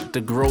stunt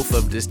the growth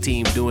of this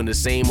team doing the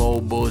same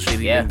old bullshit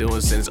he's been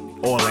doing since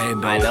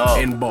Orlando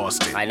and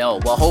Boston. I know.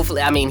 Well,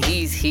 hopefully, I mean,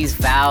 he's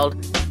vowed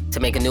to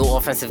make a new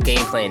offensive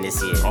game plan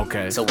this year.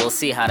 Okay. So we'll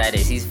see how that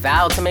is. He's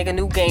vowed to make a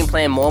new game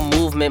plan, more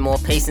movement, more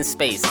pace and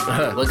space.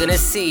 We're going to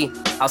see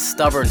how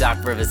stubborn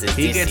Doc Rivers is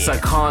He this gets year. a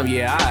calm,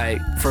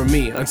 for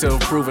me, until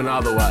proven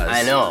otherwise.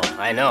 I know.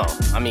 I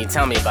mean,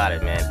 tell me about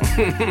it, man.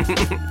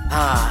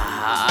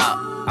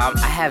 I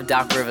have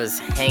Doc Rivers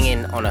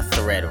hanging on a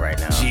thread right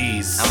now.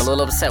 Jeez. I'm a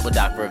little upset with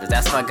Doc Rivers.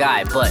 That's my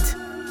guy, but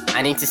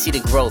I need to see the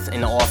growth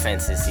in the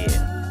offense this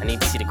year. I need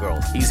to see the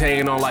growth. He's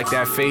hanging on like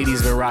that fade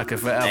he's been rocking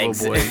forever,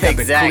 boy. He got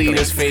Exactly. the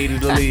cleanest fade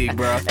in the league,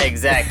 bro.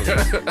 Exactly.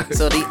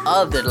 So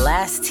the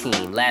last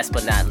team, last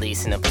but not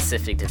least in the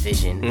Pacific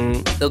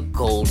Division, the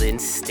Golden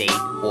State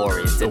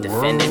Warriors, the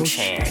defending world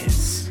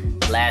champs.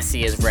 Last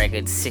year's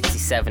record,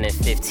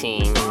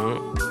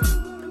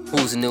 67-15.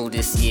 Who's new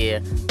this year?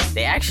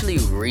 They actually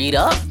read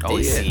up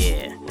this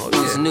year.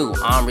 Who's new?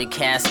 Omri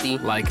Caspi.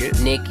 Like it.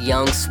 Nick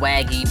Young,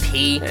 Swaggy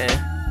P.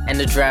 And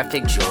the draft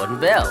pick Jordan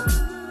Bell.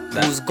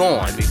 Who's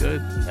gone? That'd be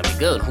good. That'd be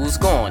good. Who's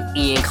gone?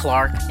 Ian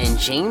Clark and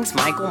James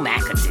Michael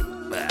McAdoo.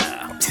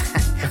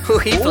 Who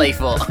he play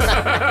for?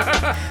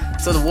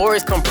 So the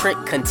Warriors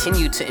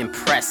continue to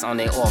impress on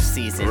their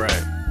offseason.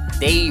 Right.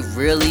 They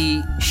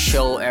really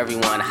show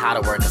everyone how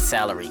to work a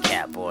salary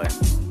cap, boy.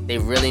 They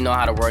really know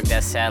how to work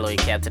that salary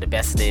cap to the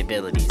best of their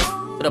abilities.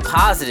 But the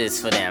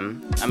positives for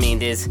them, I mean,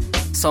 there's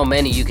so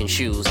many you can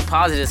choose. The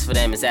positives for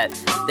them is that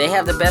they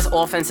have the best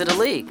offense in the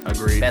league.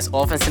 Agreed. Best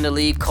offense in the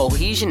league,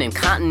 cohesion and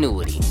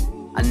continuity.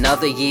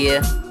 Another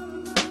year,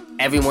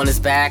 everyone is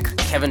back.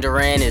 Kevin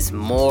Durant is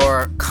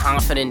more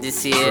confident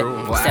this year.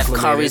 True. Steph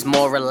Curry's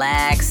more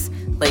relaxed.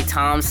 Klay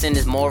Thompson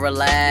is more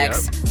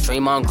relaxed.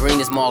 Draymond Green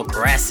is more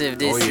aggressive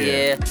this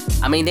year.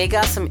 I mean, they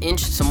got some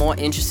more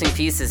interesting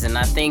pieces, and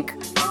I think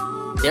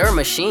they're a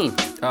machine.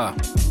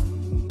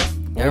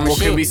 They're a What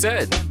machine. can be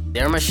said?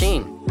 They're a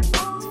machine.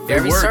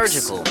 Very It works,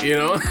 surgical. You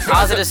know?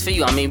 Positives for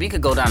you. I mean, we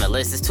could go down the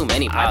list. There's too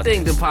many I positives.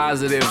 think the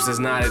positives is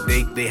not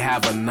that they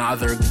have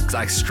another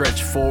like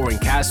stretch four in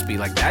Caspi,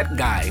 like that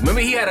guy. Remember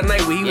he had a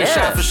night where he was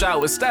shot for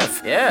shot with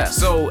Steph. Yeah.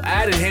 So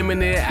added him in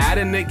there,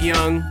 added Nick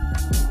Young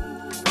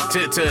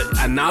to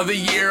another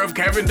year of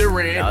Kevin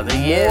Durant. Another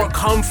year. More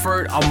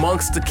comfort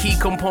amongst the key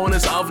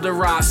components of the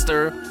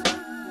roster.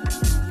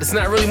 It's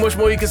not really much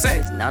more you can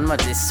say. Not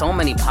much. There's so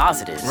many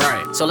positives.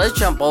 Right. So let's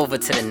jump over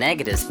to the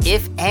negatives,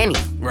 if any.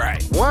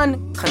 Right.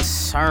 One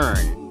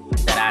concern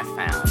that I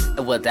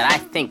found, well, that I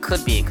think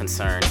could be a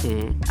concern,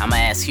 I'm gonna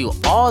ask you: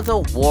 are the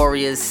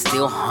Warriors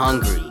still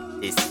hungry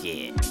this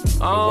year? They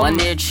won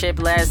their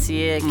chip last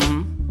year.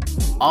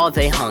 Are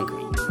they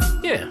hungry?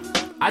 Yeah.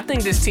 I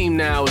think this team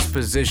now is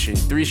positioned.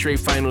 3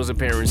 straight finals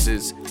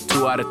appearances,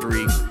 2 out of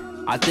 3.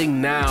 I think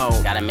now,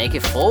 Gotta make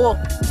it 4.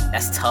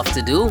 That's tough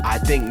to do. I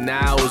think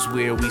now is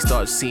where we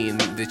start seeing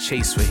the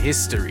chase for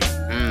history.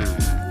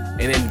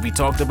 And then we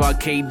talked about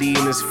KD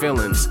and his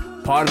feelings.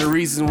 Part of the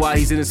reason why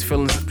he's in his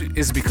feelings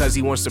is because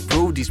he wants to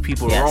prove these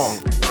people Yes. wrong.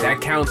 That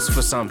counts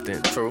for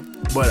something. True.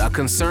 But a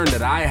concern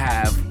that I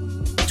have,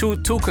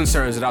 two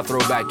concerns that I'll throw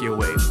back your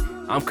way.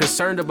 I'm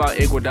concerned about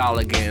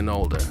Iguodala getting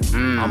older.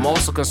 I'm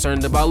also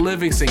concerned about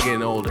Livingston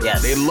getting older.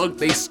 Yes.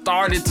 They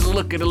started to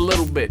look it a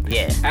little bit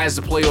as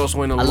the playoffs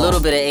went along. A little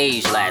bit of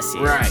age last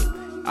year. Right.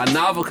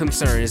 Another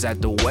concern is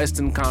that the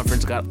Western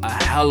Conference got a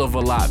hell of a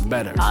lot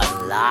better.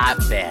 A lot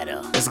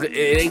better.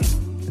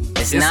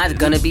 It's not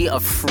gonna be a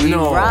free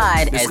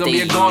ride it's as gonna they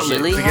be a gauntlet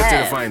usually to have. get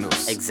to the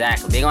finals.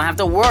 Exactly. They're gonna have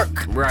to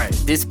work Right.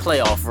 this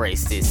playoff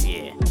race this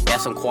year. They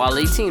have some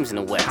quality teams in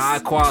the West. High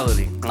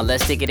quality.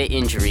 Unless they get an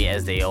injury,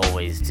 as they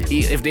always do.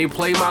 If they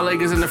play my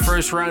Lakers in the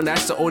first round,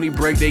 that's the only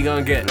break they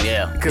gonna get.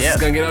 Yeah. Because Yeah. it's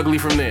gonna get ugly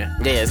from there.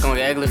 Yeah, it's gonna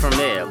get ugly from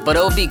there. But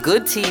it'll be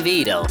good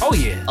TV though. Oh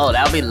yeah. Oh,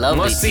 that'll be lovely.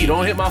 Must see. TV.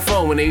 Don't hit my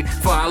phone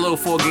for our little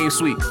 4-game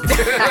sweep.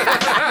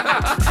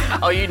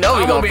 Oh, you know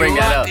we're I'm gonna be bring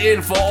that up. locked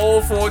in for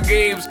all 4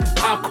 games.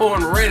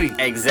 Popcorn ready.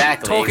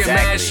 Exactly. Talking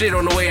exactly. mad shit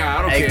on the way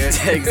out. I don't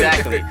care.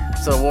 Exactly.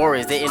 So the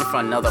Warriors, they're in for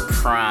another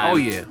prime. Oh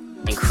yeah.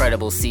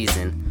 Incredible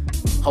season.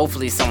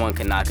 Hopefully someone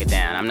can knock it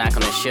down. I'm not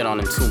gonna shit on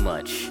them too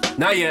much.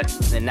 Not yet.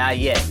 Not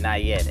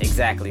yet.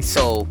 Exactly.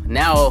 So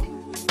now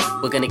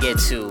we're gonna get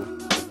to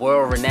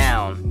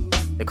world-renowned,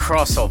 the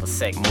crossover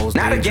segment. Most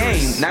Not a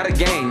dangerous.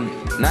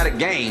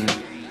 game.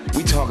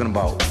 We talking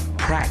about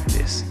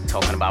practice.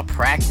 Talking about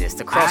practice,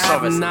 the I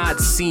have crossover. not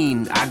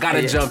seen. I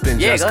gotta Yeah. jump in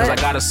Yeah, just go because I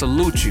ahead. gotta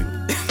salute you.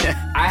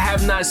 I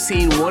have not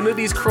seen one of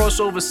these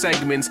crossover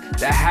segments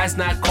that has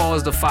not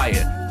caused a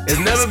fire. It's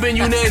never been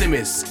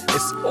unanimous.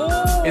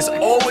 It's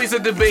always a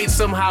debate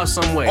somehow,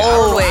 some way.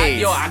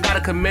 Always. I gotta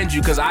commend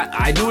you because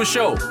I do a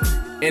show.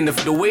 And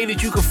the way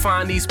that you can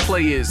find these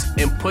players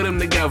and put them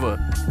together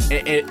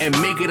and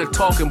make it a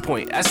talking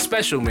point, that's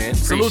special, man.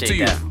 Salute to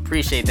you.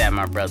 Appreciate that,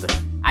 my brother.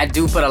 I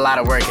do put a lot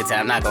of work into it,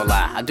 I'm not gonna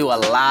lie. I do a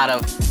lot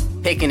of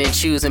picking and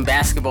choosing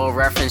basketball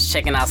reference,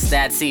 checking out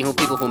stats, seeing who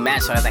people who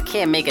match. So I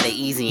can't make it an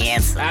easy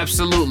answer.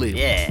 Absolutely.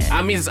 Yeah.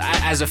 I mean,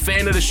 as a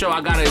fan of the show, I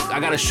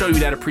gotta show you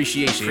that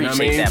appreciation. You know what I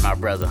Appreciate mean? that, my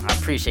brother. I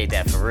appreciate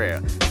that for real.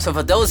 So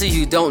for those of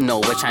you who don't know,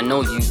 which I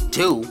know you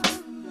do,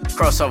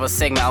 crossover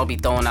segment, I'll be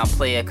throwing out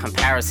player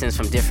comparisons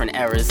from different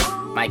eras.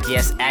 My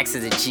guest acts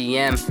as a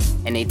GM,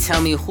 and they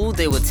tell me who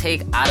they would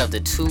take out of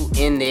the 2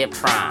 in their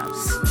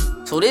primes.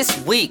 So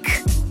this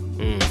week,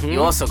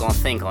 you also gonna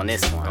think on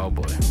this one. Oh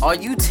boy. Are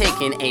you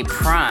taking a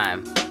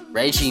prime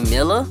Reggie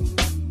Miller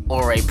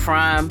or a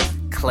prime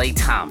Klay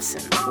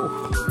Thompson?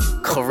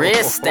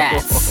 Career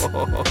stats.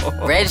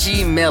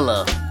 Reggie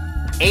Miller,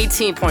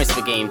 18 points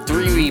per game,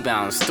 3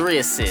 rebounds, 3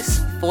 assists,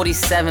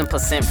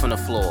 47% from the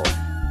floor,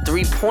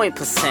 3-point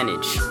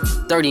percentage,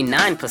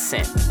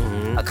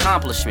 39%.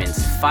 Accomplishments,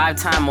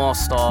 5-time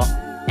All-Star,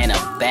 and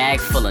a bag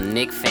full of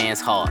Knicks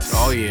fans' hearts.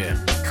 Oh yeah.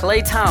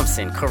 Klay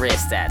Thompson, career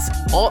stats.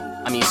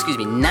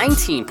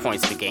 19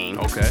 points per game.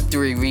 Okay.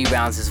 3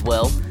 rebounds as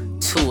well.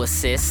 2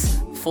 assists.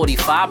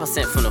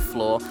 45% from the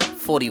floor.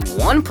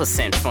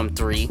 41% from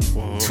 3.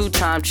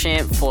 2-time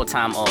champ,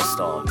 4-time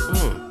All-Star.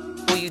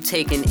 Who you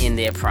taking in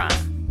their prime?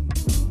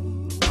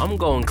 I'm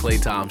going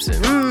Klay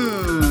Thompson.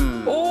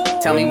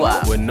 Tell me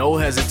why. With no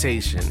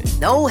hesitation.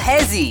 No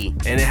hezzy.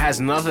 And it has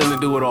nothing to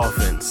do with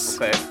offense.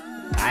 Okay.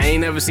 I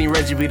ain't never seen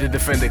Reggie be the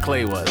defender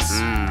Klay was.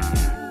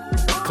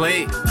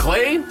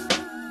 Klay,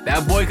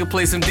 that boy could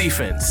play some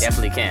defense.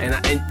 Definitely can.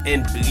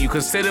 And you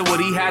consider what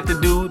he had to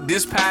do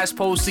this past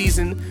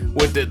postseason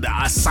with the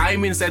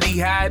assignments that he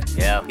had.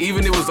 Yeah.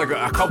 Even there was like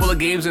a couple of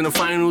games in the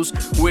finals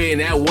where in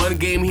that one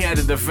game he had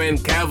to defend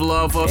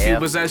Kevlar for a few Yep.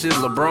 possessions,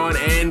 LeBron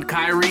and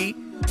Kyrie.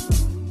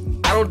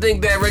 I don't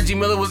think that Reggie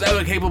Miller was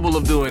ever capable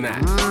of doing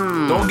that.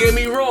 Don't get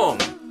me wrong.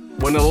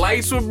 When the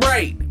lights were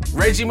bright,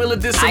 Reggie Miller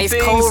did some Ice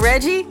things. cold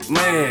Reggie?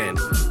 Man,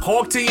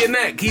 hawk to your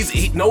neck.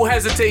 He's no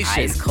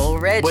hesitation. Ice cold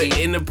Reggie. But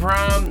in the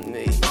prime,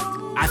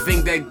 I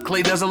think that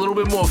Klay does a little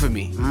bit more for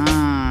me.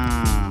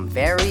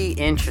 Very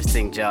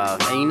interesting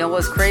job. And you know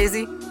what's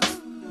crazy?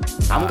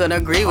 I'm gonna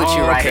agree with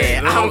you right okay.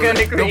 here. I'm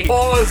gonna agree. The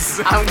pause.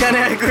 I'm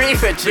gonna agree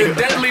with you.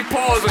 The deadly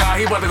pause.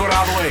 He about to go the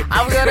other way.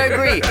 I'm gonna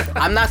agree.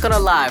 I'm not gonna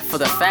lie. For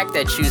the fact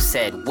that you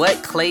said what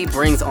Klay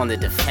brings on the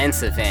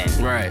defensive end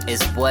Right.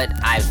 is what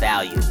I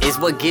value. Is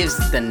what gives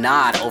the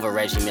nod over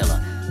Reggie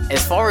Miller.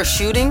 As far as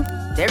shooting,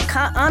 they're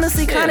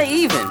honestly kind of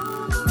even.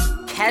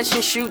 Catch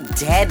and shoot,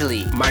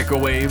 deadly.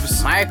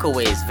 Microwaves.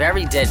 Microwaves,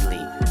 very deadly.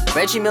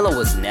 Reggie Miller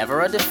was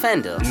never a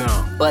defender.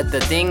 No. But the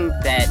thing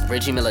that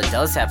Reggie Miller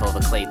does have over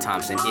Klay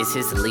Thompson is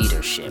his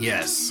leadership.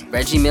 Yes.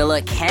 Reggie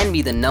Miller can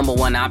be the number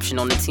 1 option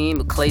on the team,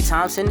 but Klay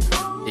Thompson,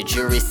 the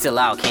jury's still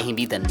out. Can he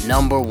be the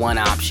number 1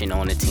 option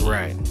on the team?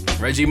 Right.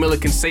 Reggie Miller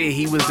can say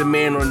he was the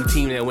man on the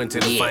team that went to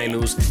the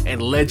finals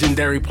and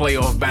legendary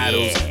playoff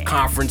battles,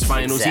 conference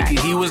finals. Exactly.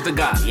 He was the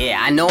guy. Yeah,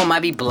 I know it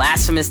might be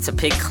blasphemous to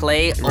pick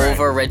Klay Right.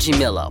 over Reggie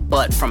Miller,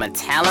 but from a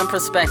talent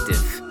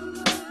perspective,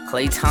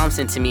 Klay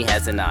Thompson to me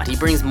has a nod. He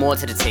brings more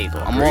to the table,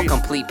 a more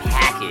complete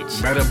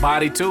package. Better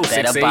body too.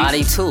 Better 6'8".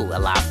 body too, a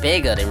lot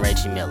bigger than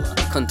Reggie Miller.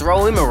 Can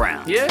throw him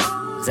around. Yeah.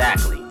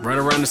 Exactly. Run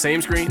around the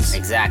same screens.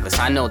 Exactly.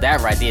 So I know that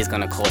right there is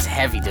gonna cause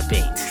heavy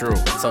debate. True.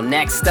 So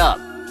next up,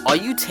 are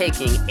you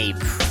taking a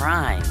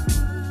prime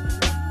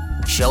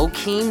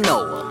Joakim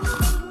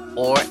Noah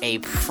or a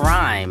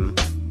prime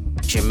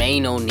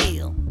Jermaine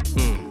O'Neal?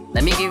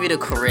 Let me give you the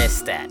career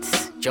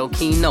stats.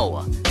 Joakim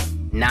Noah,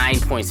 9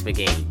 points per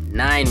game,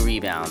 9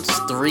 rebounds,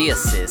 3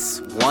 assists,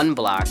 1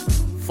 block,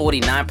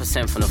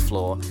 49% from the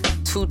floor,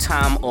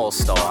 2-time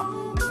All-Star,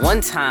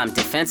 1-time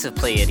Defensive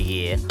Player of the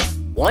Year,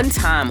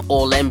 1-time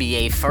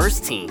All-NBA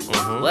First Team.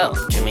 Well,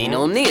 Jermaine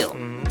O'Neal,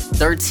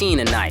 13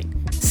 a night,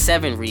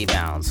 7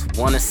 rebounds,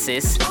 1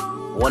 assist,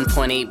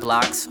 1.8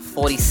 blocks,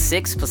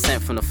 46%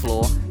 from the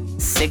floor,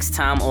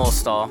 6-time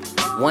All-Star,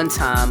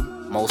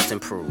 1-time Most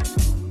Improved.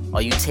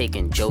 Are you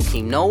taking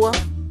Joakim Noah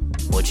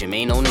or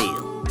Jermaine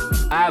O'Neal?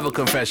 I have a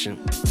confession.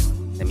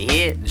 Let me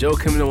hear it.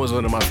 Joakim Noah is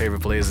one of my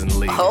favorite players in the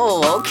league.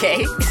 Oh,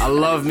 okay. I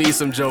love me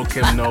some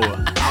Joakim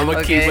Noah. I'm gonna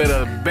Okay. keep it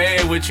a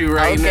band with you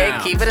right now.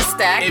 Okay, keep it a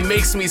stack. It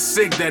makes me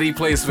sick that he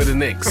plays for the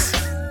Knicks.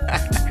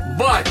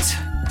 But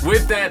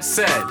with that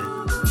said,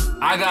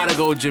 I gotta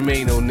go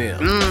Jermaine O'Neal.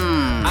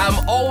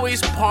 I'm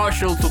always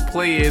partial to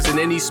players in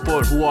any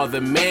sport who are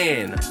the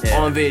man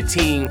on their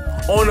team,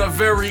 on a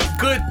very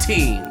good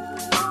team.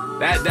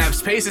 That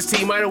Pacers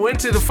team might have went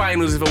to the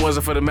finals if it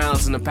wasn't for the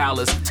Malice in the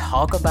Palace.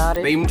 Talk about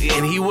it.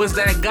 And he was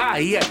that guy.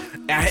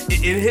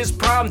 In his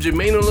prime,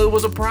 Jermaine O'Neal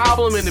was a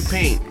problem in the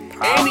paint.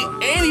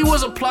 And he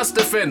was a plus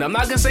defender. I'm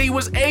not gonna say he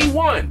was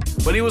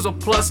A1, but he was a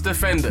plus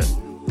defender.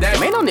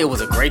 Jermaine O'Neal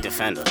was a great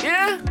defender.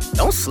 Yeah,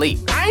 Don't sleep.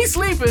 I ain't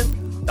sleeping.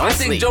 I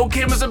think sleep.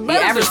 Joakim is a He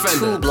better averaged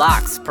defender. 2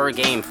 blocks per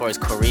game for his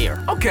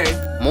career. Okay,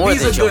 More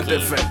he's than a good Joakim.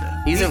 defender.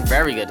 He's a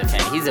very good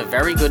defender. He's a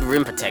very good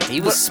rim protector. He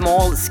was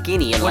small,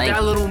 skinny, and With lanky.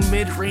 that little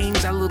mid-range,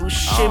 that little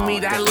shimmy,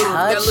 the that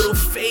little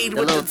fade the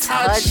with little the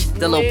touch,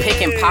 the little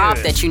pick and pop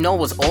that you know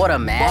was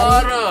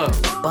automatic.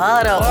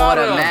 Butter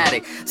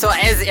automatic. So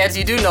as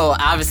you do know,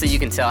 obviously you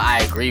can tell I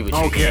agree with you.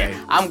 Okay.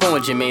 Here. I'm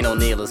going Jermaine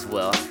O'Neal as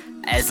well.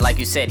 As like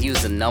you said, he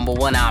was the number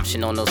 1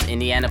 option on those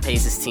Indiana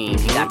Pacers team.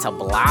 He got to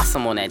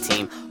blossom on that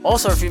team.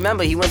 Also, if you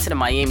remember, he went to the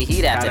Miami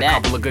Heat after that. Had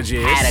a couple of good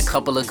years. Had a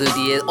couple of good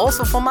years.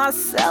 Also for my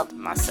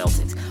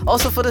Celtics.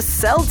 Also for the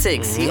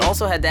Celtics. He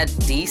also had that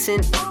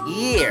decent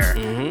year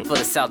for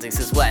the Celtics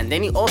as well. And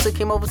then he also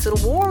came over to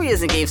the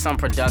Warriors and gave some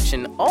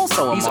production.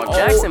 Also when Mark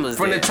Jackson was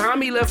From there. the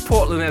time he left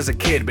Portland as a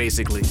kid,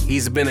 basically,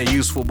 he's been a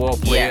useful ball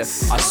player.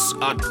 Yes.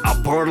 A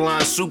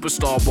borderline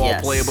superstar ball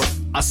Yes. player, but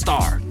a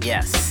star.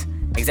 Yes.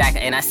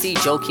 Exactly, and I see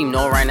Joakim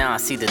Noah right now. I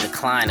see the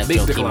decline of Big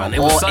Joakim decline. It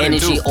Noah. was All sudden,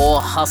 energy, too. all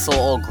hustle,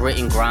 all grit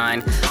and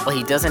grind, but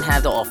he doesn't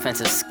have the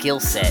offensive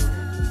skill set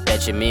that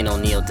Jermaine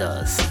O'Neal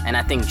does. And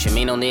I think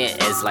Jermaine O'Neal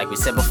is, like we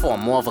said before,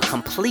 more of a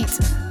complete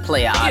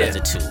player out of the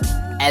two.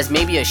 As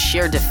maybe a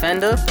sheer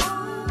defender,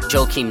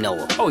 Joakim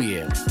Noah. Oh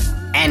yeah.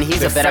 And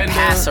he's a better Defender,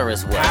 passer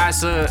as well.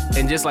 Passer,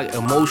 and just like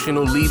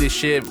emotional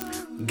leadership,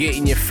 get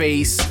in your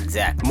face,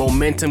 Exactly.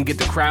 momentum, get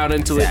the crowd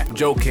into Exactly. it.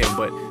 Joakim,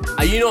 but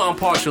you know I'm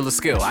partial to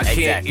skill. I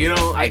can't,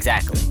 Exactly.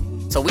 Exactly.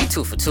 So we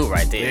 2 for 2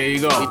 right there. There you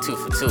go. We 2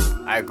 for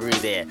 2. I agree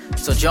there.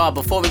 So, Jaw,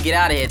 before we get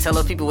out of here, tell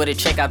the people where to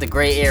check out the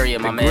Gray Area,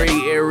 my man.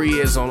 Gray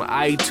Area is on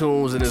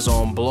iTunes and it's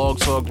on Blog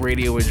Talk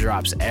Radio. It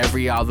drops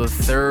every other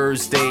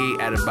Thursday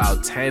at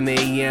about 10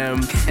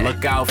 a.m.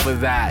 Look out for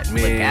that,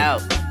 man. Look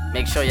out.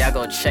 Make sure y'all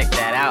go check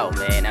that out,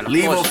 man. And of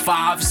Leave a course,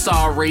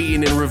 5-star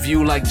rating and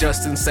review like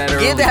Justin said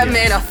earlier. give that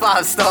man a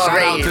 5-star Shout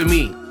rating. out to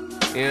me.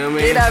 You know what I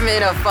mean? Give that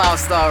man a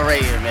 5-star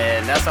rating,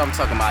 man. That's what I'm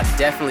talking about.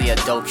 Definitely a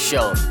dope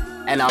show.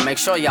 And make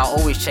sure y'all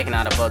always checking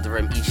out Above the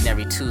Rim each and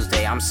every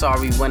Tuesday. I'm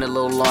sorry we went a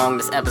little long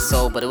this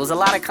episode, but it was a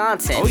lot of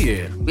content. Oh,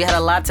 yeah. We had a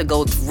lot to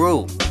go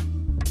through.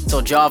 So,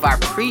 Jav, I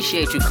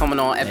appreciate you coming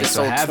on Thanks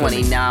for episode having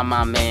 29,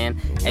 my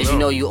man. As you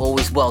know, you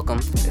always welcome.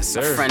 Yes,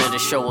 sir. A friend of the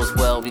show as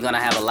well. We're going to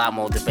have a lot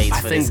more debates I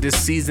for think this.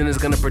 this season is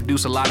going to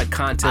produce a lot of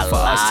content A for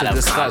us lot to of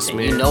discuss, content.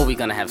 man. You know we're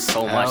going to have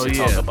so much Hell to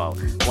yeah. talk about.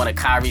 One of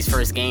Kyrie's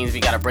first games,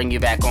 we got to bring you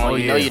back on. Oh,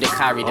 You know yeah. you're the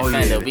Kyrie Oh,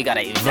 defender. yeah. We got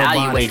to The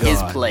evaluate his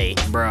bodyguard. play.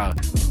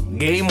 Bruh.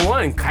 Game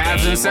 1, Cavs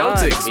Game and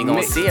Celtics. one. We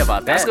gonna see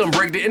about That's that. going to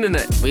break the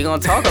internet. We're going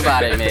to talk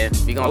about it, man.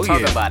 We're going Oh, to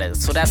talk yeah. about it.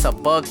 So that's a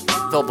bug.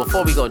 So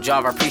before we go,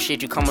 Jav, I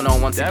appreciate you coming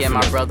on once again,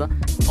 my brother.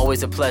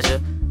 Always a pleasure.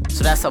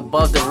 So that's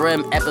Above the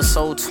Rim,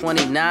 episode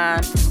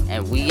 29.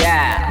 And we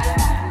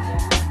out.